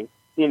up winning,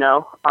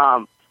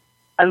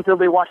 until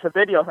they watch the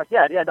video. It's like,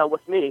 yeah, that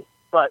was me.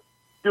 But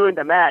during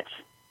the match,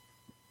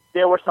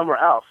 they were somewhere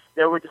else.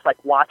 They were just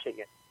like watching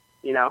it,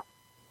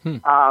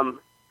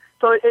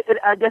 So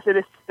I guess it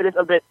is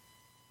a bit,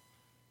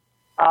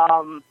 I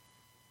don't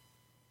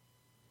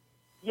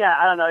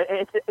know.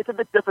 It's a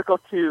bit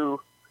difficult to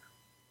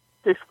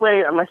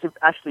explain unless you've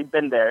actually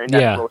been there in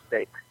that flow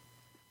state.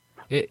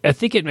 I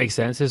think it makes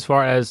sense as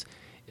far as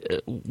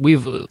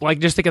we've like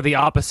just think of the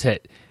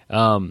opposite.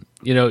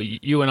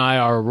 You and I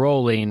are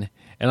rolling,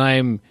 and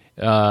I'm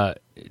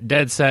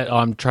dead set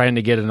on trying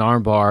to get an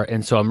armbar,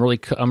 and so I'm really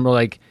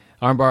like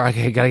armbar.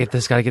 Okay, gotta get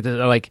this.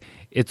 Like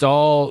it's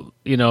all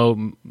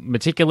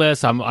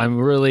meticulous. I'm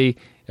really.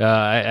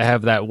 I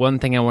have that one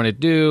thing I want to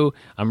do.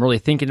 I'm really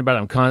thinking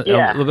about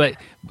it.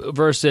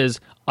 Versus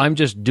I'm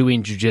just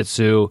doing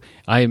jiu-jitsu.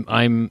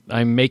 I'm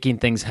making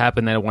things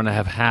happen that I want to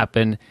have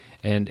happen,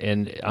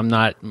 and I'm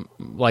not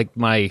like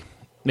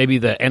maybe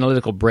the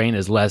analytical brain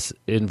is less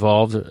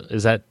involved.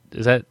 Is that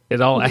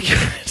at all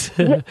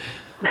accurate?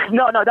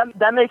 No,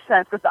 that makes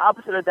sense, because the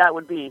opposite of that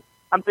would be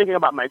I'm thinking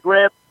about my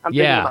grip. I'm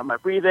thinking about my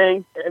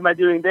breathing. Am I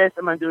doing this?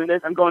 Am I doing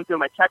this? I'm going through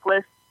my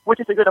checklist, which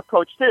is a good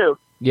approach too.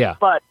 Yeah.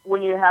 But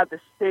when you have the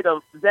state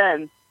of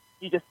Zen,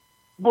 you just,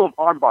 boom,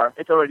 armbar.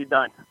 It's already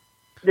done.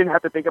 You didn't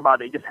have to think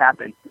about it. It just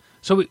happened.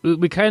 So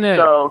we kind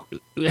of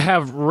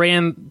have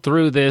ran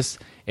through this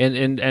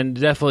and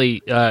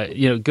definitely,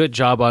 good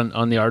job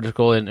on the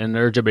article and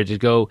urge everybody to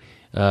go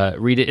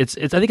read it.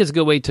 I think it's a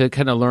good way to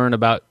kind of learn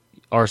about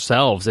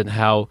ourselves and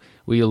how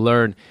we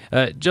learn.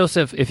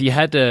 Joseph, if you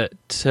had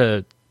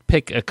to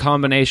pick a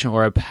combination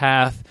or a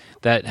path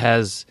that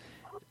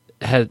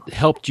had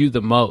helped you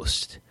the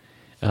most,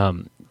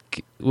 what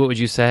would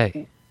you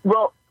say?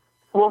 Well,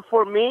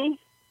 for me,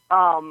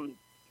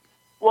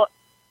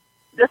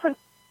 different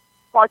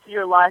parts of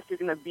your life, you're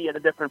going to be at a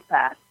different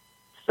path.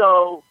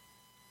 So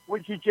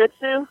with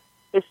jiu-jitsu,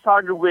 it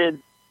started with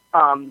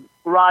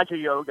Raja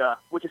Yoga,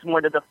 which is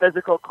more the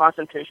physical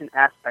concentration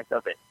aspect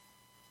of it.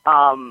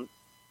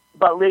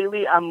 But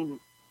lately, I'm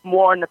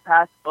more in the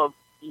path of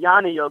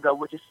Jnana Yoga,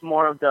 which is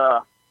more of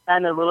the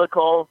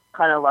analytical,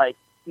 kind of like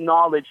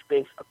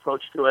knowledge-based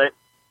approach to it.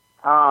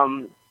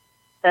 And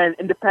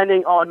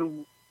depending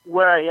on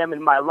where I am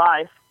in my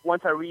life,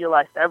 once I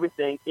realize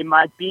everything, it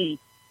might be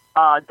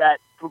that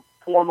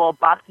formal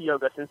Bhakti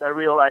Yoga, since I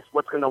realize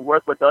what's going to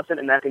work with us,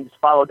 and I can just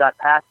follow that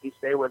path and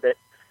stay with it.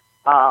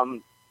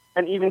 And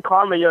even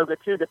Karma Yoga,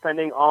 too,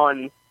 depending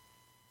on,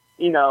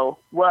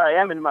 where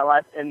I am in my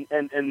life and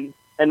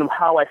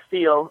how I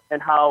feel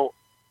and how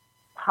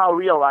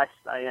realized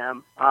I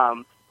am.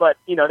 But,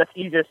 that's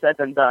easier said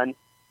than done.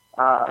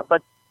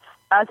 But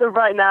as of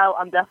right now,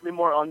 I'm definitely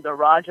more on the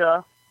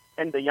Raja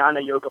and the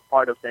Jnana Yoga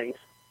part of things.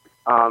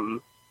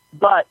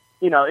 But,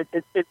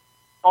 it's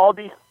all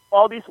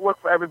these work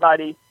for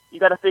everybody. You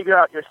got to figure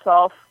out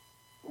yourself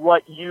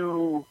what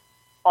you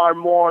are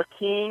more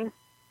keen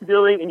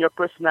doing in your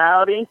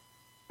personality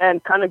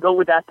and kind of go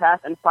with that path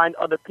and find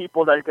other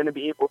people that are going to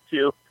be able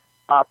to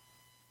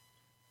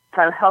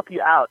kind of help you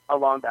out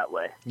along that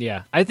way.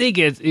 Yeah, I think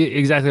it's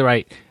exactly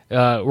right.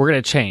 We're going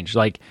to change.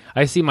 Like,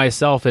 I see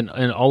myself in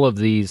all of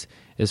these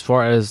as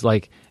far as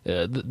like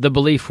the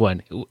belief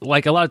one.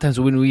 Like a lot of times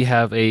when we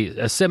have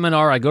a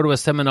seminar, I go to a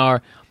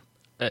seminar,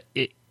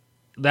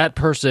 that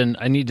person,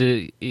 I need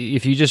to,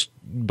 if you just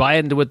buy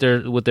into what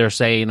they're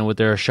saying and what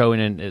they're showing,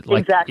 and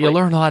exactly. You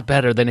learn a lot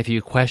better than if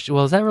you question,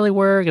 well, does that really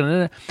work?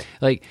 And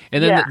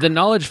then the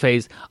knowledge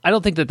phase, I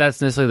don't think that's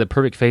necessarily the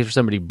perfect phase for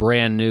somebody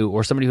brand new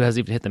or somebody who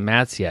hasn't even hit the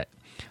mats yet.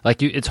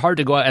 Like, it's hard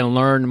to go out and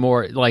learn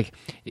more. Like,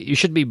 you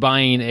should be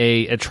buying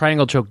a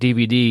triangle choke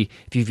DVD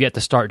if you've yet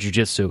to start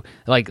jiu-jitsu.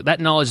 Like, that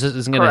knowledge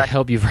isn't going to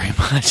help you very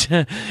much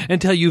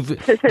until you've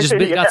just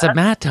got some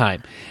mat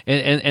time.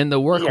 And the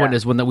work one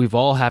is one that we've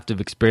all have to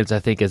experience, I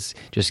think, is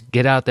just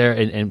get out there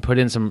and put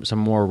in some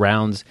more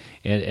rounds.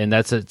 And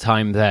that's a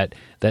time that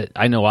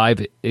I know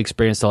I've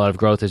experienced a lot of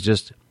growth, is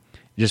just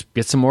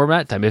get some more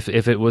mat time. If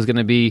it was going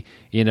to be,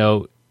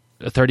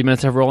 30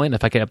 minutes of rolling,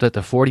 if I get up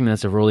to 40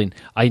 minutes of rolling,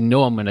 I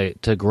know I'm going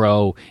to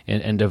grow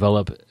and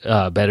develop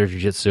better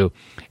jiu-jitsu.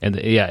 And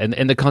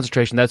the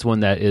concentration, that's one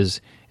that is,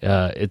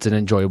 it's an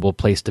enjoyable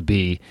place to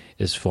be,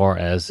 as far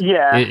as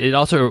it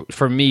also,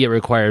 for me, it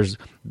requires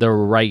the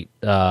right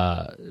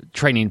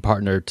training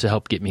partner to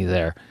help get me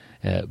there.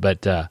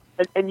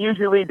 And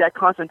usually that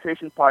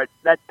concentration part,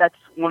 that's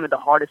one of the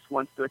hardest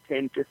ones to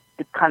attain, because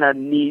it kind of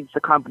needs a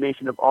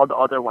combination of all the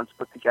other ones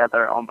put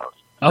together almost.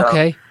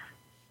 Okay.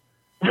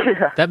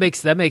 Yeah. That makes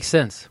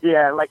sense.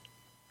 Yeah, like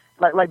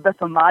the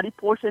samadhi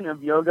portion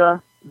of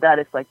yoga, that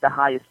is like the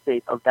highest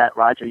state of that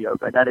Raja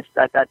Yoga. That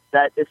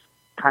is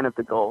kind of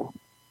the goal.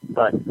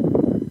 But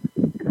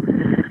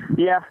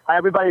yeah,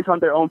 everybody's on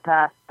their own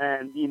path,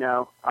 and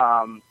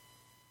I'm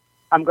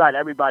glad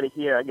everybody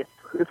here, I guess,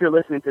 if you're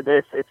listening to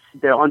this,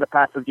 they're on the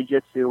path of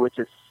jiu-jitsu, which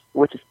is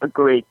a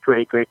great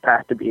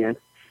path to be in.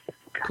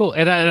 Cool,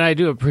 and I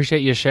do appreciate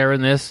you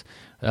sharing this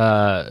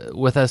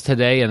with us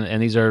today,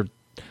 and these are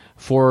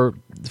four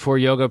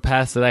yoga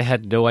paths that I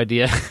had no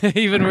idea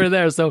even were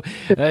there. So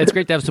it's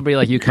great to have somebody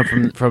like you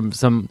come from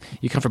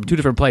two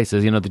different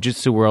places, the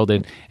jiu-jitsu world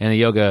and the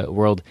yoga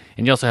world,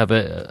 and you also have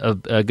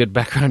a good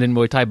background in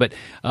Muay Thai. But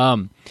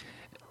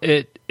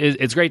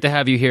it's great to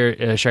have you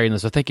here sharing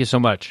this. So thank you so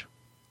much.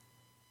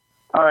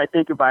 All right,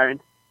 thank you, Byron.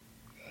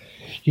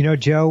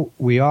 Joe,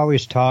 we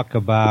always talk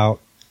about,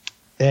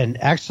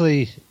 and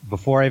actually,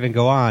 before I even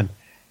go on,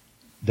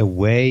 the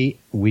way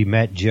we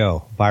met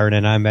Joe, Byron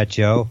and I met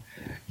Joe.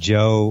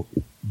 Joe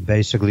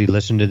basically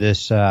listened to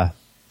this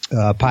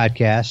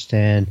podcast,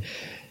 and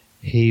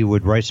he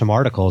would write some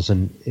articles,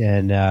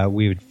 and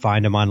we would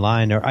find them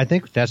online. Or I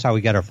think that's how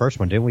we got our first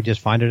one. Didn't we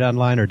just find it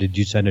online, or did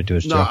you send it to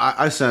us, No, Joe?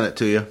 I sent it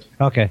to you.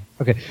 Okay.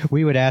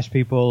 We would ask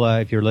people,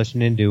 if you're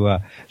listening, to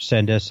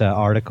send us an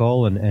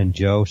article, and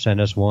Joe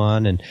sent us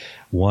one, and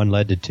one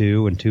led to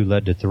two, and two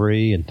led to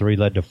three, and three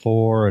led to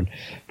four, and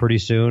pretty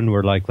soon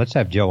we're like, let's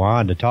have Joe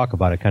on to talk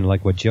about it, kind of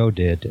like what Joe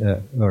did,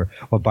 or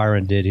what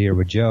Byron did here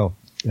with Joe.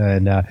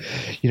 And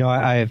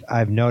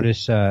I've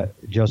noticed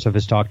Joseph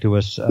has talked to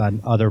us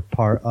on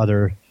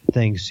other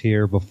things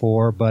here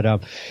before,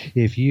 but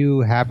if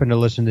you happen to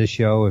listen to this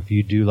show, if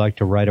you do like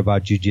to write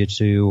about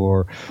jiu-jitsu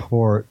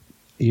or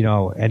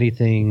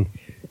anything,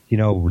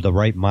 the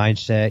right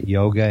mindset,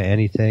 yoga,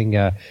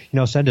 anything,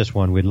 send us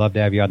one. We'd love to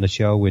have you on the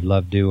show. We'd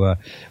love to.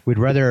 We'd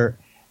rather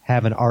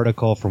have an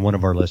article from one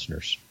of our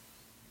listeners.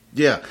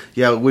 Yeah.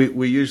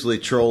 We usually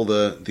troll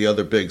the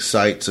other big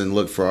sites and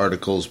look for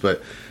articles,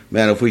 but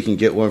man, if we can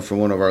get one from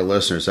one of our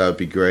listeners, that would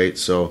be great.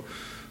 So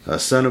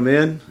send them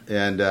in,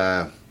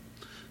 and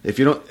if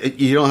you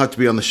don't have to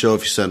be on the show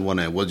if you send one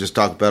in. We'll just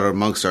talk about it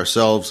amongst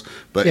ourselves.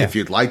 But if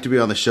you'd like to be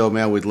on the show,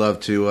 man, we'd love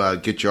to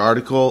get your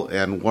article,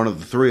 and one of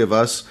the three of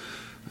us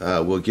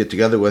will get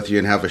together with you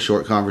and have a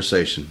short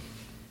conversation.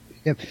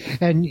 Yep.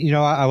 And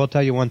I will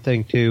tell you one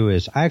thing too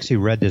is I actually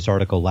read this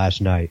article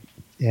last night,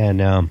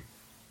 and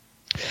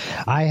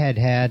I had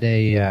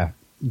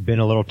been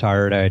a little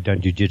tired. I had done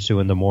jiu-jitsu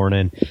in the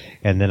morning,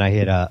 and then I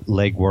hit a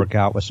leg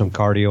workout with some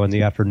cardio in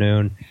the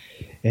afternoon,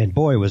 and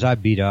boy, was I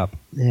beat up.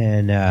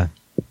 And,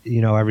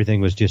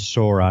 everything was just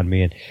sore on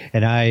me.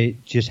 And I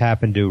just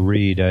happened to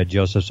read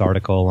Joseph's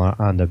article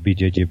on the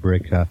BJJ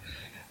Brick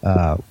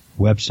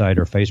website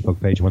or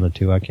Facebook page, one of the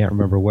two, I can't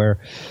remember where.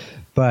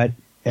 But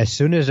as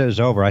soon as it was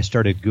over, I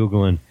started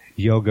Googling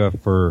yoga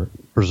for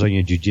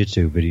Brazilian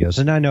Jiu-Jitsu videos.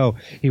 And I know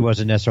he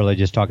wasn't necessarily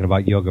just talking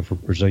about yoga for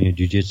Brazilian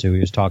Jiu-Jitsu. He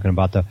was talking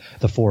about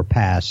the four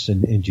paths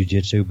in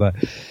Jiu-Jitsu. But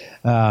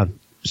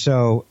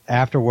so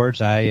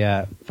afterwards,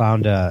 I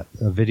found a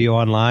video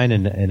online,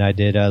 and I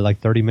did like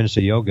 30 minutes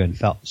of yoga and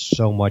felt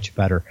so much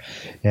better.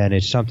 And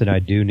it's something I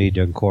do need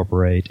to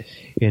incorporate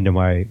into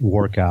my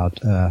workout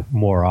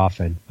more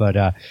often. But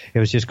it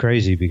was just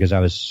crazy because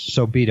I was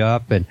so beat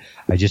up, and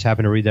I just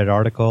happened to read that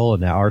article,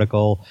 and that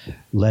article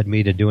led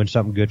me to doing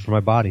something good for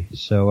my body.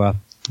 So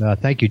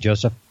thank you,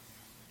 Joseph.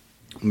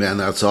 Man,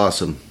 that's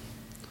awesome.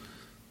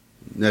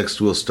 Next,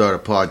 we'll start a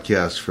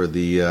podcast for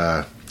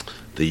the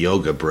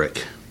yoga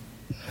brick.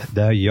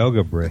 The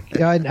yoga brick.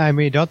 Yeah, I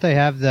mean, don't they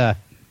have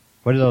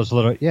what are those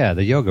little? Yeah,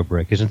 the yoga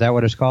brick. Isn't that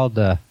what it's called?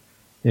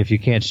 If you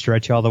can't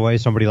stretch all the way,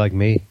 somebody like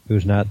me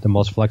who's not the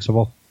most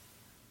flexible.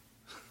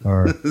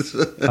 Or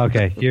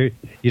okay,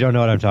 you don't know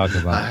what I'm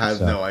talking about. I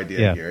have no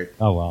idea, Gary.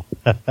 Oh well.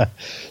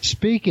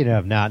 Speaking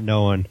of not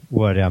knowing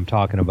what I'm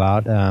talking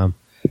about,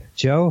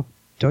 Joe,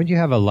 don't you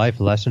have a life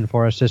lesson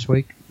for us this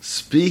week?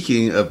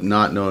 Speaking of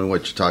not knowing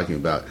what you're talking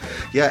about,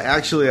 yeah,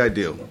 actually I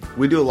do.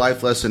 We do a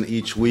life lesson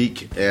each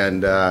week,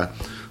 and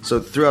so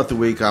throughout the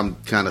week I'm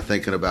kind of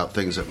thinking about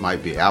things that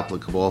might be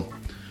applicable.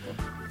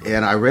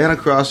 And I ran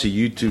across a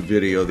YouTube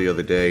video the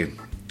other day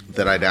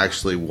that I'd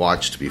actually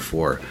watched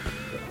before.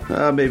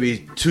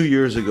 Maybe 2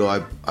 years ago,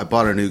 I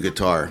bought a new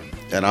guitar,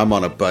 and I'm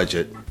on a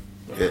budget.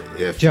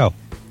 Joe.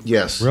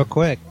 Yes. Real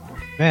quick.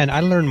 Man,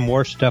 I learn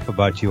more stuff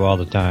about you all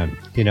the time.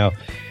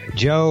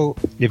 Joe,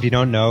 if you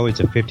don't know, is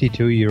a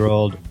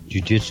 52-year-old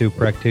jiu-jitsu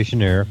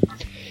practitioner.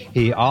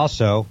 He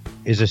also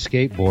is a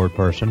skateboard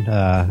person.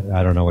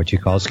 I don't know what you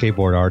call it,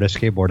 skateboard artist,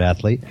 skateboard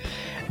athlete.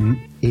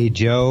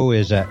 Joe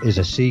is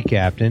a sea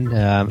captain,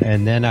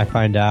 and then I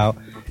find out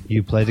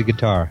you play the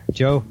guitar.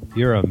 Joe,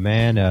 you're a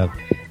man of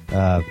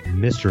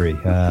mystery,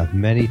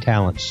 many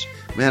talents.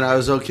 Man, I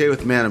was okay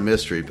with man of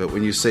mystery, but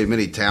when you say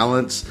many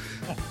talents,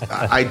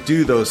 I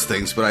do those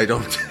things, but I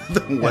don't do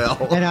them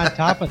well. And on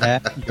top of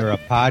that, you're a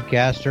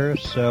podcaster,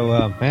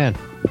 so, man,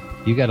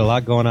 you got a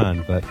lot going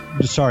on. But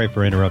sorry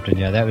for interrupting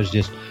you. That was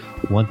just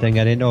one thing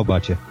I didn't know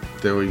about you.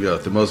 There we go.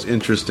 The most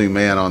interesting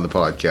man on the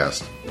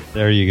podcast.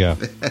 There you go.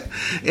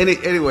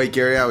 Anyway,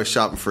 Gary, I was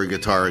shopping for a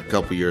guitar a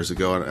couple years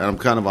ago, and I'm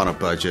kind of on a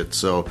budget,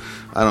 so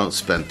I don't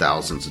spend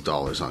thousands of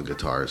dollars on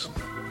guitars.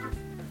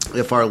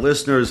 If our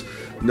listeners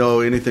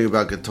know anything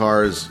about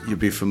guitars, you'd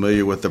be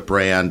familiar with the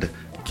brand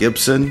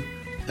Gibson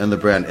and the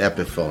brand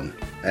Epiphone.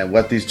 And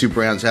what these two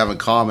brands have in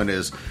common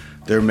is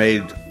they're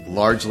made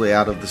largely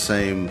out of the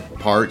same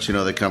parts.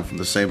 They come from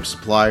the same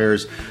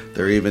suppliers.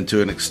 They're even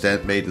to an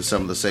extent made in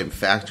some of the same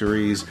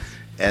factories.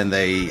 And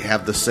they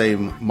have the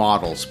same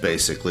models,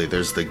 basically.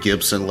 There's the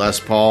Gibson Les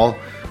Paul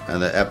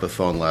and the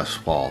Epiphone Les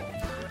Paul.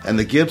 And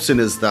the Gibson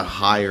is the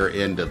higher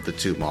end of the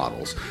two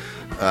models.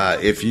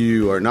 If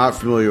you are not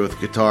familiar with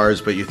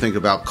guitars, but you think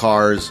about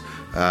cars,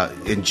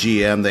 in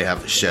GM they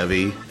have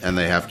Chevy and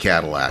they have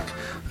Cadillac.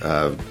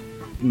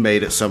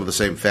 Made at some of the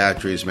same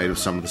factories, made of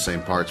some of the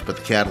same parts, but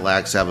the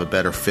Cadillacs have a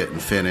better fit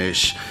and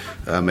finish,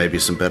 maybe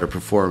some better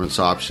performance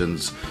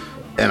options,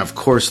 and of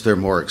course they're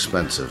more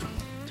expensive.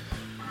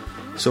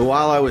 So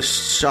while I was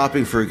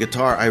shopping for a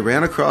guitar, I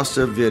ran across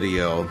a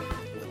video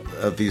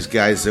of these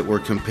guys that were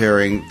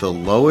comparing the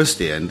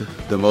lowest end,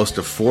 the most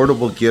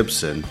affordable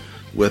Gibson,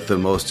 with the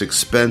most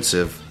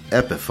expensive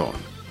Epiphone.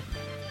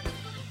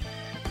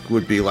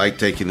 Would be like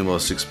taking the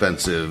most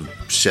expensive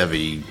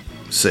Chevy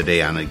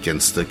sedan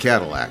against the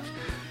Cadillac.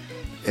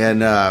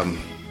 And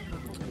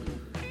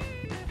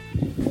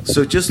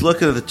so just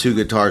looking at the two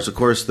guitars, of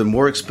course, the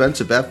more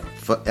expensive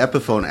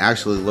Epiphone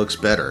actually looks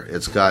better.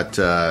 It's got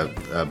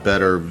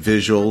better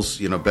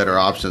visuals, better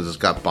options. It's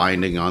got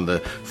binding on the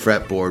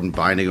fretboard and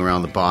binding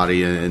around the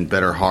body and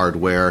better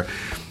hardware.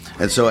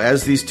 And so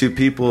as these two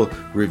people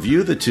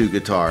review the two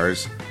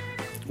guitars,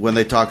 when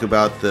they talk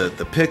about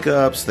the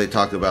pickups, they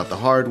talk about the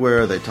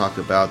hardware, they talk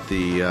about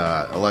the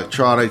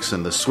electronics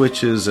and the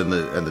switches and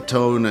the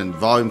tone and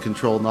volume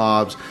control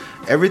knobs,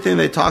 everything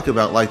they talk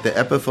about, like the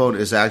Epiphone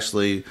is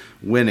actually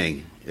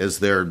winning as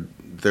they're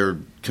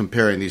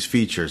comparing these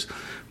features.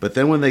 But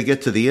then when they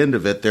get to the end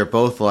of it, they're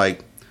both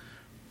like,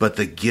 but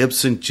the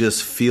Gibson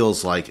just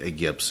feels like a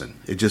Gibson.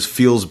 It just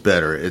feels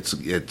better.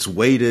 It's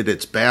weighted,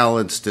 it's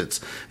balanced,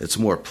 it's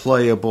more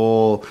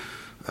playable.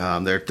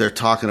 They're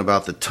talking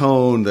about the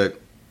tone that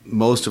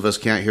most of us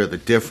can't hear the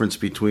difference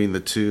between the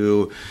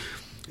two.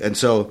 And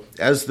so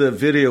as the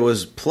video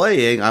was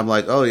playing, I'm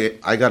like, oh, yeah,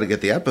 I got to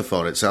get the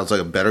Epiphone. It sounds like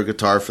a better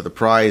guitar for the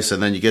price.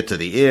 And then you get to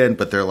the end,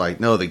 but they're like,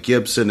 no, the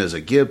Gibson is a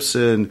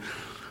Gibson.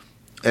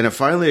 And it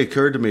finally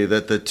occurred to me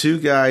that the two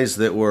guys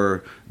that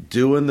were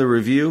doing the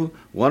review,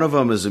 one of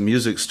them is a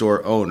music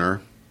store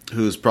owner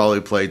who's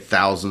probably played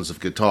thousands of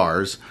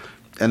guitars,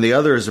 and the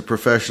other is a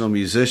professional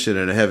musician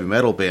in a heavy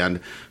metal band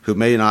who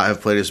may not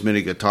have played as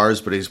many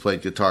guitars, but he's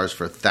played guitars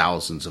for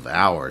thousands of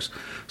hours.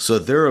 So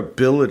their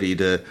ability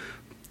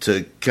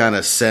to kind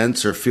of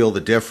sense or feel the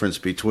difference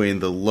between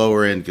the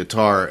lower end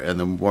guitar and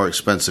the more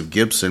expensive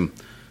Gibson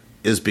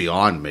is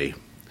beyond me.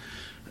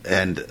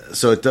 And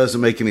so it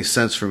doesn't make any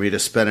sense for me to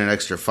spend an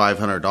extra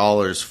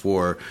 $500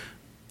 for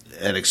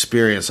an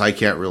experience I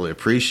can't really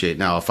appreciate.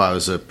 Now, if I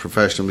was a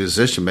professional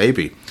musician,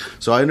 maybe.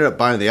 So I ended up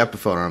buying the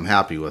Epiphone, and I'm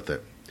happy with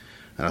it.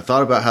 And I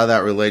thought about how that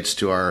relates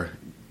to our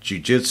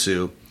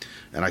jiu-jitsu,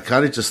 and I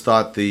kind of just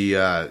thought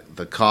the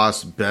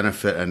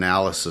cost-benefit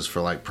analysis for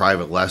like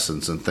private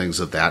lessons and things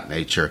of that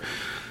nature.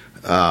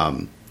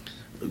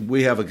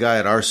 We have a guy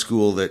at our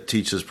school that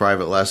teaches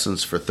private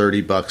lessons for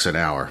 $30 an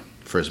hour,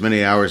 for as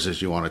many hours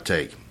as you want to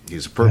take.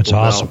 He's a purple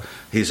belt. Awesome.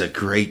 He's a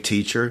great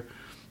teacher.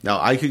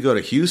 Now, I could go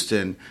to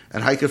Houston,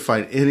 and I could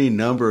find any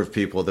number of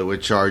people that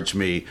would charge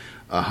me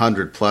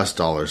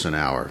 $100+ an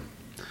hour.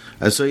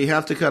 And so you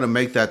have to kind of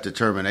make that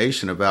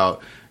determination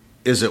about,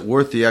 is it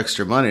worth the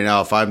extra money?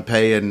 Now, if I'm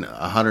paying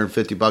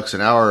 $150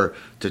 an hour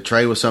to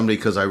train with somebody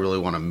because I really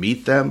want to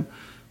meet them,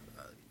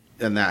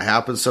 and that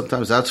happens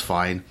sometimes, that's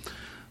fine.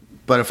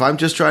 But if I'm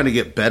just trying to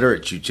get better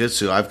at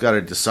jiu-jitsu, I've got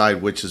to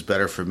decide which is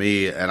better for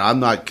me, and I'm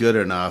not good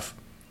enough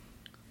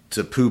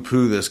to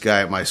poo-poo this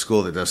guy at my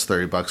school that does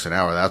 $30 an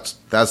hour.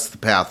 That's the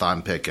path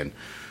I'm picking.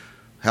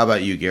 How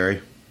about you,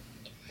 Gary?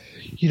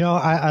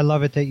 I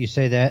love it that you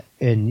say that,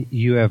 and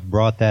you have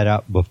brought that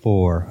up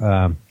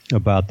before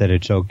about that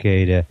it's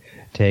okay to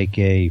take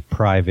a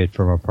private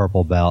from a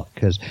purple belt,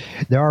 because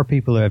there are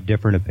people who have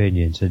different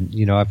opinions.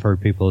 And, I've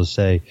heard people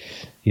say,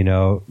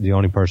 the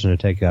only person to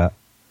take a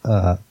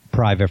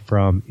private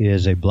from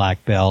is a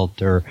black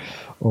belt or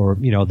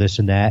this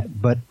and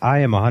that. But I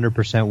am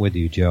 100% with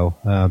you,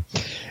 Joe.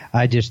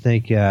 I just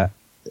think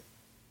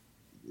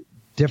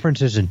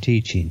differences in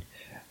teaching.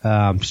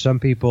 Some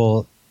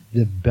people,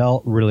 the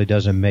belt really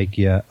doesn't make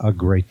you a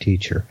great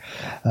teacher.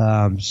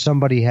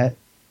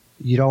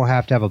 You don't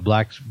have to have a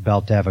black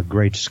belt to have a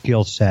great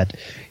skill set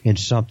in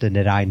something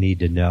that I need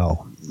to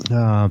know.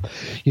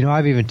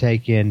 I've even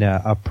taken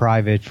a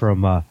private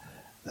from a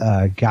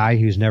guy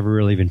who's never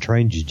really even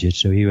trained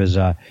jiu-jitsu.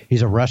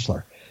 He's a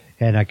wrestler,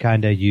 and I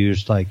kind of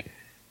used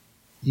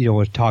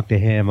would talk to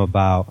him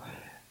about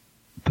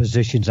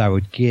positions I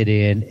would get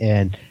in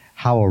and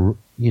how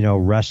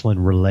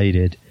wrestling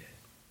related,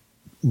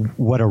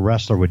 what a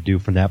wrestler would do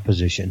from that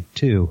position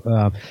too.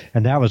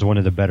 And that was one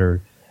of the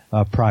better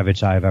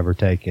privates I've ever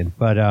taken.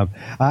 But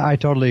I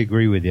totally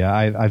agree with you.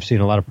 I've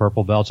seen a lot of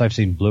purple belts. I've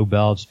seen blue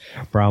belts,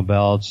 brown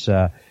belts,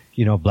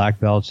 black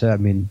belts. I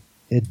mean,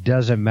 it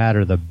doesn't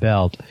matter the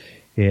belt.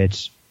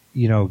 It's,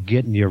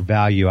 getting your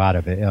value out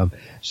of it.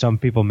 Some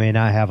people may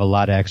not have a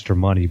lot of extra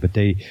money, but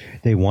they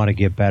want to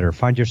get better.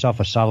 Find yourself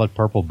a solid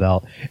purple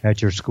belt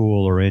at your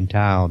school or in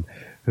town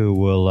who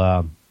will,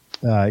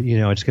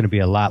 it's going to be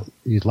a lot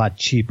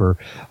cheaper,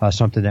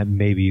 something that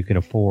maybe you can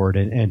afford,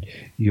 and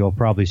you'll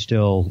probably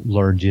still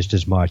learn just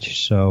as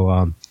much.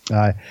 So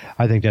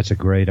I think that's a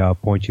great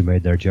point you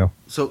made there, Joe.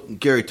 So,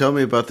 Gary, tell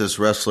me about this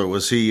wrestler.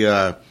 Was he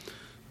a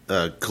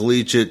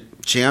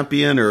collegiate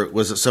champion, or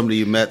was it somebody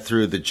you met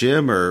through the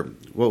gym, or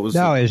what was?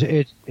 No,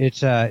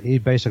 he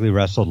basically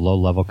wrestled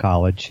low-level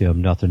college,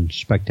 nothing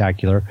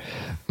spectacular,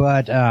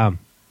 but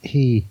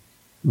he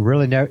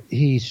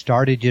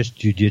started just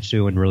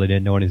jiu-jitsu and really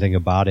didn't know anything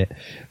about it.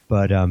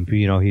 But,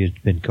 he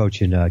had been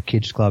coaching a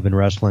kids club in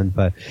wrestling,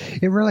 but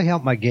it really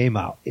helped my game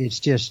out. It's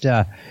just,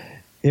 it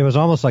was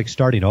almost like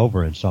starting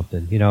over in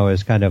something,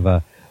 it's kind of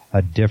a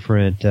a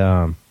different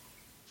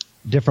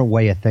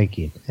way of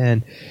thinking.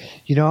 And,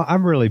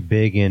 I'm really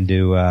big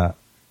into,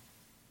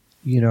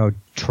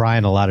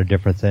 trying a lot of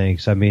different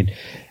things. I mean,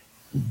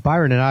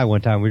 Byron and I,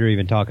 one time, we were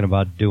even talking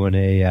about doing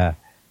a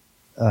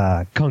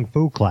kung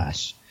fu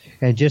class,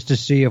 and just to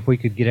see if we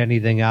could get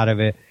anything out of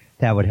it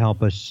that would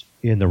help us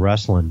in the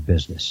wrestling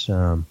business,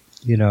 or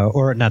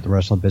not the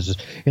wrestling business,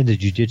 in the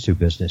jiu-jitsu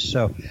business.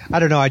 So I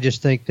don't know. I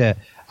just think that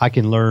I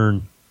can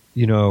learn,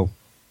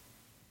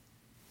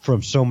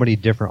 from so many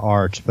different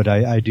arts, but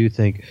I do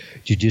think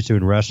jiu-jitsu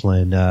and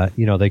wrestling,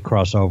 they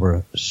cross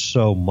over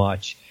so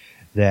much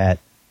that,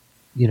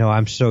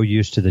 I'm so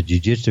used to the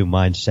jiu-jitsu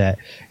mindset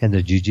and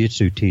the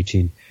jiu-jitsu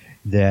teaching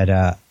that,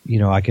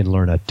 I can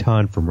learn a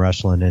ton from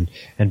wrestling.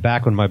 And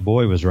back when my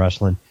boy was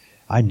wrestling,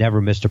 I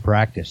never missed a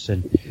practice.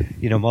 And,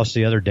 most of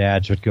the other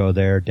dads would go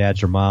there.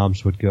 Dads or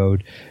moms would go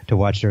to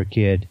watch their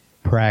kid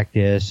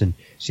practice and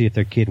see if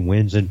their kid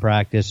wins in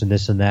practice and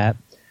this and that.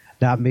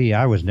 Not me.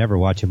 I was never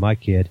watching my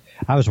kid.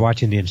 I was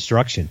watching the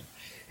instruction.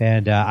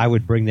 And I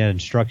would bring that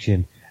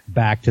instruction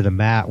back to the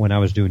mat when I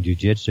was doing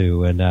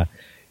jiu-jitsu. And,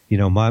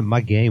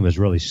 my game was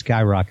really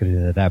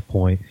skyrocketing at that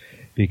point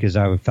because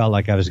I felt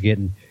like I was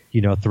getting,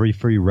 3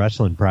 free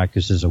wrestling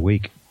practices a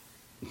week.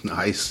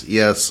 Nice.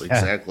 Yes,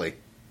 exactly.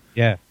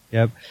 Yeah.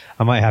 Yep.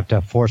 I might have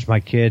to force my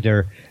kid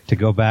to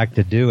go back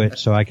to do it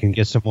so I can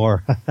get some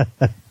more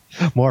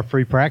more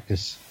free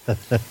practice.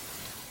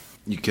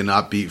 You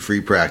cannot beat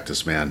free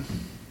practice, man.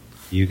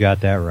 You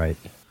got that right.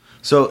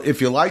 So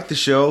if you like the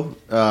show,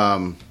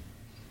 and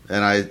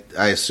I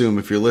assume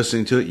if you're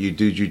listening to it, you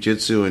do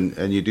jiu-jitsu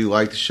and you do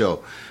like the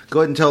show, go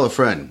ahead and tell a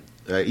friend.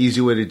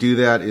 Easy way to do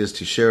that is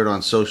to share it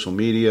on social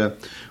media.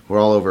 We're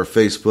all over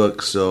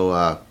Facebook,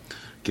 so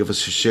give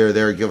us a share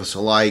there, give us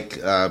a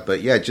like.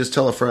 But yeah, just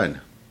tell a friend.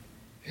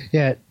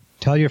 Yeah,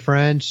 tell your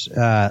friends,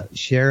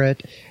 share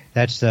it.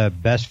 That's the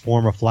best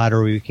form of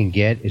flattery we can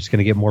get. It's going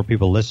to get more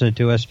people listening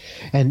to us.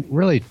 And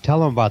really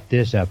tell them about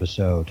this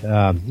episode.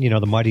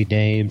 The Mighty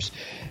Dames,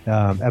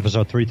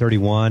 episode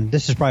 331.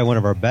 This is probably one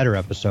of our better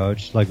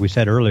episodes, like we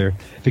said earlier,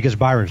 because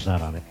Byron's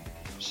not on it.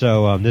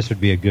 So this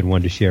would be a good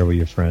one to share with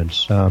your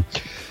friends.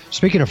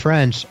 Speaking of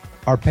friends,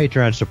 our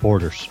Patreon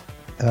supporters.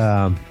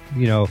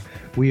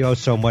 We owe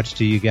so much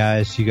to you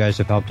guys. You guys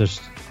have helped us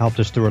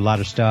through a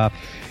lot of stuff.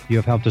 You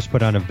have helped us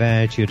put on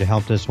events. You have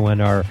helped us when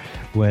our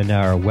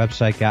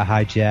website got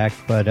hijacked.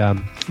 But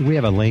we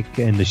have a link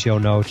in the show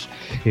notes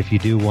if you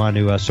do want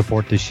to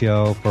support the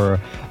show for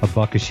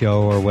 $1 a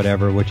show or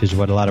whatever, which is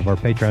what a lot of our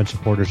Patreon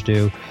supporters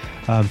do.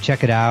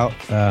 Check it out.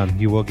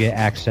 You will get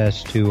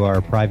access to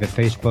our private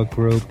Facebook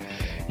group.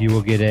 You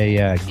will get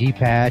a gi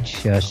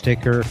patch,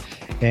 sticker.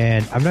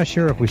 And I'm not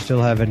sure if we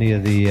still have any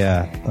of the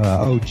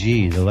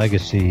OG, the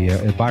legacy.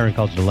 Byron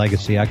calls it the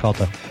legacy. I call it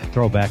the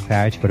throwback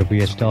patch. But if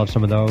we still have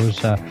some of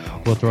those,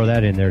 we'll throw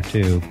that in there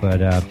too.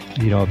 But, a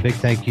big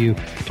thank you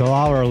to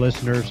all our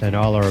listeners and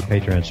all our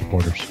Patreon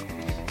supporters.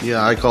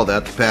 Yeah, I call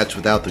that the patch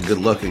without the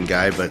good-looking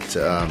guy. But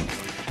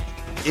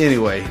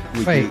anyway.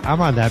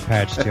 I'm on that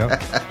patch, Joe.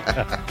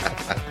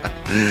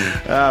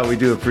 We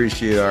do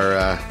appreciate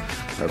our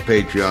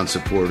Patreon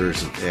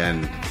supporters,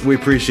 and we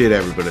appreciate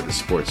everybody that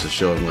supports the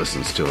show and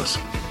listens to us.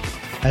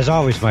 As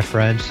always, my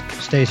friends,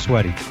 stay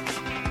sweaty.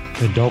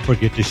 And don't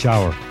forget to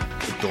shower.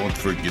 Don't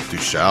forget to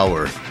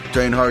shower.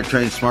 Train hard,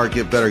 train smart,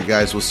 get better,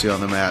 guys. We'll see you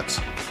on the mats.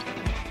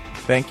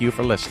 Thank you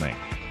for listening.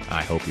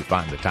 I hope you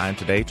find the time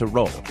today to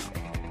roll.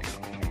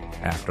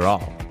 After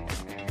all,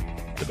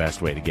 the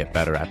best way to get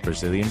better at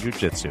Brazilian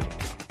Jiu-Jitsu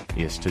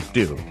is to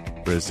do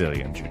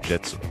Brazilian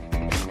Jiu-Jitsu.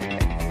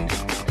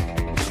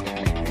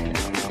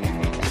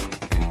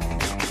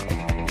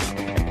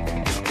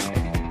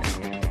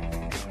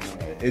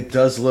 It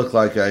does look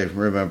like I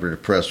remember to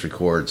press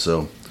record,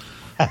 so.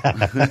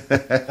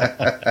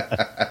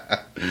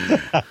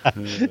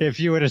 If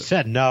you would have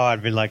said no,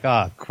 I'd be like,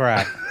 oh,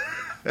 crap.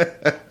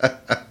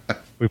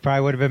 We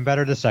probably would have been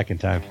better the second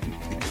time.